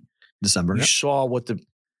 actually. December. You saw what the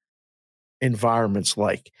environment's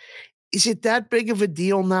like. is it that big of a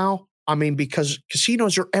deal now? I mean, because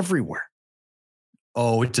casinos are everywhere.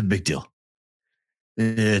 Oh, it's a big deal.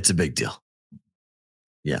 It's a big deal.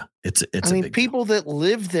 Yeah, it's. I mean, people that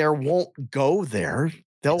live there won't go there.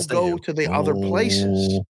 They'll go to the other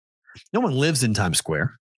places. No one lives in Times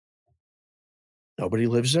Square. Nobody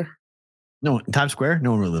lives there? No, in Times Square?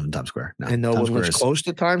 No one really lives in Times Square. No. And no one lives close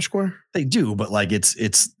to Times Square? They do, but like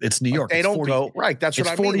it's New York. They don't go. Right. That's what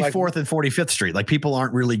I mean. It's 44th and 45th Street. Like people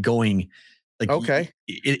aren't really going. Like, okay.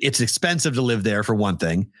 It's expensive to live there for one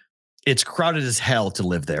thing. It's crowded as hell to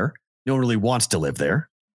live there. No one really wants to live there.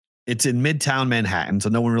 It's in Midtown Manhattan, so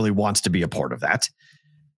no one really wants to be a part of that.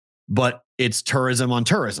 But it's tourism on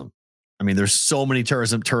tourism. I mean, there's so many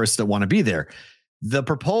tourists that want to be there. The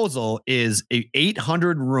proposal is a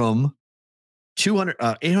 800 room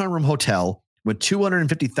hotel with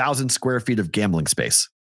 250,000 square feet of gambling space.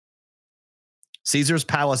 Caesars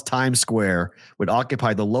Palace Times Square would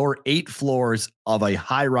occupy the lower 8 floors of a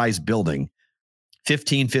high-rise building,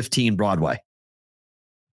 1515 Broadway.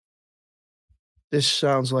 This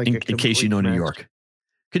sounds like in case you know New York.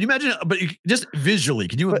 Can you imagine? But just visually,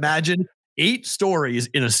 can you imagine 8 stories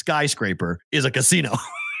in a skyscraper is a casino?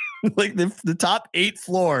 Like the top 8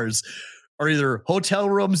 floors are either hotel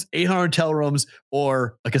rooms, 800 hotel rooms,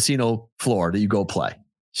 or a casino floor that you go play.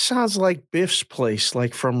 Sounds like Biff's place,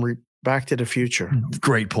 like from Back to the Future.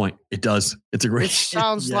 Great point. It does. It's a great. It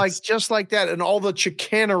sounds yes. like just like that, and all the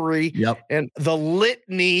chicanery and the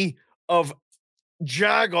litany of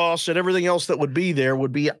Jagos and everything else that would be there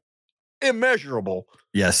would be immeasurable.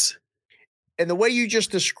 Yes. And the way you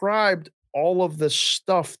just described all of the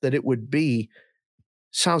stuff that it would be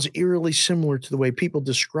sounds eerily similar to the way people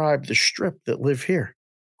describe the strip that live here.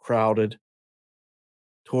 Crowded,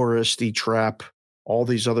 touristy trap, all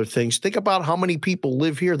these other things. Think about how many people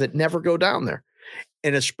live here that never go down there.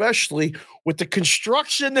 And especially with the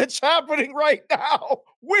construction that's happening right now,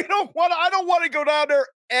 I don't want to go down there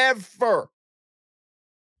ever.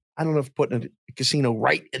 I don't know if putting a casino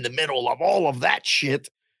right in the middle of all of that shit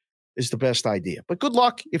is the best idea. But good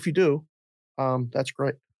luck if you do. That's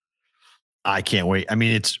great. I can't wait. I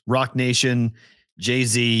mean, it's Rock Nation,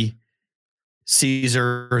 Jay-Z,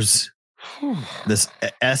 Caesars, this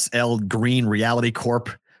SL Green Realty Corp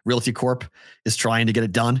is trying to get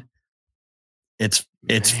it done. It's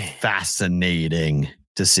fascinating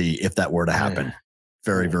to see if that were to happen.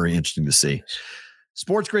 Very, very interesting to see.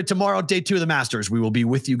 Sports Grid tomorrow, day 2 of the Masters. We will be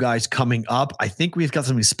with you guys coming up. I think we've got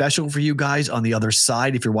something special for you guys on the other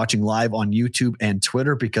side if you're watching live on YouTube and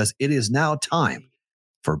Twitter, because it is now time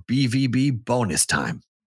for BvB bonus time.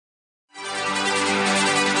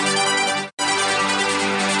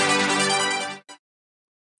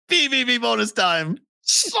 BvB bonus time.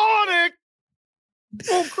 Sonic.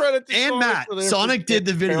 Full credit to and Sonic. Matt. Sonic did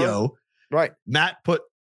the video. Right. Matt put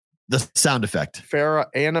the sound effect. Farrah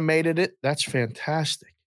animated it. That's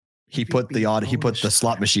fantastic. He put the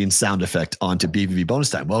slot machine sound effect onto BvB bonus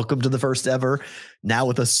time. Welcome to the first ever, now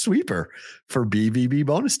with a sweeper, for BvB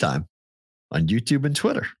bonus time on YouTube and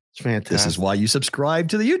Twitter. It's fantastic. This is why you subscribe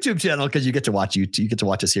to the YouTube channel, because you get to watch YouTube. You get to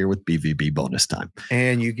watch us here with BvB bonus time,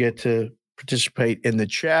 and you get to participate in the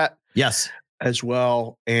chat. Yes, as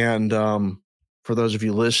well. And for those of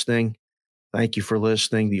you listening, thank you for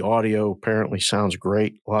listening. The audio apparently sounds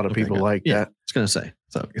great. A lot of people like that. I was going to say.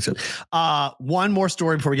 So it's good. One more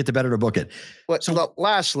story before we get to better to book it. But so,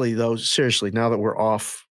 lastly, though, seriously, now that we're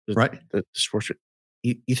off the sports,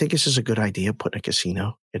 you think this is a good idea, putting a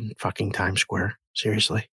casino in fucking Times Square?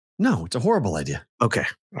 Seriously? No, it's a horrible idea. Okay.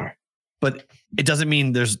 All right. But it doesn't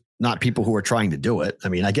mean there's not people who are trying to do it. I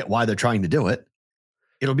mean, I get why they're trying to do it.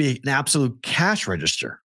 It'll be an absolute cash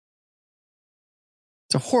register.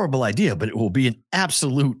 It's a horrible idea, but it will be an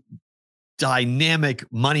absolute dynamic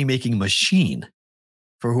money-making machine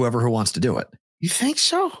for whoever who wants to do it. You think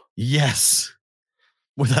so? Yes.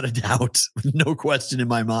 Without a doubt. No question in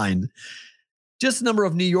my mind. Just a number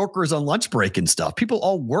of New Yorkers on lunch break and stuff. People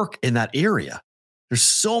all work in that area. There's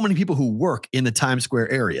so many people who work in the Times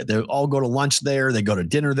Square area. They all go to lunch there. They go to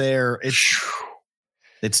dinner there.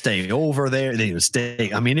 They'd stay over there. They would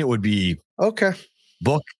stay. I mean, it would be okay.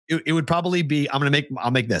 Book. It would probably be. I'll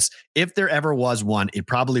make this. If there ever was one, it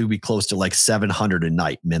probably would be close to like $700 a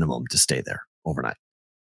night minimum to stay there overnight,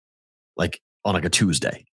 like on like a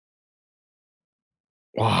Tuesday.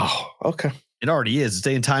 Wow. Okay. It already is.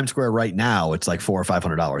 Stay in Times Square right now. It's like $400 or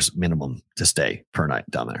 $500 minimum to stay per night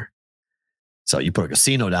down there. So you put a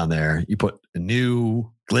casino down there, you put a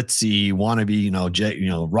new glitzy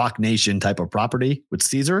wannabe, Rock Nation type of property with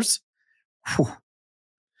Caesars. Whew.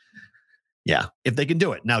 Yeah, if they can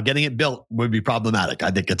do it. Now, getting it built would be problematic.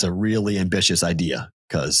 I think it's a really ambitious idea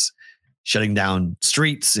because shutting down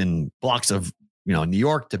streets and blocks of, New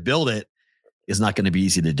York to build it is not going to be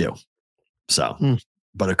easy to do. So,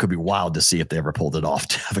 but it could be wild to see if they ever pulled it off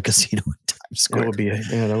to have a casino in Times Square.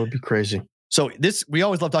 That would be crazy. So we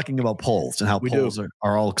always love talking about polls and how polls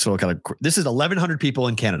are all sort of kind of, this is 1,100 people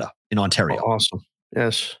in Canada, in Ontario. Oh, awesome.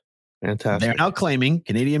 Yes. Fantastic. They're now claiming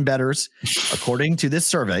Canadian bettors, according to this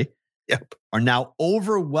survey, are now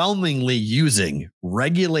overwhelmingly using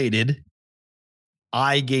regulated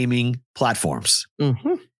iGaming platforms.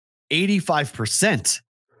 85%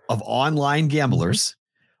 of online gamblers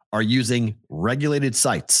are using regulated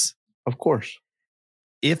sites. Of course.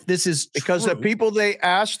 If this is because the people they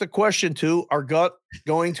ask the question to are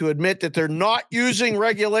going to admit that they're not using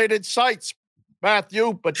regulated sites,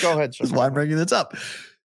 Matthew, but go ahead, sir. That's why I'm bringing this up.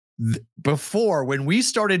 Before, when we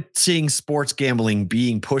started seeing sports gambling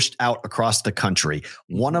being pushed out across the country,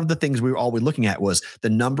 one of the things we were always looking at was the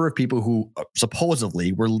number of people who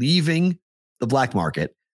supposedly were leaving the black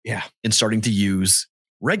market and starting to use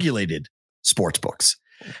regulated sports books.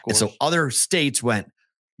 And so other states went,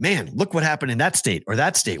 man, look what happened in that state or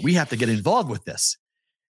that state. We have to get involved with this.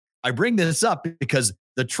 I bring this up because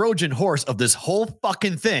the Trojan horse of this whole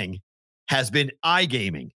fucking thing has been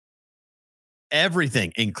iGaming.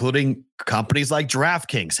 Everything, including companies like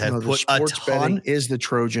DraftKings, have put a ton. Betting is the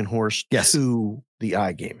Trojan horse to the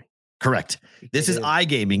iGaming. Correct. This is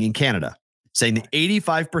iGaming in Canada, saying that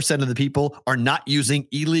 85% of the people are not using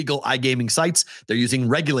illegal iGaming sites. They're using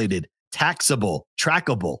regulated, taxable,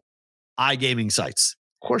 trackable iGaming sites.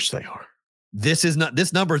 Of course they are.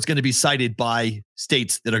 This number is going to be cited by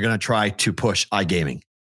states that are going to try to push iGaming.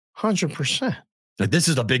 100%. Like, this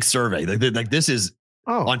is a big survey. Like this is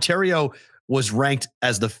Ontario was ranked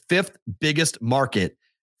as the 5th biggest market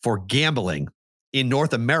for gambling in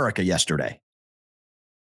North America yesterday.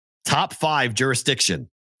 Top 5 jurisdiction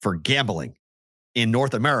for gambling in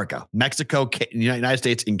North America, Mexico, United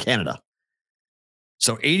States, and Canada.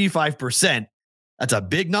 So 85%, that's a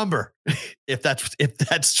big number. If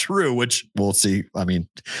that's true, which we'll see. I mean,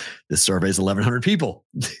 this survey is 1,100 people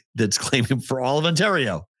that's claiming for all of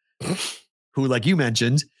Ontario, who, like you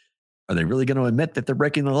mentioned, are they really going to admit that they're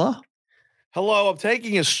breaking the law? Hello, I'm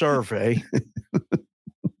taking a survey.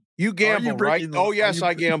 You gamble, right? Oh, yes,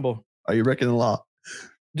 I gamble. Are you breaking the law?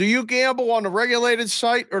 Do you gamble on the regulated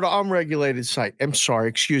site or the unregulated site? I'm sorry,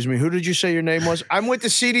 excuse me. Who did you say your name was? I'm with the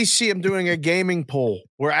CDC. I'm doing a gaming poll.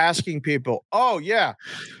 We're asking people. Oh, yeah.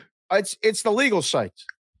 It's the legal sites.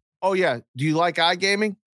 Oh, yeah. Do you like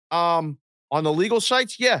iGaming? On the legal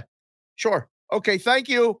sites? Yeah, sure. Okay, thank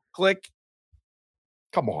you. Click.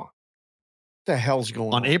 Come on. What the hell's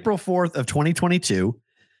going on? On April 4th of 2022,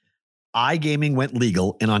 iGaming went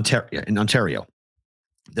legal in Ontario.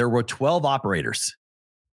 There were 12 operators.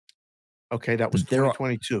 Okay, that was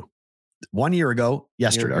 2022. 1 year ago,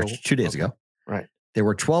 yesterday, or 2 days ago. Right. There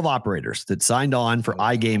were 12 operators that signed on for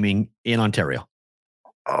iGaming in Ontario.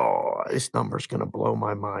 Oh, this number's going to blow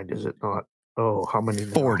my mind, is it not? Oh, how many?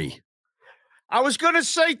 40. I was going to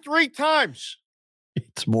say 3 times.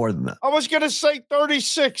 It's more than that. I was going to say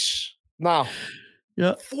 36. No.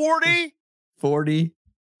 Yeah. 40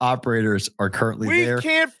 operators are currently there. We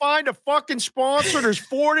can't find a fucking sponsor. There's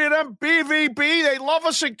 40 of them. BvB, they love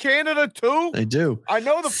us in Canada too. They do. I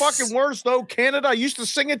know the fucking words though, Canada. I used to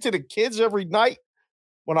sing it to the kids every night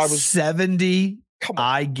when I was 70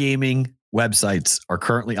 iGaming websites are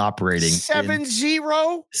currently operating. 70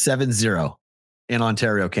 in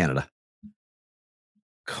Ontario, Canada.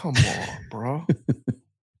 Come on, bro.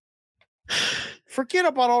 Forget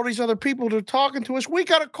about all these other people that are talking to us. We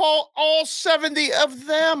got to call all 70 of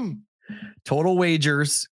them. Total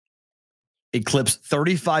wagers eclipsed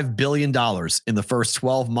 $35 billion in the first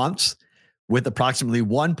 12 months with approximately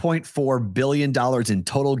 $1.4 billion in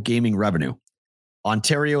total gaming revenue.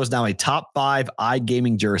 Ontario is now a top 5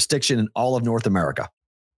 iGaming jurisdiction in all of North America.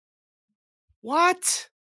 What?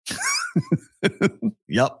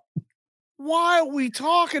 Yep. Why are we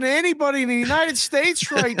talking to anybody in the United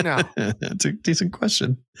States right now? That's a decent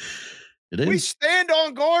question. It is. We stand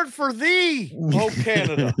on guard for thee, oh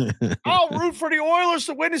Canada. I'll root for the Oilers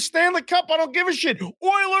to win the Stanley Cup. I don't give a shit.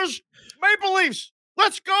 Oilers, Maple Leafs,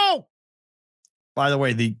 let's go. By the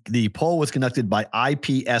way, the poll was conducted by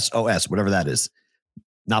IPSOS, whatever that is.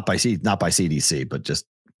 Not by CDC, but just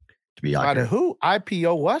to be accurate. By who?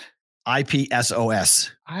 IPO what? IPSOS.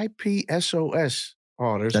 IPSOS.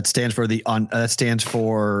 Oh, that stands for that stands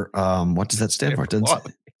for what does that stand for? It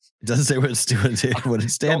doesn't say what it's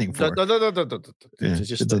standing for.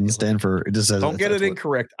 It doesn't stand for. It just says. Don't get it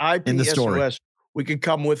incorrect. IPSOS. We could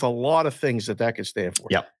come with a lot of things that could stand for.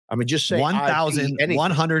 Yep. I mean, just say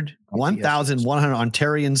 1,100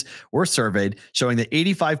 Ontarians were surveyed, showing that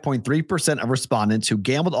 85.3% of respondents who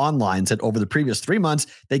gambled online said over the previous 3 months,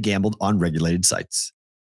 they gambled on regulated sites.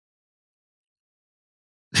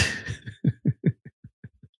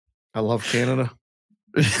 I love Canada.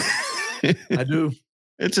 I do.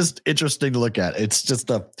 It's just interesting to look at. It's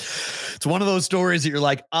one of those stories that you're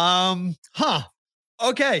like,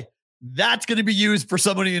 okay, that's going to be used for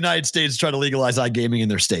someone in the United States to try to legalize iGaming in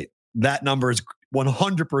their state. That number is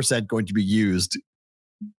 100% going to be used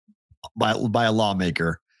by a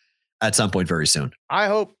lawmaker at some point very soon. I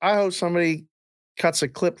hope somebody cuts a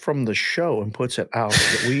clip from the show and puts it out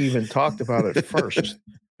that we even talked about it first,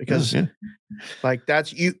 because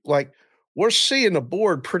we're seeing the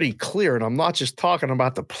board pretty clear, and I'm not just talking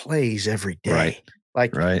about the plays every day.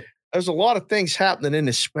 Right. There's a lot of things happening in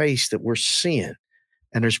this space that we're seeing.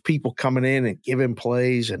 And there's people coming in and giving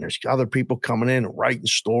plays, and there's other people coming in and writing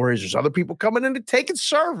stories. There's other people coming in and taking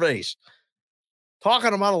surveys,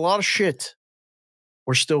 talking about a lot of shit.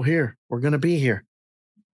 We're still here. We're going to be here.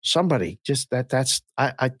 Somebody that's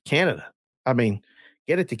Canada. I mean,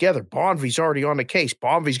 get it together. Bonvi's already on the case.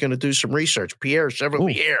 Bonvi's going to do some research. Pierre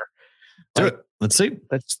Chevalier. Do it. Let's see.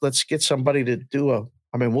 Let's get somebody to do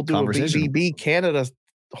we'll do a BvB Canada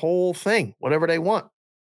whole thing, whatever they want.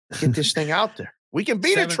 Get this thing out there. We can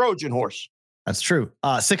beat a Trojan horse. That's true.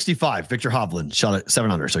 65. Victor Hovland shot at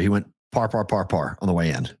 7 under. So he went par on the way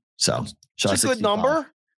in. So it's a good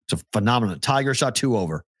number. It's a phenomenal. Tiger shot 2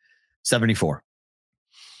 over. 74.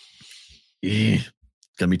 It's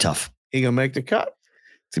gonna be tough. He gonna make the cut.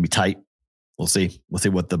 It's gonna be tight. We'll see. We'll see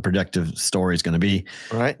what the predictive story is going to be.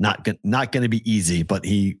 Right. Not going to be easy, but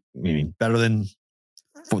better than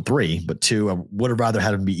 3, but 2. I would have rather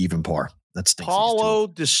had him be even par. That's Paulo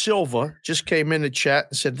De Silva just came in the chat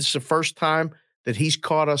and said this is the first time that he's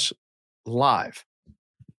caught us live.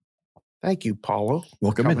 Thank you, Paulo.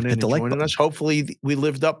 Welcome in. Hit the like button. Us. Hopefully we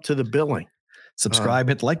lived up to the billing. Subscribe,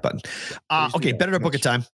 hit the like button. Okay, better to book it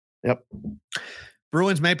time. Yep.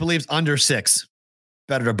 Bruins Maple Leafs under 6.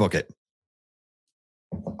 Better to book it.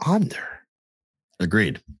 Under.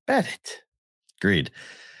 Agreed. Bet it. Agreed.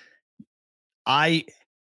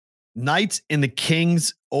 Knights in the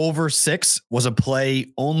Kings over 6 was a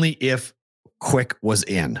play only if Quick was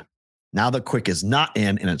in. Now that Quick is not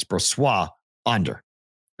in and it's Brossois under.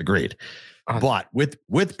 Agreed. But with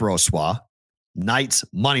Brossois, Knights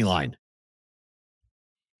money line.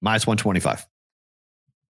 Minus 125.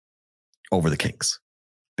 Over the Kings.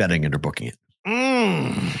 Betting and or booking it.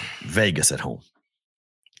 Vegas at home.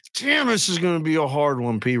 Damn, this is going to be a hard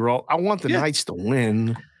one, P-Roll. I want the Knights to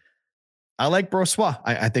win. I like Brossois.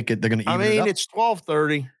 I think they're going to even it up. It's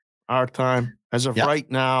 12:30 our time. As of right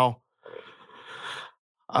now,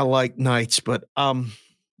 I like Knights, but and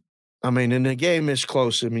the game is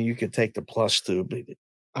close. You could take the +2, but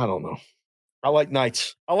I don't know. I like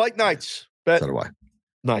Knights. Bet. So do I.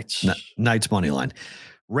 Knights. Knights money line.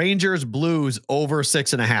 Rangers Blues over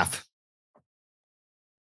 6.5.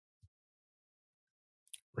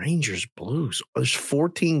 Rangers Blues. There's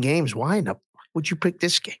 14 games. Why would you pick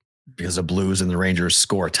this game? Because the Blues and the Rangers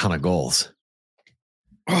score a ton of goals.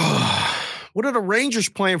 What are the Rangers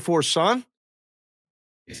playing for, son?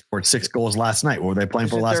 They scored 6 goals last night. What were they playing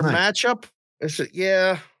for last night? Matchup? Is it?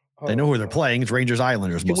 Yeah. They know who they're playing. It's Rangers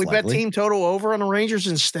Islanders. Can we bet team total over on the Rangers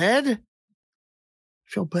instead? I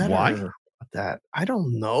feel better. Why? About that. I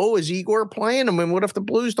don't know. Is Igor playing? What if the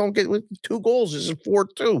Blues don't get 2 goals? Is it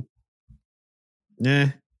 4-2?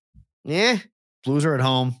 Yeah. Blues are at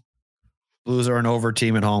home. Blues are an over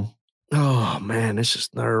team at home. Oh man, this is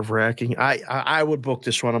nerve-wracking. I would book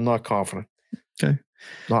this one. I'm not confident. Okay.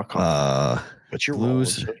 Not confident. But you're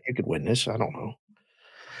Blues. Rolling, so you could win this. I don't know.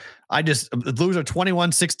 The Blues are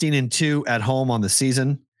 21-16-2 at home on the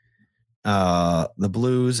season. The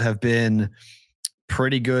Blues have been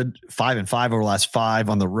pretty good, 5-5 over the last 5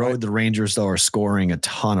 on the road. Right. The Rangers, though, are scoring a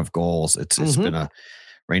ton of goals. It's been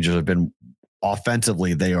Rangers have been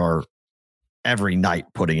offensively. They are every night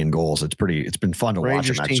putting in goals. It's been fun to watch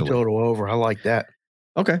them, actually. Team total over. I like that.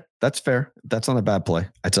 Okay. That's fair. That's not a bad play.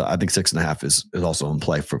 I think 6.5 is also in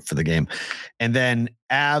play for the game. And then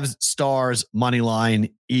Avs, Stars, money line,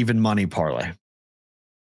 even money parlay.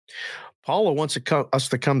 Paulo wants us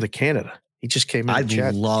to come to Canada. He just came in.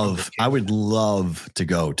 I would love to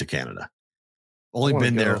go to Canada. Only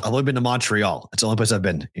been there. I've only been to Montreal. It's the only place I've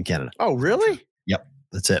been in Canada. Oh, really? Yep.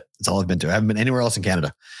 That's it. That's all I've been to. I haven't been anywhere else in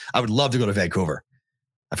Canada. I would love to go to Vancouver.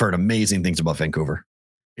 I've heard amazing things about Vancouver.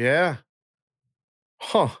 Yeah.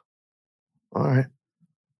 Huh. All right.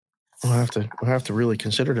 We'll have to really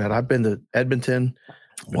consider that. I've been to Edmonton,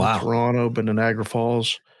 been to Toronto, been to Niagara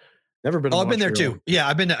Falls. Never been. I've been there too. Yeah,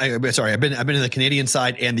 I've been in the Canadian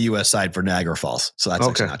side and the U.S. side for Niagara Falls. So that's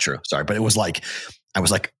actually not true. Sorry, but it was like I was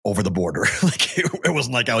like over the border. Like it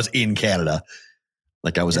wasn't like I was in Canada.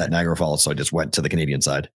 Like I was at Niagara Falls, so I just went to the Canadian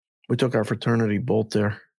side. We took our fraternity boat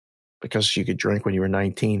there because you could drink when you were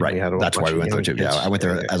 19. Right. That's why we went there too. Yeah, I went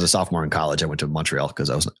there as a sophomore in college. I went to Montreal because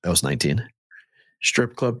I was 19.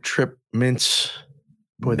 Strip club trip, Mince.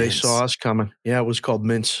 Boy, Mince. They saw us coming. Yeah, it was called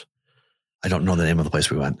Mince. I don't know the name of the place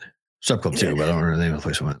we went. Strip club too, but I don't know the name of the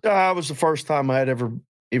place we went. It was the first time I had ever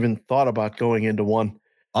even thought about going into one.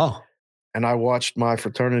 Oh. And I watched my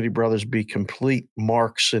fraternity brothers be complete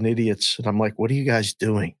marks and idiots. And I'm like, what are you guys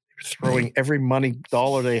doing? They're throwing every money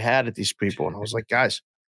dollar they had at these people. And I was like, guys,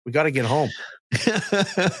 we got to get home.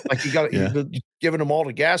 Like you're giving them all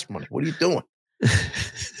the gas money. What are you doing?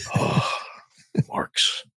 Oh,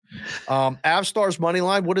 marks. Avstar's money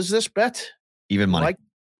line. What is this bet? Even money. Like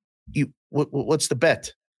what's the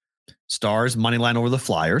bet? Stars money line over the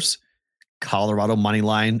Flyers. Colorado money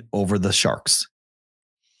line over the Sharks.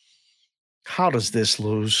 How does this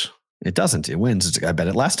lose? It doesn't. It wins. I bet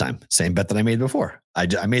it last time. Same bet that I made before.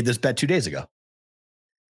 I made this bet 2 days ago.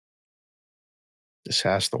 This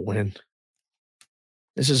has to win.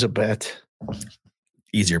 This is a bet.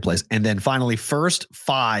 Easier place. And then finally, first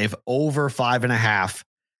 5 over 5.5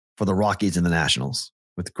 for the Rockies and the Nationals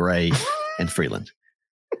with Gray and Freeland.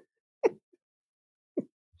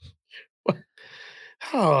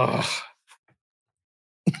 Oh.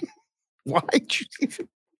 Why'd you even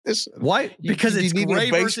this? Why? Because it's Gray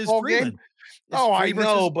versus Freeland. Oh, I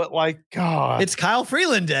know, but like, God. It's Kyle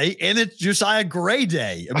Freeland Day and it's Josiah Gray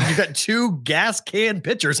Day. I mean, you've got 2 gas can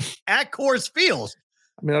pitchers at Coors Field.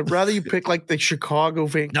 I mean, I'd rather you pick like the Chicago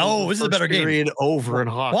Vancouver. No, this is a better game. Over in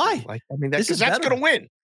hockey. Why? Like, I mean, that's going to win.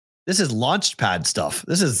 This is launch pad stuff.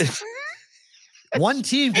 This is one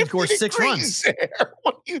team could score 6 runs.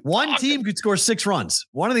 One team could score 6 runs.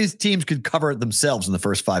 One of these teams could cover it themselves in the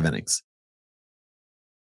first 5 innings.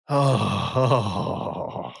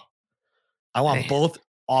 Oh. I want both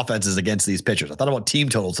offenses against these pitchers. I thought about team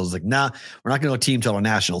totals. I was like, nah, we're not going to go team total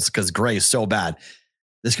Nationals because Gray is so bad.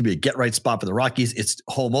 This could be a get right spot for the Rockies. It's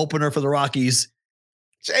home opener for the Rockies.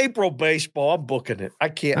 It's April baseball. I'm booking it. I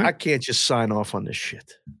can't just sign off on this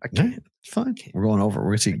shit. I can't. Right. It's fine. We're going over. We're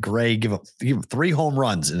going to see Gray give up 3 home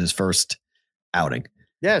runs in his first outing.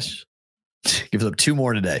 Yes. Gives up 2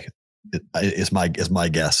 more today. Is my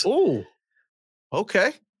guess. Oh,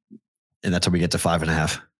 okay. And that's how we get to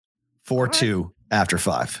 5.5. 4-2 after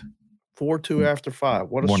 5. 4-2 after 5.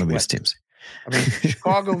 What one of these teams. I mean,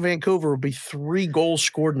 Chicago and Vancouver will be 3 goals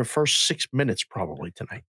scored in the first 6 minutes probably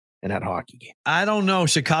tonight in that hockey game. I don't know.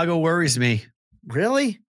 Chicago worries me.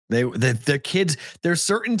 Really? The kids, there's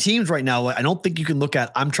certain teams right now I don't think you can look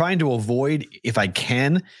at. I'm trying to avoid, if I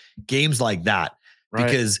can, games like that. Right.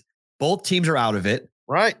 Because both teams are out of it.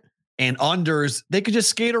 Right. And unders, they could just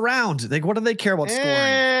skate around. Like, what do they care about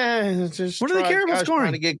scoring? What do they care about scoring?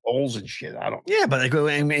 Trying to get goals and shit. I don't. Yeah, but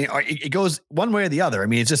I mean, it goes one way or the other. I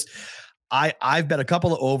mean, it's just I've bet a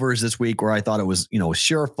couple of overs this week where I thought it was,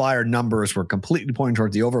 surefire numbers were completely pointing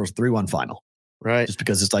towards the over. It was 3-1 final. Right. Just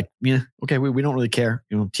because it's like, okay, we don't really care.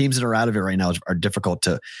 Teams that are out of it right now are difficult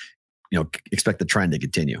to, expect the trend to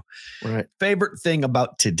continue. Right. Favorite thing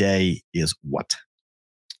about today is what?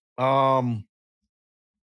 Well,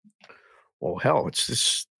 hell,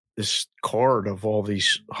 it's this card of all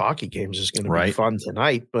these hockey games is going to be fun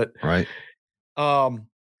tonight. But right. A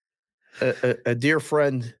dear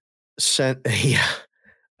friend sent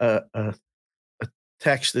a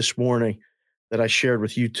text this morning that I shared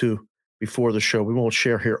with you two before the show. We won't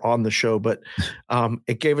share here on the show, but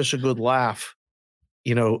it gave us a good laugh,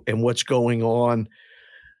 and what's going on.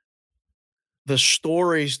 The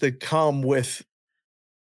stories that come with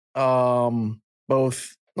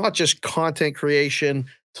both not just content creation,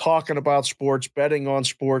 talking about sports, betting on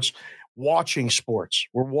sports, watching sports.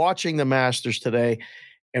 We're watching the Masters today,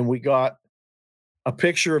 and we got a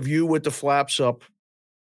picture of you with the flaps up.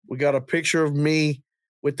 We got a picture of me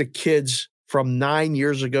with the kids from 9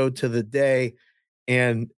 years ago to the day.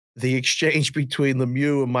 And the exchange between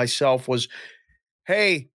Lemieux and myself was,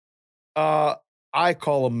 hey, I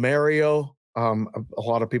call him Mario. A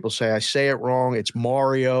lot of people say I say it wrong. It's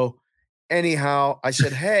Mario. Anyhow, I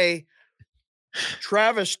said, hey,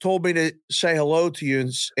 Travis told me to say hello to you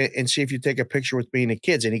and see if you take a picture with me and the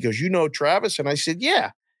kids. And he goes, Travis? And I said,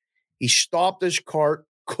 yeah. He stopped his cart.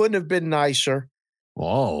 Couldn't have been nicer.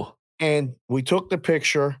 Whoa. And we took the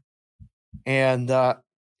picture. And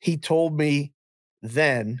he told me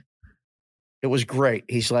then it was great.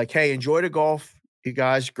 He's like, hey, enjoy the golf. You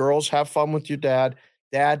guys, girls, have fun with your dad.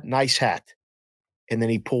 Dad, nice hat. And then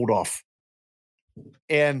he pulled off.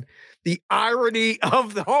 And the irony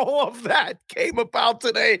of all of that came about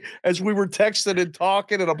today as we were texting and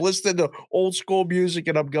talking, and I'm listening to old school music,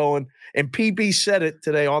 and I'm going, and PB said it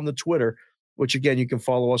today on the Twitter, which again, you can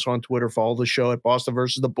follow us on Twitter, follow the show at Boston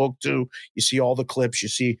versus the Book too. You see all the clips,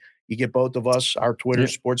 you get both of us, our Twitter,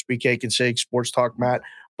 Sports BK can say, Sports Talk Matt,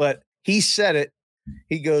 but he said it.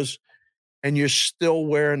 He goes, and you're still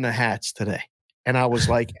wearing the hats today. And I was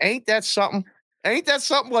like, ain't that something? Ain't that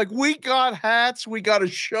something? Like, we got hats. We got a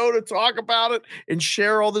show to talk about it and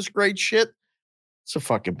share all this great shit. It's the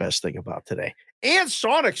fucking best thing about today. And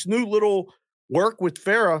Sonic's new little work with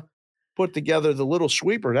Farrah put together the little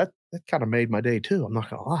sweeper. That kind of made my day too. I'm not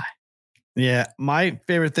going to lie. Yeah. My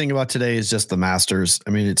favorite thing about today is just the Masters. I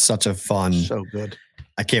mean, it's such a fun. So good.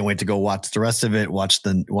 I can't wait to go watch the rest of it. Watch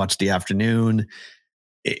the afternoon.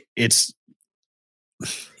 It's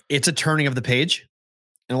a turning of the page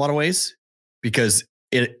in a lot of ways, because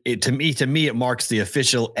it to me it marks the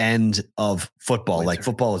official end of football. Like,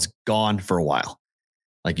 football is gone for a while.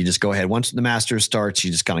 Like, you just go ahead once the Masters starts,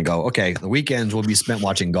 you just kind of go, okay, the weekends will be spent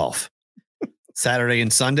watching golf. Saturday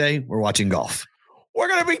and Sunday, we're watching golf. We're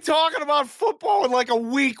going to be talking about football in like a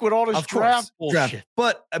week with all this draft bullshit.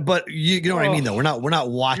 But you know what I mean, though. We're not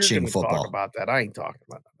watching football. Talk about that. I ain't talking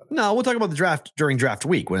about that. No, we'll talk about the draft during draft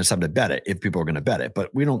week when it's time to bet it, if people are going to bet it.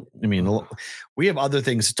 But we don't. I mean, we have other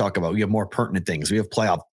things to talk about. We have more pertinent things. We have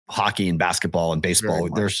playoff hockey and basketball and baseball.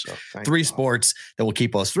 There's three sports that will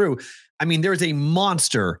keep us through. I mean, there's a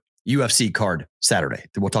monster UFC card Saturday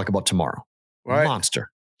that we'll talk about tomorrow. Right.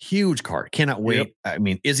 Monster. Huge card. Cannot wait. Yep. I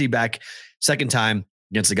mean, Izzy back second time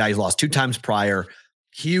against the guy he's lost 2 times prior.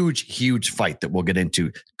 Huge fight that we'll get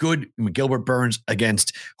into. Good Gilbert Burns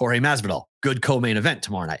against Jorge Masvidal. Good co-main event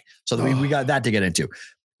tomorrow night. So we got that to get into.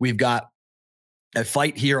 We've got a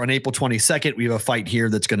fight here on April 22nd. We have a fight here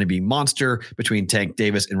that's going to be monster between Tank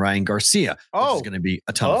Davis and Ryan Garcia. Which is going to be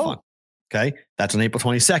a ton of fun. Okay. That's on April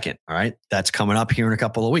 22nd. All right. That's coming up here in a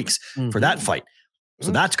couple of weeks for that fight.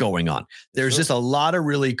 So that's going on. There's just a lot of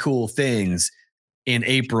really cool things in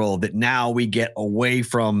April that now we get away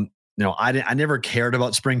from. I never cared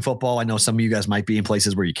about spring football. I know some of you guys might be in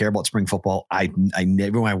places where you care about spring football. I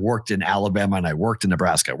never, when I worked in Alabama and I worked in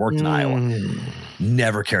Nebraska, I worked in Iowa,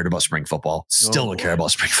 never cared about spring football. Still don't care about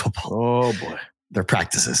spring football. Oh boy. They're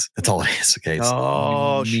practices. That's all it is. Okay.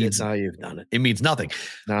 Shit. Now you've done it. It means nothing.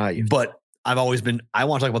 But I've always been, I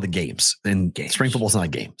want to talk about the games, and spring football's not a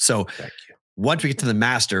game. So once we get to the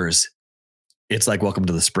Masters, it's like, welcome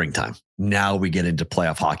to the springtime. Now we get into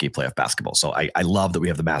playoff hockey, playoff basketball. So I love that we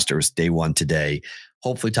have the Masters day one today.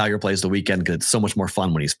 Hopefully Tiger plays the weekend, because it's so much more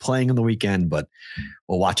fun when he's playing on the weekend, but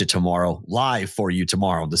we'll watch it tomorrow live for you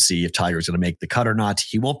tomorrow to see if Tiger's going to make the cut or not.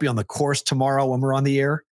 He won't be on the course tomorrow when we're on the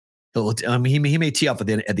air. He may tee off at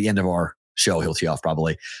the end of our show. He'll tee off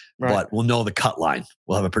probably, but we'll know the cut line.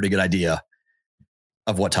 We'll have a pretty good idea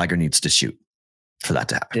of what Tiger needs to shoot for that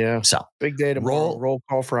to happen. Yeah. So big day tomorrow. Roll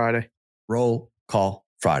call Friday. Roll Call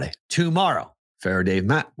Friday. Tomorrow, Farrah, Dave,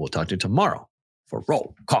 Matt. We'll talk to you tomorrow for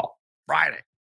Roll Call Friday.